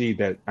everyone to see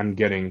that I'm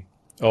getting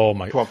Oh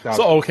my. twelve So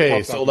thousand okay,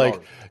 twelve so thousand like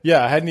dollars."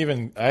 yeah, I hadn't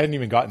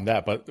even gotten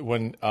that, but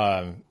when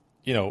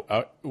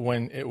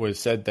when it was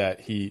said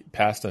that he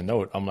passed a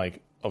note, I'm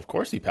like, of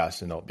course he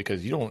passed a note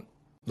because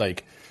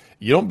like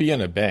you don't be in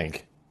a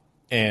bank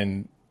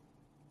and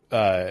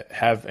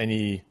have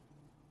any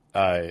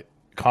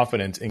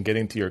confidence in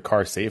getting to your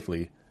car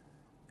safely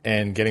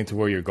and getting to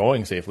where you're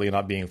going safely and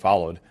not being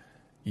followed.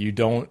 You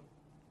don't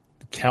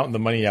count the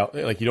money out,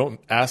 like you don't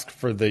ask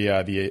for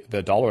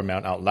the dollar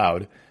amount out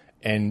loud,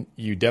 and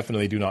you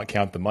definitely do not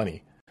count the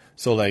money.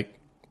 So like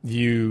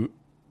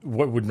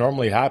what would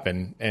normally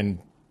happen, and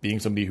being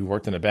somebody who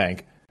worked in a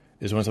bank,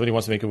 is when somebody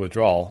wants to make a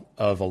withdrawal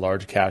of a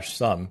large cash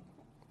sum,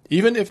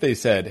 even if they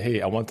said,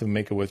 "Hey, I want to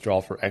make a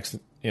withdrawal for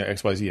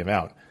XYZ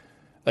amount,"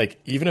 like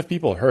even if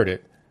people heard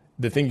it,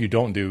 the thing you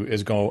don't do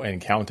is go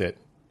and count it.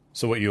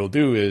 So what you'll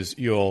do is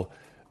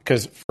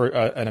because for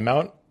an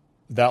amount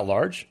that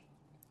large,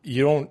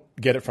 you don't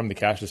get it from the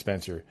cash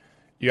dispenser.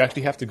 You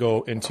actually have to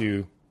go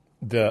into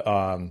the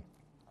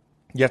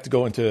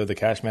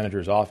cash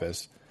manager's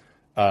office.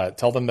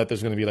 Tell them that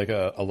there's going to be like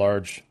a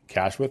large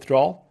cash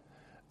withdrawal.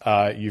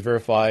 You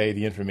verify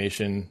the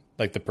information,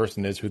 like the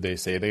person is who they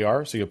say they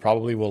are. So you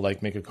probably will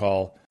like make a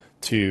call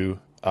to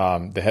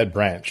the head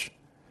branch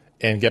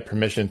and get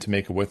permission to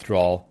make a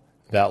withdrawal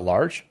that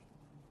large.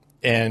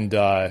 And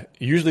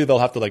usually they'll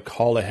have to like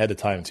call ahead of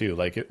time too.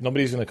 Like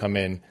nobody's going to come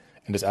in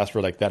and just ask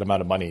for like that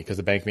amount of money because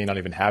the bank may not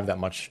even have that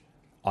much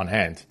on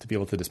hand to be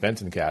able to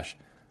dispense in cash.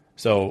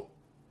 So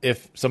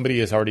if somebody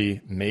has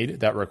already made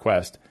that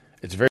request,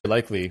 it's very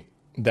likely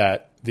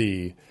that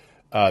the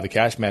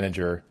cash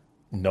manager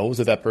knows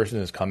that that person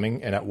is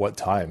coming and at what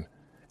time,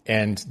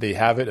 and they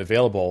have it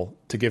available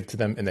to give to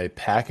them in a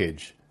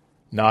package,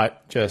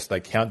 not just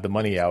like count the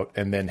money out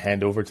and then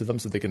hand over to them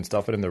so they can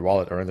stuff it in their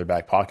wallet or in their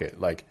back pocket.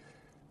 Like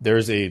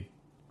there's a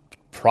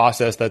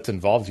process that's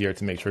involved here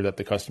to make sure that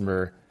the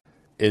customer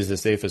is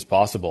as safe as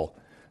possible.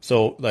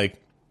 So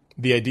like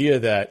the idea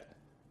that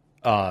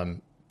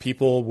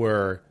people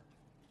were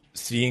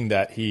seeing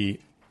that he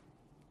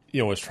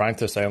was trying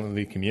to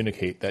silently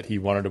communicate that he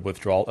wanted a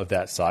withdrawal of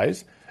that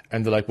size,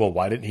 and they're like, well,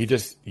 why didn't he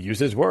just use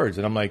his words?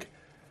 And I'm like,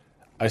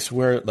 I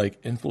swear,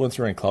 like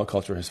influencer and clout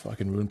culture has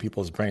fucking ruined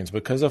people's brains,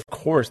 because of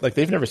course, like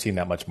they've never seen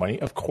that much money.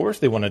 Of course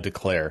they want to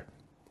declare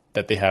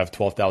that they have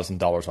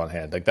 $12,000 on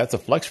hand. Like that's a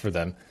flex for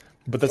them,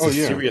 but that's Oh a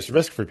yeah, serious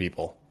risk for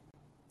people.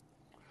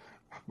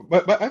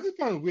 but I just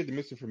found it weird the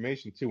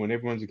misinformation too when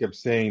everyone just kept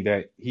saying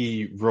that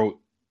he wrote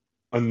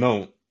a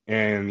note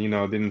and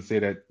didn't say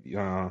that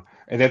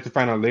and then to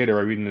find out later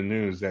I read in the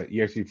news that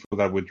he actually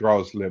filled out a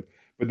withdrawal slip,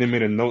 but they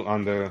made a note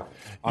on the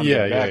Yeah,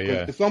 yeah, back because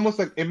yeah. it's almost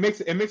like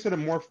it a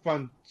more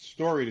fun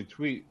story to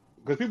tweet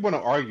because people want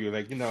to argue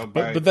like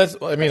But that's, I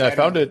by mean,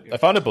 adding I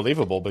found it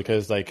believable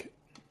because like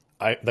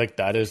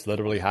that has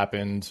literally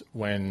happened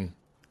when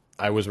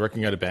I was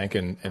working at a bank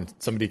and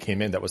somebody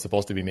came in that was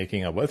supposed to be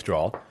making a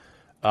withdrawal.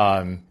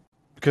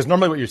 Because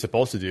normally what you're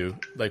supposed to do,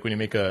 like when you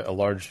make a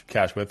large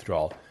cash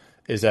withdrawal,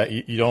 is that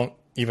you don't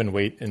even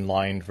wait in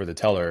line for the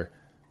teller.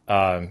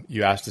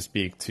 You ask to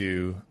speak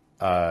to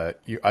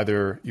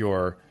either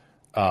your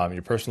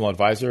personal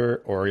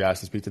advisor or you ask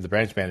to speak to the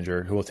branch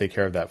manager who will take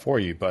care of that for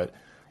you. But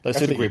let's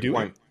say that's a that great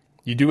point.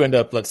 you do end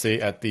up, let's say,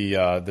 at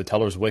the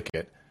teller's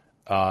wicket.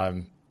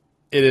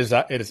 It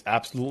is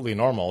absolutely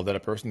normal that a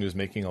person who's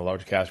making a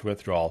large cash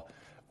withdrawal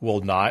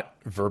will not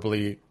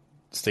verbally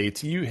say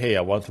to you, "Hey,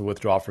 I want to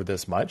withdraw for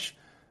this much."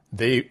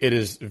 It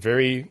is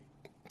very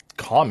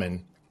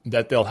common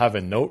that they'll have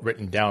a note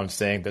written down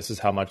saying, "This is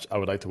how much I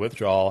would like to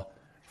withdraw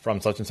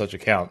from such and such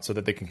account," so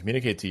that they can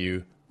communicate to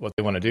you what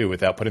they want to do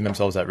without putting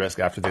themselves at risk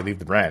after they leave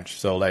the branch.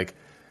 So like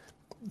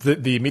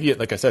the immediate,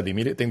 like I said, the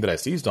immediate thing that I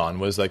seized on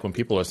was like when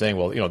people are saying,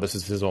 "Well, this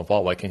is his own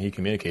fault. Why can't he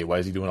communicate? Why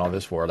is he doing all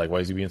this for? Like, why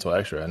is he being so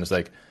extra?" And it's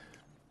like,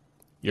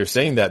 you're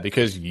saying that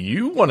because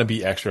you want to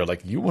be extra,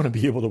 like you want to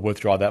be able to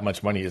withdraw that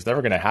much money. It's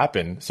never going to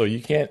happen. So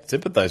you can't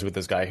sympathize with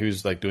this guy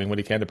who's like doing what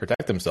he can to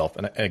protect himself.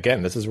 And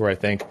again, this is where I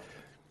think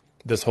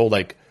this whole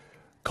like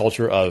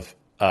culture of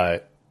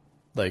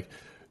like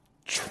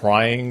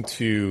trying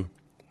to,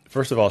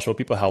 first of all, show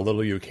people how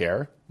little you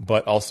care,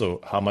 but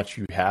also how much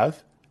you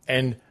have.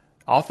 And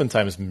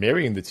oftentimes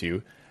marrying the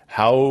two,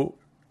 how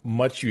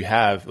much you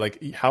have,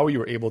 like how you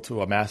were able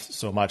to amass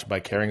so much by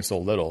caring so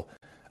little.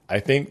 I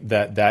think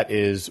that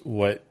is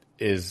what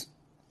is,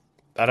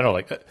 I don't know,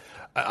 like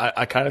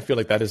I kind of feel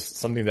like that is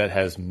something that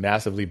has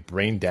massively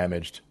brain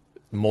damaged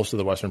most of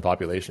the Western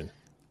population.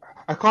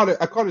 I call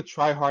it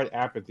try hard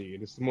apathy.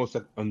 It's the most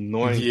like,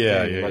 annoying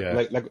Yeah, thing. yeah,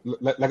 Like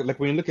yeah.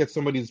 when you look at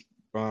somebody's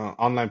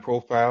online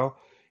profile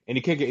and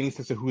you can't get any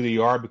sense of who they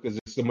are because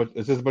it's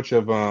just a bunch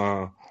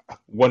of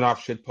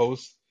one-off shit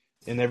posts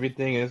and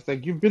everything. And it's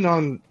like you've been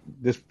on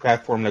this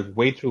platform like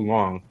way too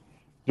long,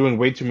 doing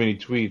way too many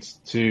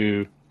tweets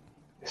to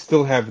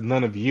still have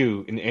none of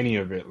you in any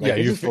of it. Yeah, Like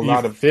it's just a you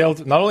lot of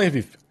failed. Not only have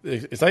you,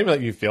 it's not even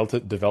that you failed to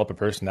develop a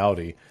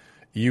personality.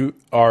 You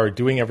are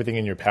doing everything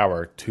in your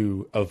power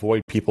to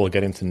avoid people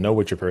getting to know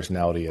what your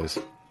personality is.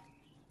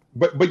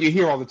 but you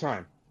hear all the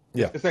time.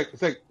 Yeah. It's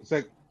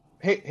like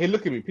hey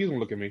look at me, please don't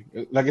look at me.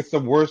 Like it's the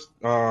worst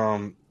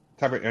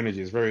type of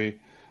energy. It's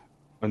very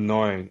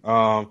annoying.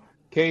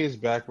 Kay is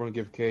back. We're gonna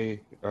give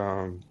Kay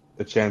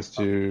a chance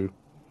to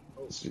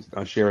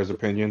share his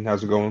opinion.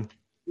 How's it going?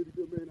 Pretty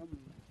good, man. I'm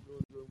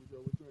enjoying what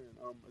y'all was saying.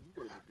 I just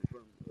wanted to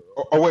confirm.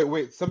 Oh,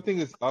 wait, something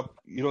is up.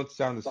 You don't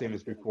sound the same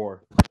as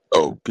before.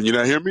 Oh, can you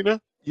not hear me now?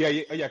 Yeah,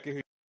 I can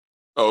hear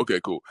Oh, okay,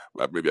 cool.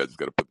 Maybe I just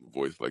got to put my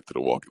voice like to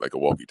the walkie, like a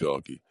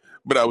walkie-talkie.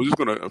 But I was just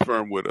going to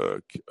affirm what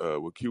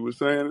Q was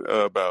saying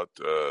about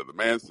the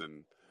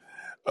Manson.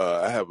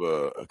 I have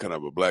a kind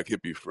of a black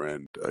hippie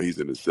friend. He's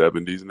in his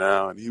 70s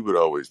now, and he would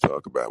always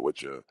talk about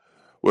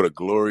what a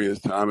glorious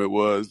time it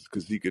was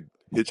because he could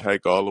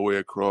hitchhike all the way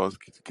across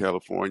to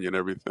California and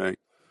everything.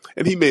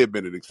 And he may have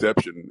been an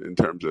exception in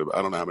terms of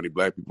I don't know how many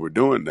black people were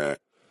doing that,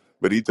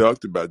 but he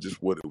talked about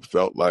just what it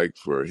felt like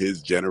for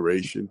his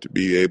generation to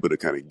be able to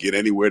kind of get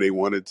anywhere they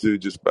wanted to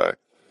just by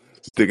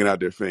sticking out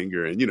their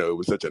finger. And it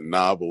was such a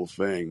novel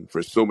thing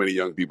for so many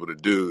young people to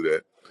do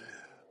that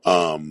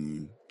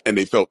and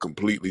they felt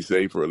completely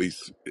safe, or at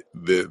least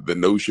the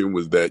notion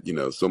was that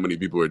so many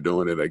people are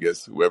doing it. I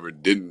guess whoever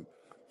didn't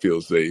feel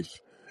safe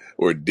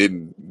or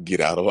didn't get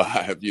out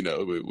alive,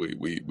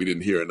 we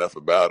didn't hear enough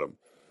about them.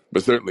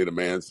 But certainly the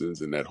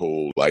Mansons and that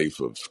whole life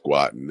of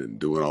squatting and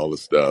doing all the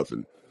stuff,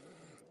 and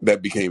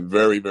that became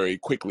very, very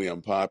quickly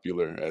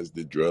unpopular, as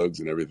did drugs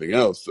and everything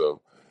else.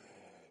 So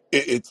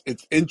it's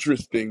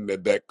interesting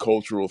that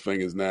cultural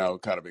thing is now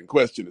kind of in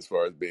question as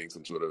far as being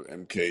some sort of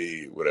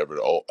MK whatever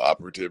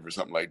operative or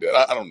something like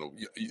that. I don't know.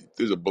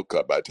 There's a book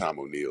cut by Tom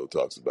O'Neill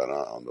talks about it.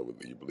 I don't know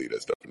whether you believe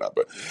that stuff or not,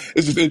 but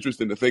it's just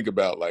interesting to think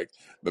about like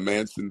the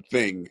Manson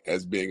thing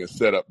as being a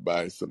setup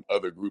by some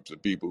other groups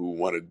of people who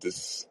wanted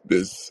this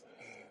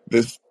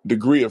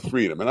degree of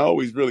freedom. And I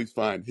always really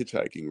find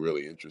hitchhiking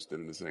really interesting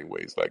in the same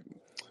ways, like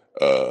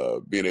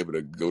being able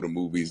to go to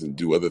movies and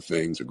do other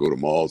things, or go to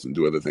malls and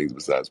do other things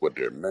besides what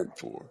they're meant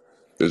for.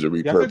 There's a you.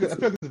 I repurposing.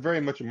 feel like it's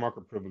very much a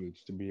market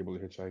privilege to be able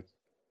to hitchhike.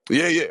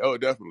 Yeah, yeah. Oh,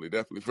 definitely,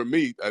 definitely. For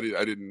me, I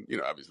didn't.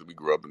 Obviously, we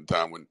grew up in a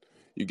time when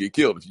you get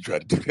killed if you try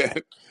to do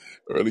that,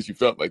 or at least you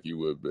felt like you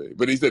would be.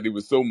 But he said there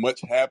was so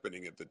much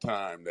happening at the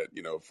time that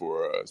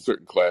for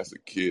certain class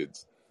of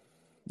kids,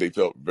 they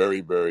felt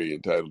very, very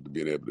entitled to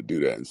being able to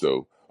do that, and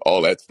so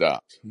all that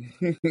stopped.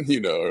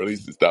 Or at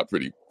least it stopped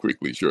pretty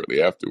quickly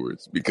shortly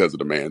afterwards because of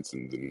the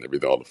Mansons and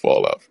everything, all the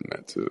fallout from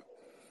that too.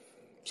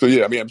 So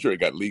yeah, I mean, I'm sure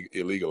it got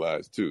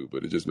illegalized too,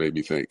 but it just made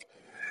me think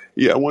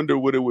Yeah, I wonder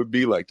what it would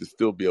be like to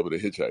still be able to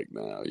hitchhike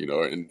now,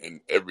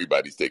 and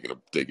everybody's taking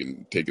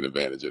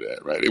advantage of that,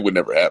 right? It would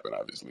never happen,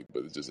 obviously,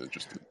 but it's just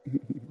interesting.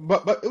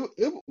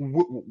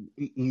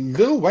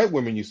 Little white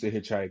women used to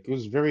hitchhike. It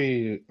was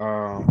very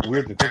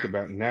weird to think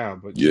about now,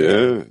 but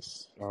yeah,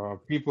 Yes.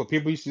 people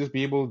used to just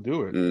be able to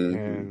do it. Hmm.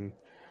 And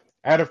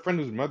I had a friend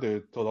whose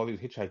mother told all these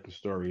hitchhiking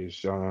stories.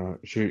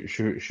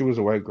 She was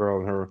a white girl,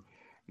 and her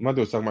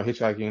mother was talking about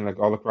hitchhiking like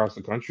all across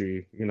the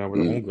country, with her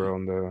Hmm. homegirl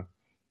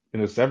in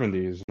the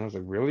 70s. And I was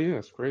like, really?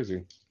 That's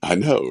crazy. I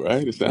know,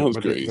 right? It sounds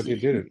But they crazy.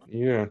 did it.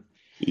 Yeah,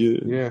 Yeah.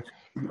 yeah.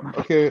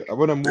 Okay, I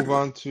want to move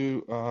on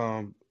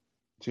to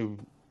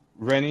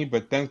Rennie,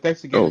 but thanks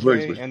Oh, again,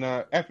 thanks, Trey, man.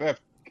 and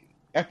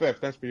FF.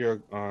 Thanks for your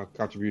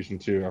contribution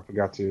too. I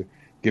forgot to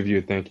give you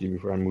a thank you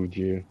before I moved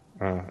you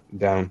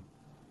down.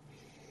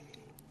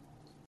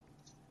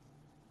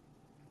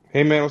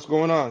 Hey man, what's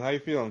going on? How you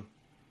feeling?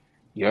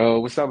 Yo,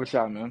 what's up with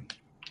y'all, man?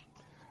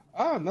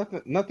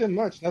 Nothing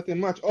much, nothing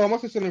much. Oh, I'm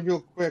also saying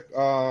real quick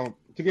to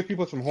give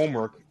people some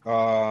homework.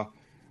 The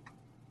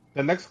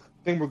next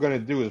thing we're gonna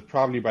do is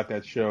probably about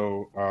that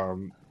show,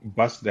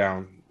 Bust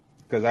Down,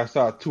 because I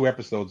saw 2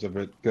 episodes of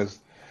it. Because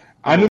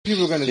I knew Oh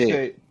people were gonna shit.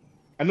 say,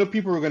 I know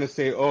people were gonna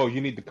say, "Oh,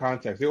 you need the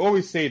context." They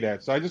always say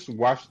that, so I just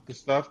watched the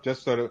stuff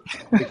just so that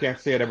they can't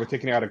say that we're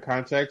taking it out of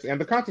context. And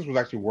the context was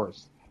actually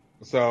worse.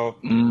 So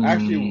I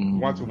actually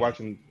want to Mm. watch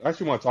and I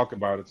actually want to talk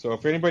about it. So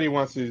if anybody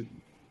wants to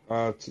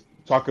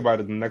talk about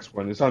it, the next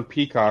one, it's on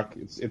Peacock.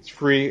 It's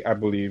free, I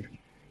believe.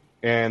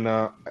 And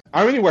I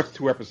only watched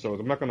 2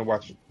 episodes. I'm not going to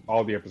watch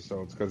all the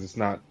episodes because it's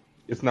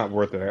not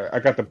worth it. I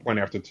got the point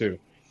after two,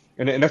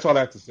 and that's all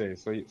I have to say.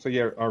 So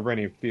yeah,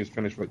 Rennie, please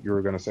finish what you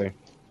were going to say.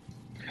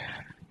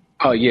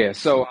 Oh yeah.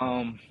 So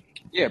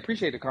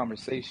appreciate the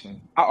conversation.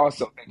 I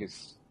also think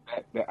it's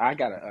that I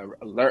got an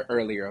alert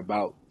earlier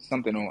about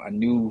something on a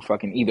new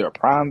fucking either a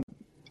prime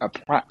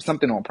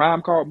something on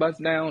Prime called Bust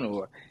Down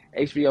or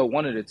HBO,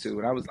 one of the two,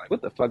 and I was like,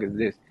 what the fuck is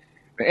this?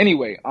 But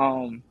anyway,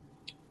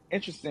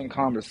 interesting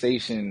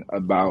conversation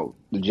about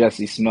the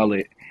Jussie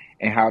Smollett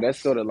and how that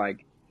sort of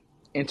like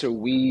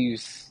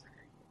interweaves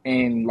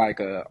in like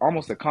a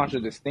almost a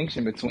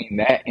contradistinction between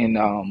that and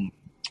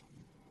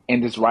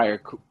this Ryan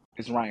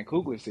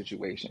Coogler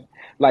situation.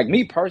 Like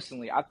me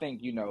personally, I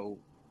think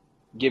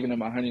giving him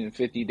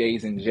 150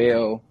 days in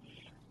jail.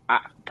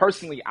 I'm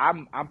personally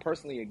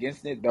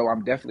against it, though.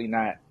 I'm definitely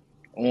not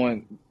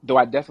on. Though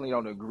I definitely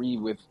don't agree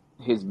with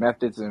his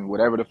methods and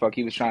whatever the fuck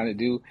he was trying to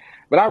do.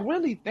 But I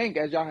really think,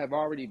 as y'all have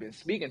already been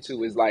speaking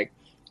to, is like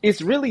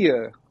it's really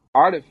a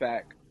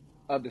artifact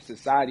of the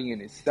society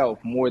in itself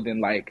more than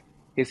like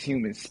his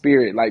human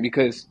spirit. Like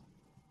because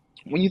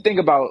when you think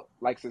about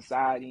like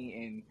society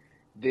and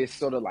this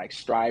sort of like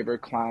striver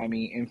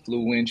climbing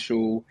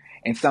influential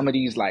and some of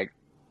these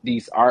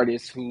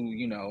artists who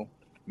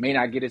may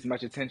not get as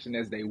much attention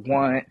as they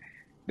want,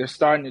 they're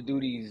starting to do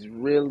these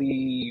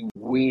really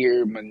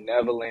weird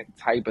malevolent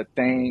type of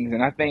things.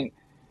 And I think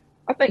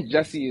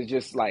Jesse is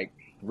just like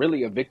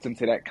really a victim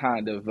to that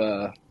kind of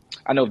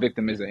I know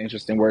victim is an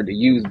interesting word to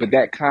use, but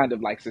that kind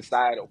of like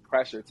societal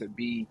pressure to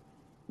be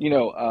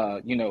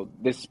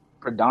this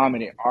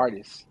predominant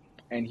artist,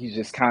 and he's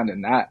just kind of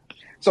not.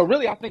 So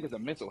really, I think it's a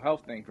mental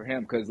health thing for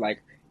him because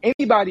like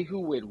anybody who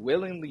would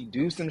willingly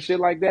do some shit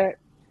like that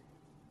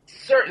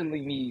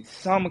certainly needs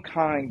some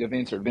kind of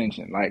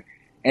intervention. Like,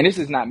 and this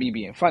is not me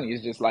being funny.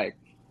 It's just like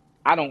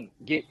I don't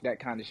get that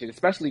kind of shit,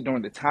 especially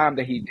during the time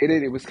that he did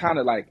it. It was kind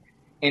of like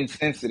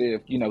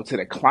insensitive, to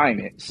the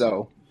climate.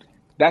 So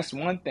that's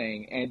one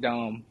thing.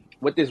 And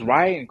with this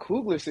Ryan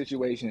Coogler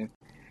situation,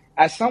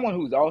 as someone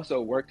who's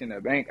also worked in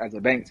a bank as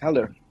a bank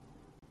teller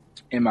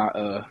in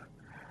my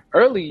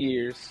early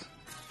years,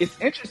 it's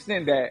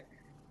interesting that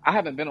I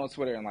haven't been on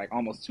Twitter in like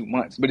almost 2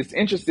 months, but it's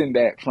interesting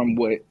that from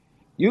what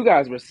you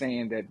guys were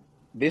saying that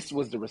this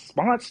was the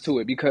response to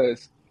it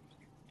because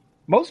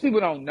most people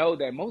don't know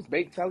that most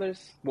bank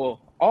tellers, well,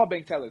 all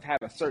bank tellers have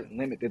a certain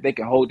limit that they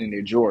can hold in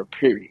their drawer,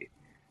 period.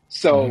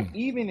 So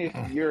even if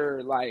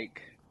you're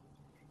like,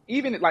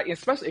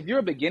 especially if you're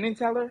a beginning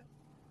teller,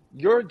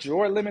 your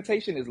drawer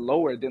limitation is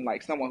lower than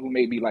like someone who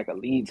may be like a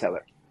lead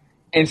teller.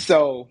 And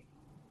so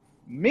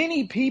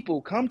many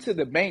people come to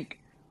the bank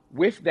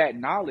with that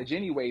knowledge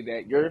anyway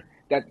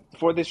that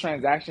for this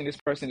transaction, this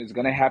person is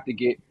gonna have to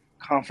get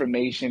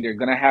confirmation. They're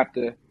gonna have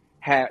to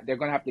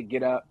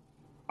get up.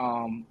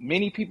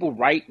 Many people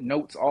write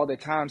notes all the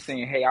time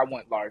saying, "Hey, I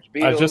want large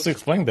I just bills."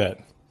 explained that.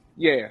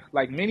 Yeah,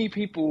 like many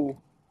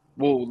people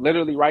will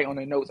literally write on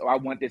their notes, "Oh, I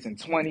want this in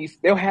 20s."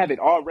 They'll have it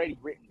already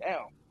written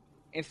down.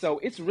 And so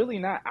it's really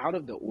not out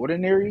of the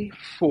ordinary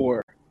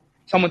for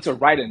someone to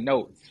write a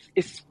note,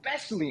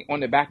 especially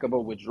on the back of a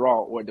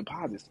withdrawal or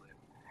deposit slip.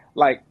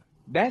 Like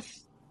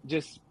that's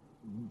just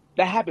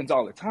that happens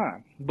all the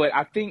time. But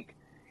I think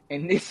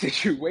in this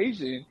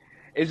situation,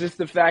 it's just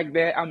the fact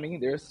that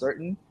there's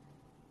certain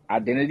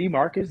identity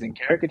markers and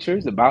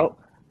caricatures about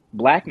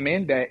black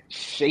men that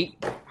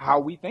shape how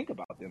we think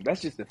about them.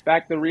 That's just the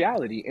fact of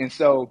reality. And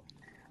so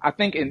I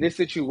think in this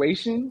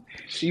situation,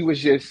 she's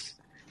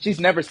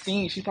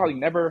probably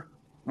never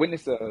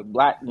witness a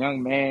black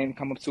young man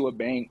come up to a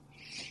bank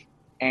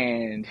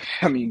and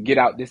I mean get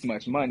out this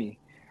much money.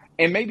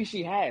 And maybe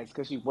she has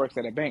because she works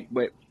at a bank,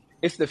 but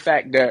it's the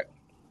fact that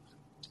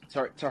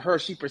to her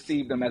she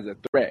perceived them as a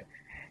threat.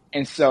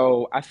 And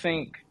so I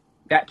think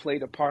that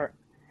played a part.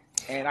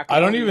 And I can I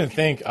don't only even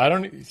think I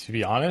don't to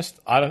be honest,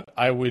 I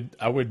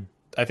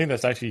think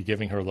that's actually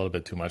giving her a little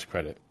bit too much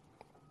credit.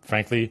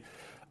 Frankly,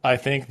 I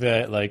think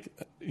that like,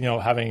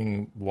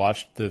 having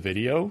watched the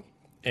video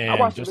I and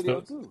watched the just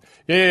video the too.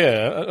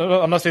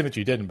 yeah. I'm not saying that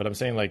you didn't, but I'm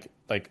saying like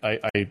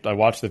I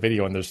watched the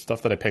video and there's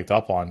stuff that I picked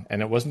up on,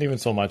 and it wasn't even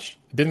so much.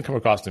 It didn't come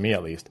across to me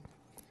at least.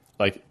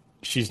 Like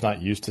she's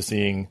not used to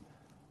seeing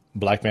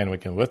black man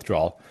wicket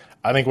withdrawal.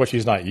 I think what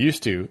she's not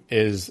used to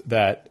is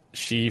that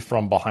she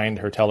from behind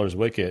her teller's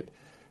wicket,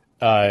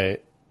 uh,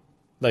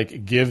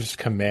 like gives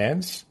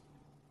commands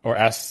or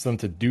asks them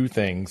to do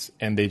things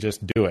and they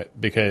just do it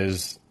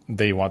because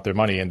they want their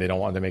money and they don't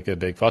want to make a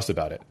big fuss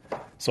about it.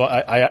 So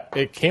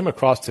it came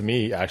across to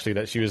me actually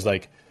that she was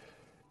like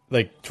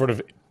sort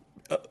of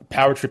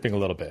power tripping a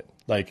little bit.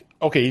 Like,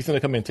 okay, he's going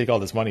to come in and take all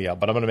this money out,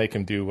 but I'm going to make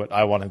him do what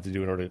I want him to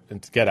do in order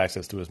to get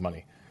access to his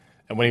money.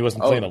 And when he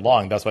wasn't playing Oh,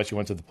 along, that's why she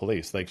went to the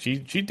police. Like she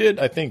did,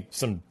 I think,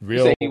 some you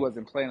real say he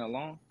wasn't playing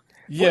along?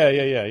 What?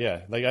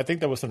 yeah. Like I think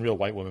that was some real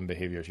white woman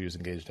behavior she was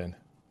engaged in.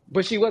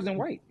 But she wasn't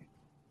white.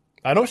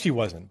 I know she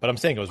wasn't, but I'm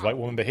saying it was white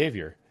woman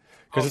behavior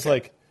because it's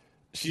Okay. like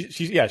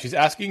she's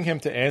asking him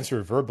to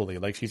answer verbally,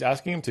 like she's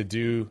asking him to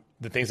do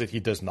the things that he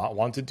does not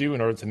want to do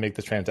in order to make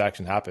this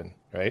transaction happen,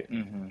 right?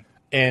 Mm-hmm.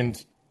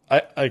 And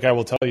I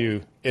will tell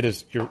you, it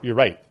is you're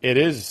right. It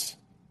is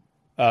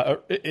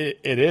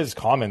it is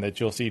common that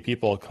you'll see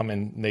people come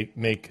and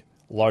make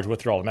large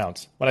withdrawal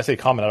amounts. When I say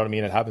common, I don't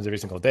mean it happens every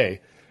single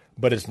day,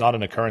 but it's not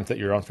an occurrence that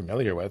you're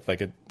unfamiliar with.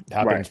 Like it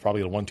happens Right.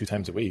 probably 1-2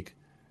 times a week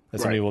that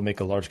somebody Right. will make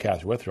a large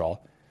cash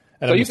withdrawal.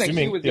 And So I'm you think she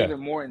assuming, was yeah, even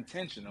more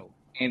intentional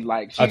and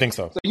like I think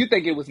so. so you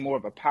think it was more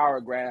of a power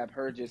grab,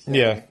 her just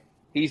Yeah, saying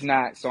he's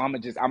not, so I'm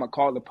gonna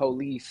call the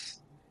police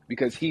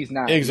because he's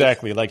not listening.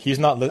 exactly. Like he's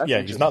not, That's he's not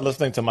interesting.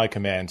 listening to my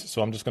commands.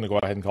 So I'm just going to go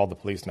ahead and call the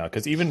police now.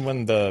 Because even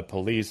when the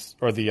police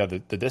or the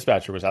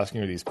dispatcher was asking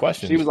her these She was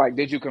questions, like,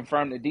 "Did you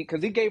confirm the D?"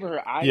 Because he gave her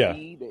her yeah,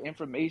 ID, the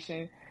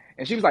information,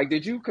 and she was like,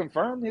 "Did you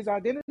confirm his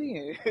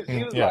identity?" And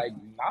she was yeah, like,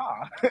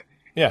 "Nah."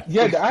 yeah,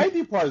 Yeah, the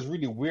ID part is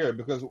really weird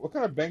because what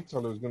kind of bank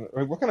teller is gonna,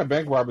 or what kind of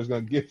bank robber is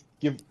gonna give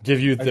give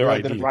you their your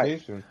ID. Right.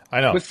 identification?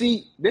 I know. But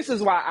see, this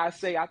is why I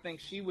say I think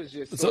she was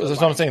just So sort of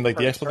that's what I'm like saying. Like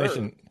the perturbed.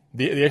 explanation,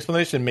 the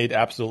explanation made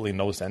absolutely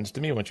no sense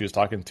to me when she was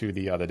talking to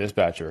the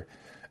dispatcher,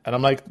 and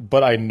I'm like,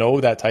 but I know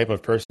that type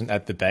of person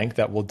at the bank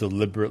that will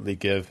deliberately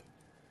give.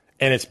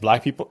 And it's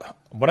black people.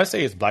 When I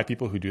say it's black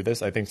people who do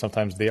this, I think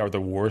sometimes they are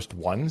the worst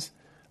ones.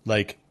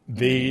 Like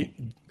Hmm.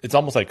 it's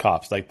almost like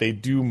cops. Like they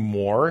do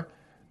more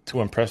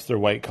to impress their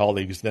white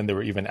colleagues than they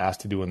were even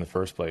asked to do in the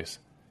first place.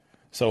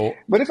 So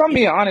But if I'm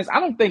being honest, I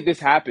don't think this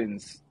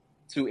happens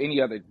to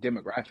any other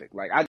demographic.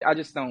 Like I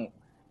just don't.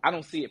 I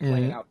don't see it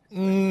playing out this way.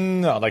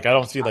 no, like I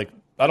don't see I,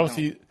 I I don't don't.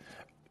 see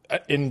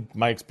in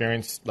my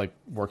experience like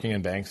working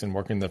in banks and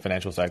working in the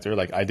financial sector.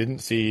 Like I didn't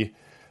see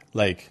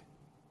like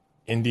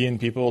Indian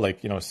people, like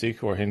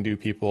Sikh or Hindu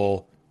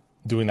people,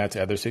 doing that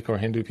to other Sikh or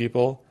Hindu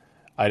people.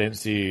 I didn't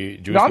see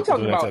No, Jewish I'm people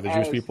talking doing that to about other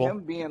Jewish as people.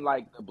 him being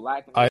like the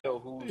black I male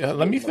who's Yeah,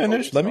 let me getting the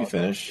finish. police Let me call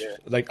done. finish. Yeah.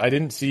 Like I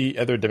didn't see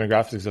other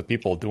demographics of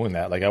people doing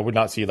that. Like I would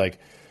not see like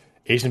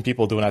Asian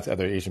people doing that to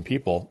other Asian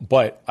people,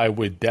 but I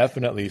would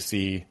definitely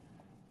see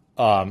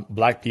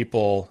black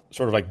people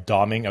sort of like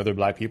doming other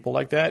black people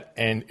like that,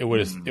 and it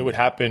would Mm.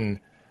 happen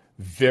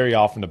very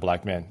often to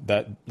black men.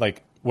 That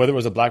like whether it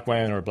was a black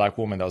man or a black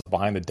woman that was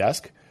behind the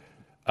desk,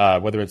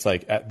 whether it's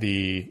like at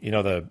the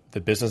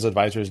business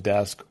advisor's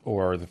desk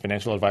or the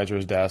financial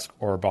advisor's desk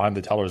or behind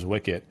the teller's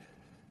wicket,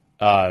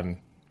 um,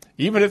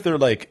 even if they're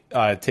like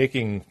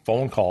taking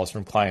phone calls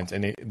from clients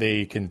and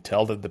they can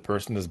tell that the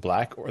person is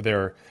black or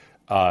their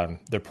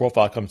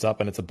profile comes up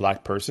and it's a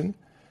black person,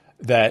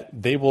 that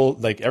they will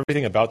like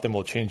everything about them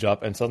will change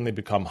up and suddenly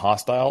become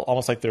hostile,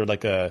 almost like they're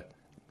like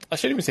I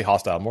shouldn't even say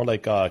hostile, more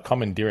like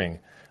commandeering,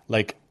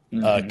 like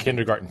a Hmm.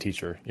 kindergarten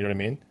teacher. You know what I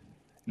mean?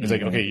 It's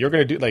like, okay, Hmm. you're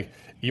gonna do like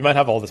you might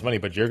have all this money,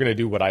 but you're gonna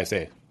do what I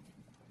say.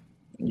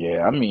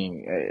 Yeah, I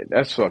mean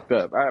that's fucked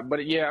up.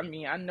 But yeah, I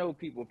mean I know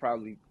people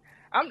probably.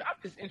 I'm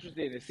just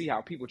interested to see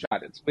how people try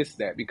to twist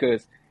that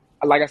because,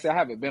 like I said, I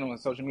haven't been on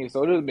social media,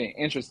 so it would have been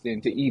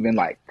interesting to even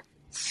like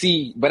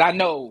see. But I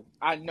know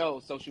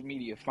social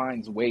media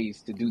finds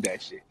ways to do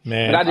that shit.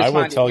 But Man, I I just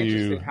will find it tell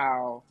interesting you.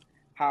 how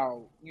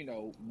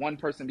one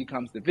person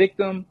becomes the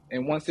victim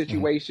in one Mhm.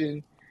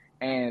 situation,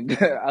 and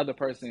the other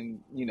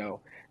person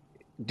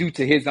due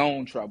to his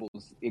own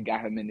troubles, it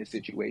got him in this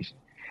situation.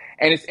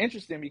 And it's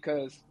interesting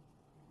because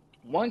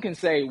one can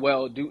say,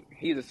 well,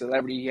 he's a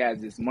celebrity, he has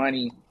this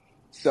money,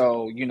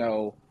 so you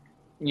know,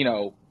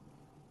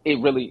 it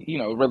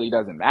really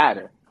doesn't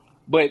matter.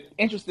 But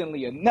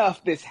interestingly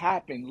enough, this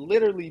happened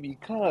literally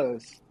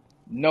because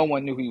no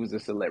one knew he was a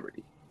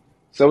celebrity.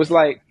 So it's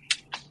like,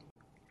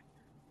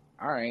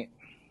 all right,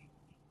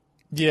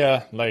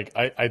 Yeah, like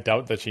I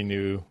doubt that she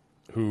knew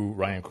who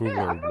Ryan Yeah, I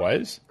Coogler know.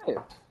 was.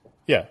 Yeah.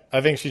 Yeah,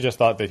 I think she just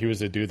thought that he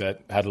was a dude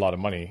that had a lot of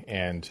money,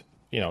 and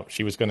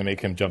she was going to make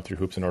him jump through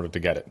hoops in order to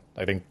get it.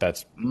 I think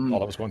that's all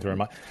that was going through her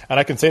mind, and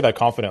I can say that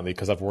confidently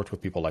because I've worked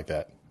with people like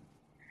that.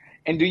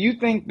 And do you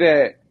think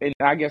that? And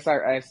I guess I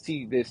asked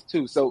T this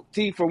too. So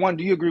T, for one,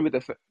 do you agree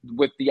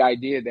with the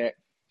idea that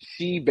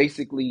she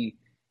basically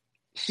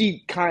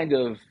she kind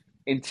of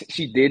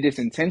she did this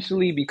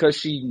intentionally because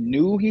she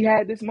knew he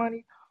had this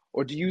money,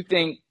 or do you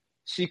think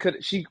she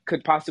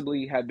could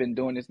possibly have been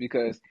doing this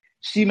because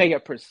she may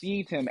have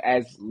perceived him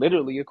as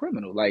literally a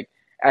criminal, like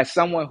as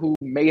someone who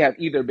may have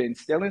either been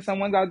stealing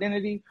someone's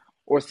identity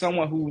or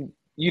someone who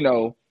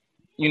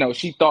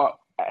she thought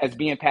as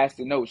being passed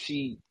the note,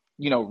 she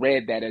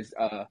read that as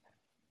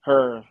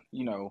her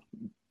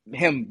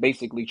him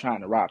basically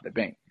trying to rob the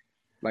bank.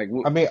 Like,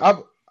 I mean,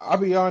 I'll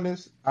be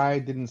honest. I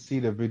didn't see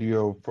the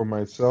video for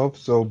myself,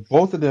 so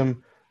both of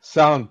them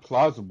sound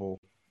plausible.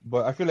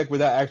 But I feel like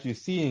without actually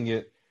seeing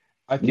it,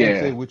 I can't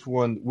say yeah, which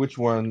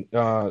one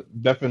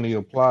definitely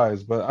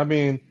applies. But I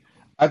mean,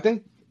 I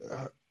think.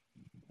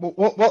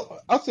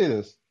 Well, I'll say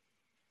this.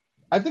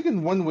 I think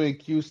in one way,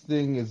 Q's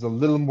thing is a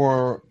little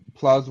more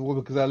plausible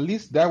because at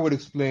least that would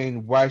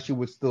explain why she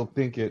would still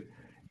think it,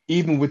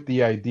 even with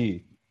the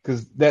ID.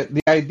 Because that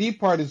the ID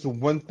part is the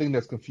one thing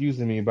that's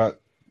confusing me about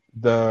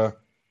the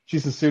she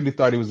sincerely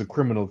thought he was a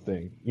criminal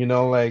thing.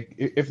 Like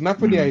if not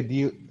for the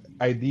mm,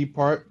 ID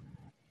part,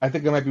 I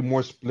think it might be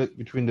more split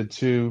between the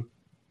two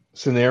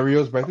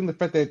scenarios. But I think the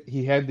fact that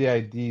he had the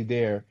ID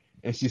there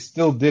and she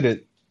still did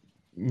it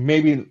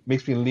maybe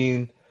makes me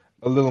lean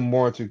a little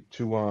more to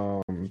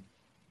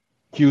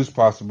Q's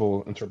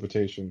possible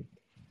interpretation,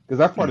 because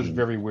that part is mm.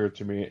 very weird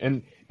to me.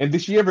 And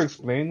did she ever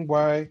explain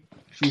why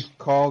she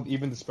called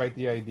even despite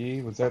the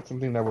ID? Was that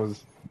something that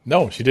was?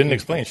 No, she didn't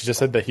explain. She just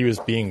said that he was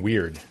being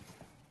weird.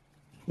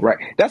 Right.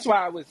 That's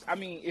why I was. I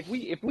mean, if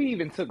we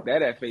even took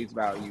that at face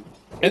value,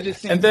 it And,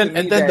 just and seems to then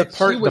and me then the that she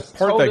part the was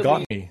part that got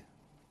totally. me,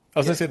 I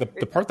was Yeah. gonna say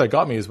the part that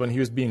got me is when he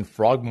was being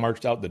frog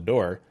marched out the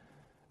door,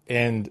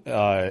 and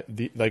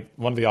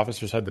one of the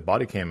officers had the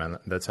body cam, and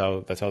that's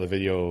how the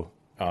video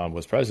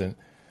was present.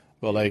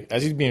 But like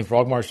as he's being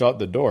frog marched out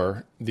the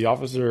door, the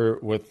officer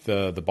with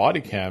the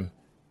body cam,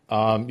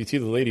 you see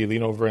the lady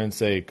lean over and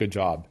say, "Good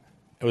job."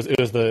 It was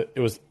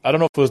I don't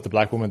know if it was the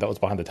black woman that was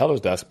behind the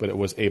teller's desk, but it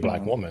was a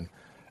black Mhm. woman.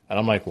 And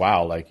I'm like,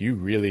 wow, like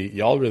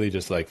y'all really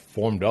just like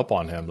formed up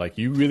on him. Like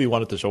you really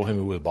wanted to show him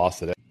who was boss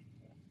today.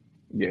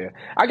 Yeah.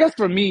 I guess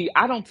for me,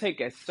 I don't take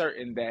as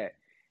certain that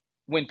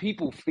when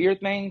people fear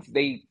things,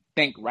 they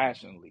think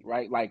rationally,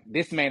 right? Like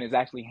this man is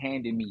actually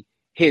handing me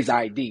his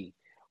ID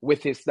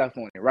with his stuff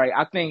on it, right?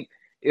 I think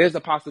there's a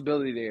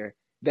possibility there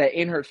that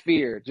in her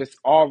fear, just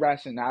all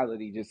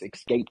rationality just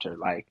escaped her.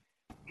 Like,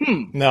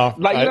 No,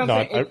 like you I know what I'm no,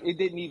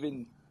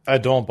 saying? I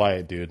don't buy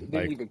it, dude. It didn't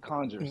Like even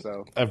conjure.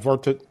 So I've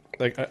worked with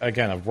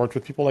I've worked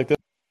with people like this.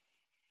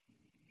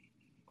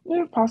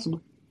 yeah,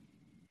 possible.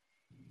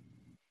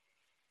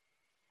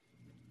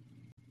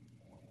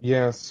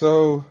 Yeah,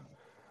 so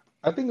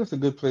I think it's a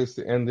good place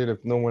to end it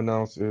if no one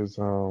else is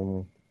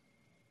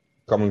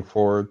coming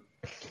forward.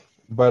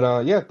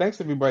 But yeah, thanks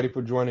everybody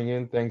for joining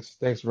in.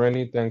 Thanks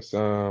Rennie, thanks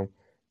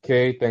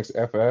Kay, thanks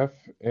FF,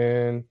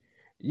 and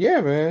yeah,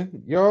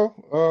 man,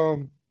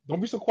 yo, don't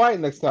be so quiet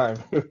next time.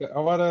 I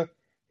wanna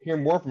hear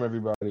more from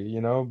everybody,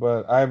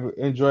 But I've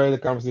enjoyed the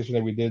conversation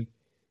that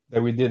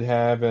we did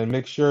have, and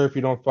make sure if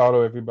you don't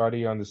follow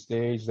everybody on the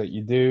stage that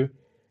you do,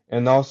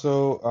 and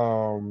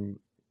also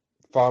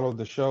follow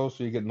the show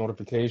so you get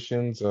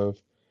notifications of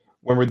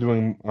when we're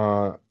doing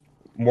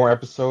more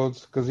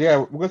episodes. Because yeah,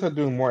 we're gonna start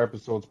doing more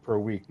episodes per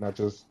week, not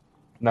just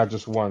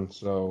one.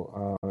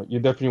 So you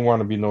definitely want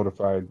to be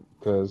notified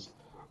because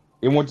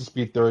it won't just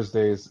be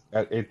Thursdays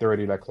at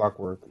 8:30 like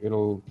clockwork.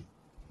 It'll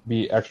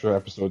be extra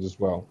episodes as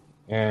well.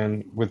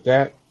 And with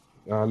that,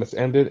 let's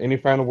end it. Any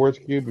final words,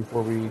 Q,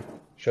 before we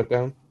shut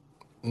down?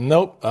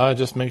 Nope.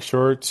 Just make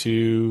sure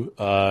to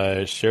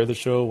share the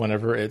show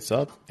whenever it's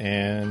up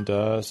and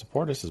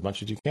support us as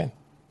much as you can.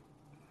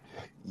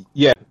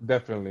 Yeah,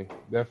 definitely,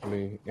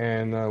 definitely.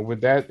 And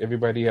with that,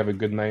 everybody have a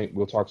good night.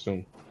 We'll talk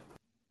soon.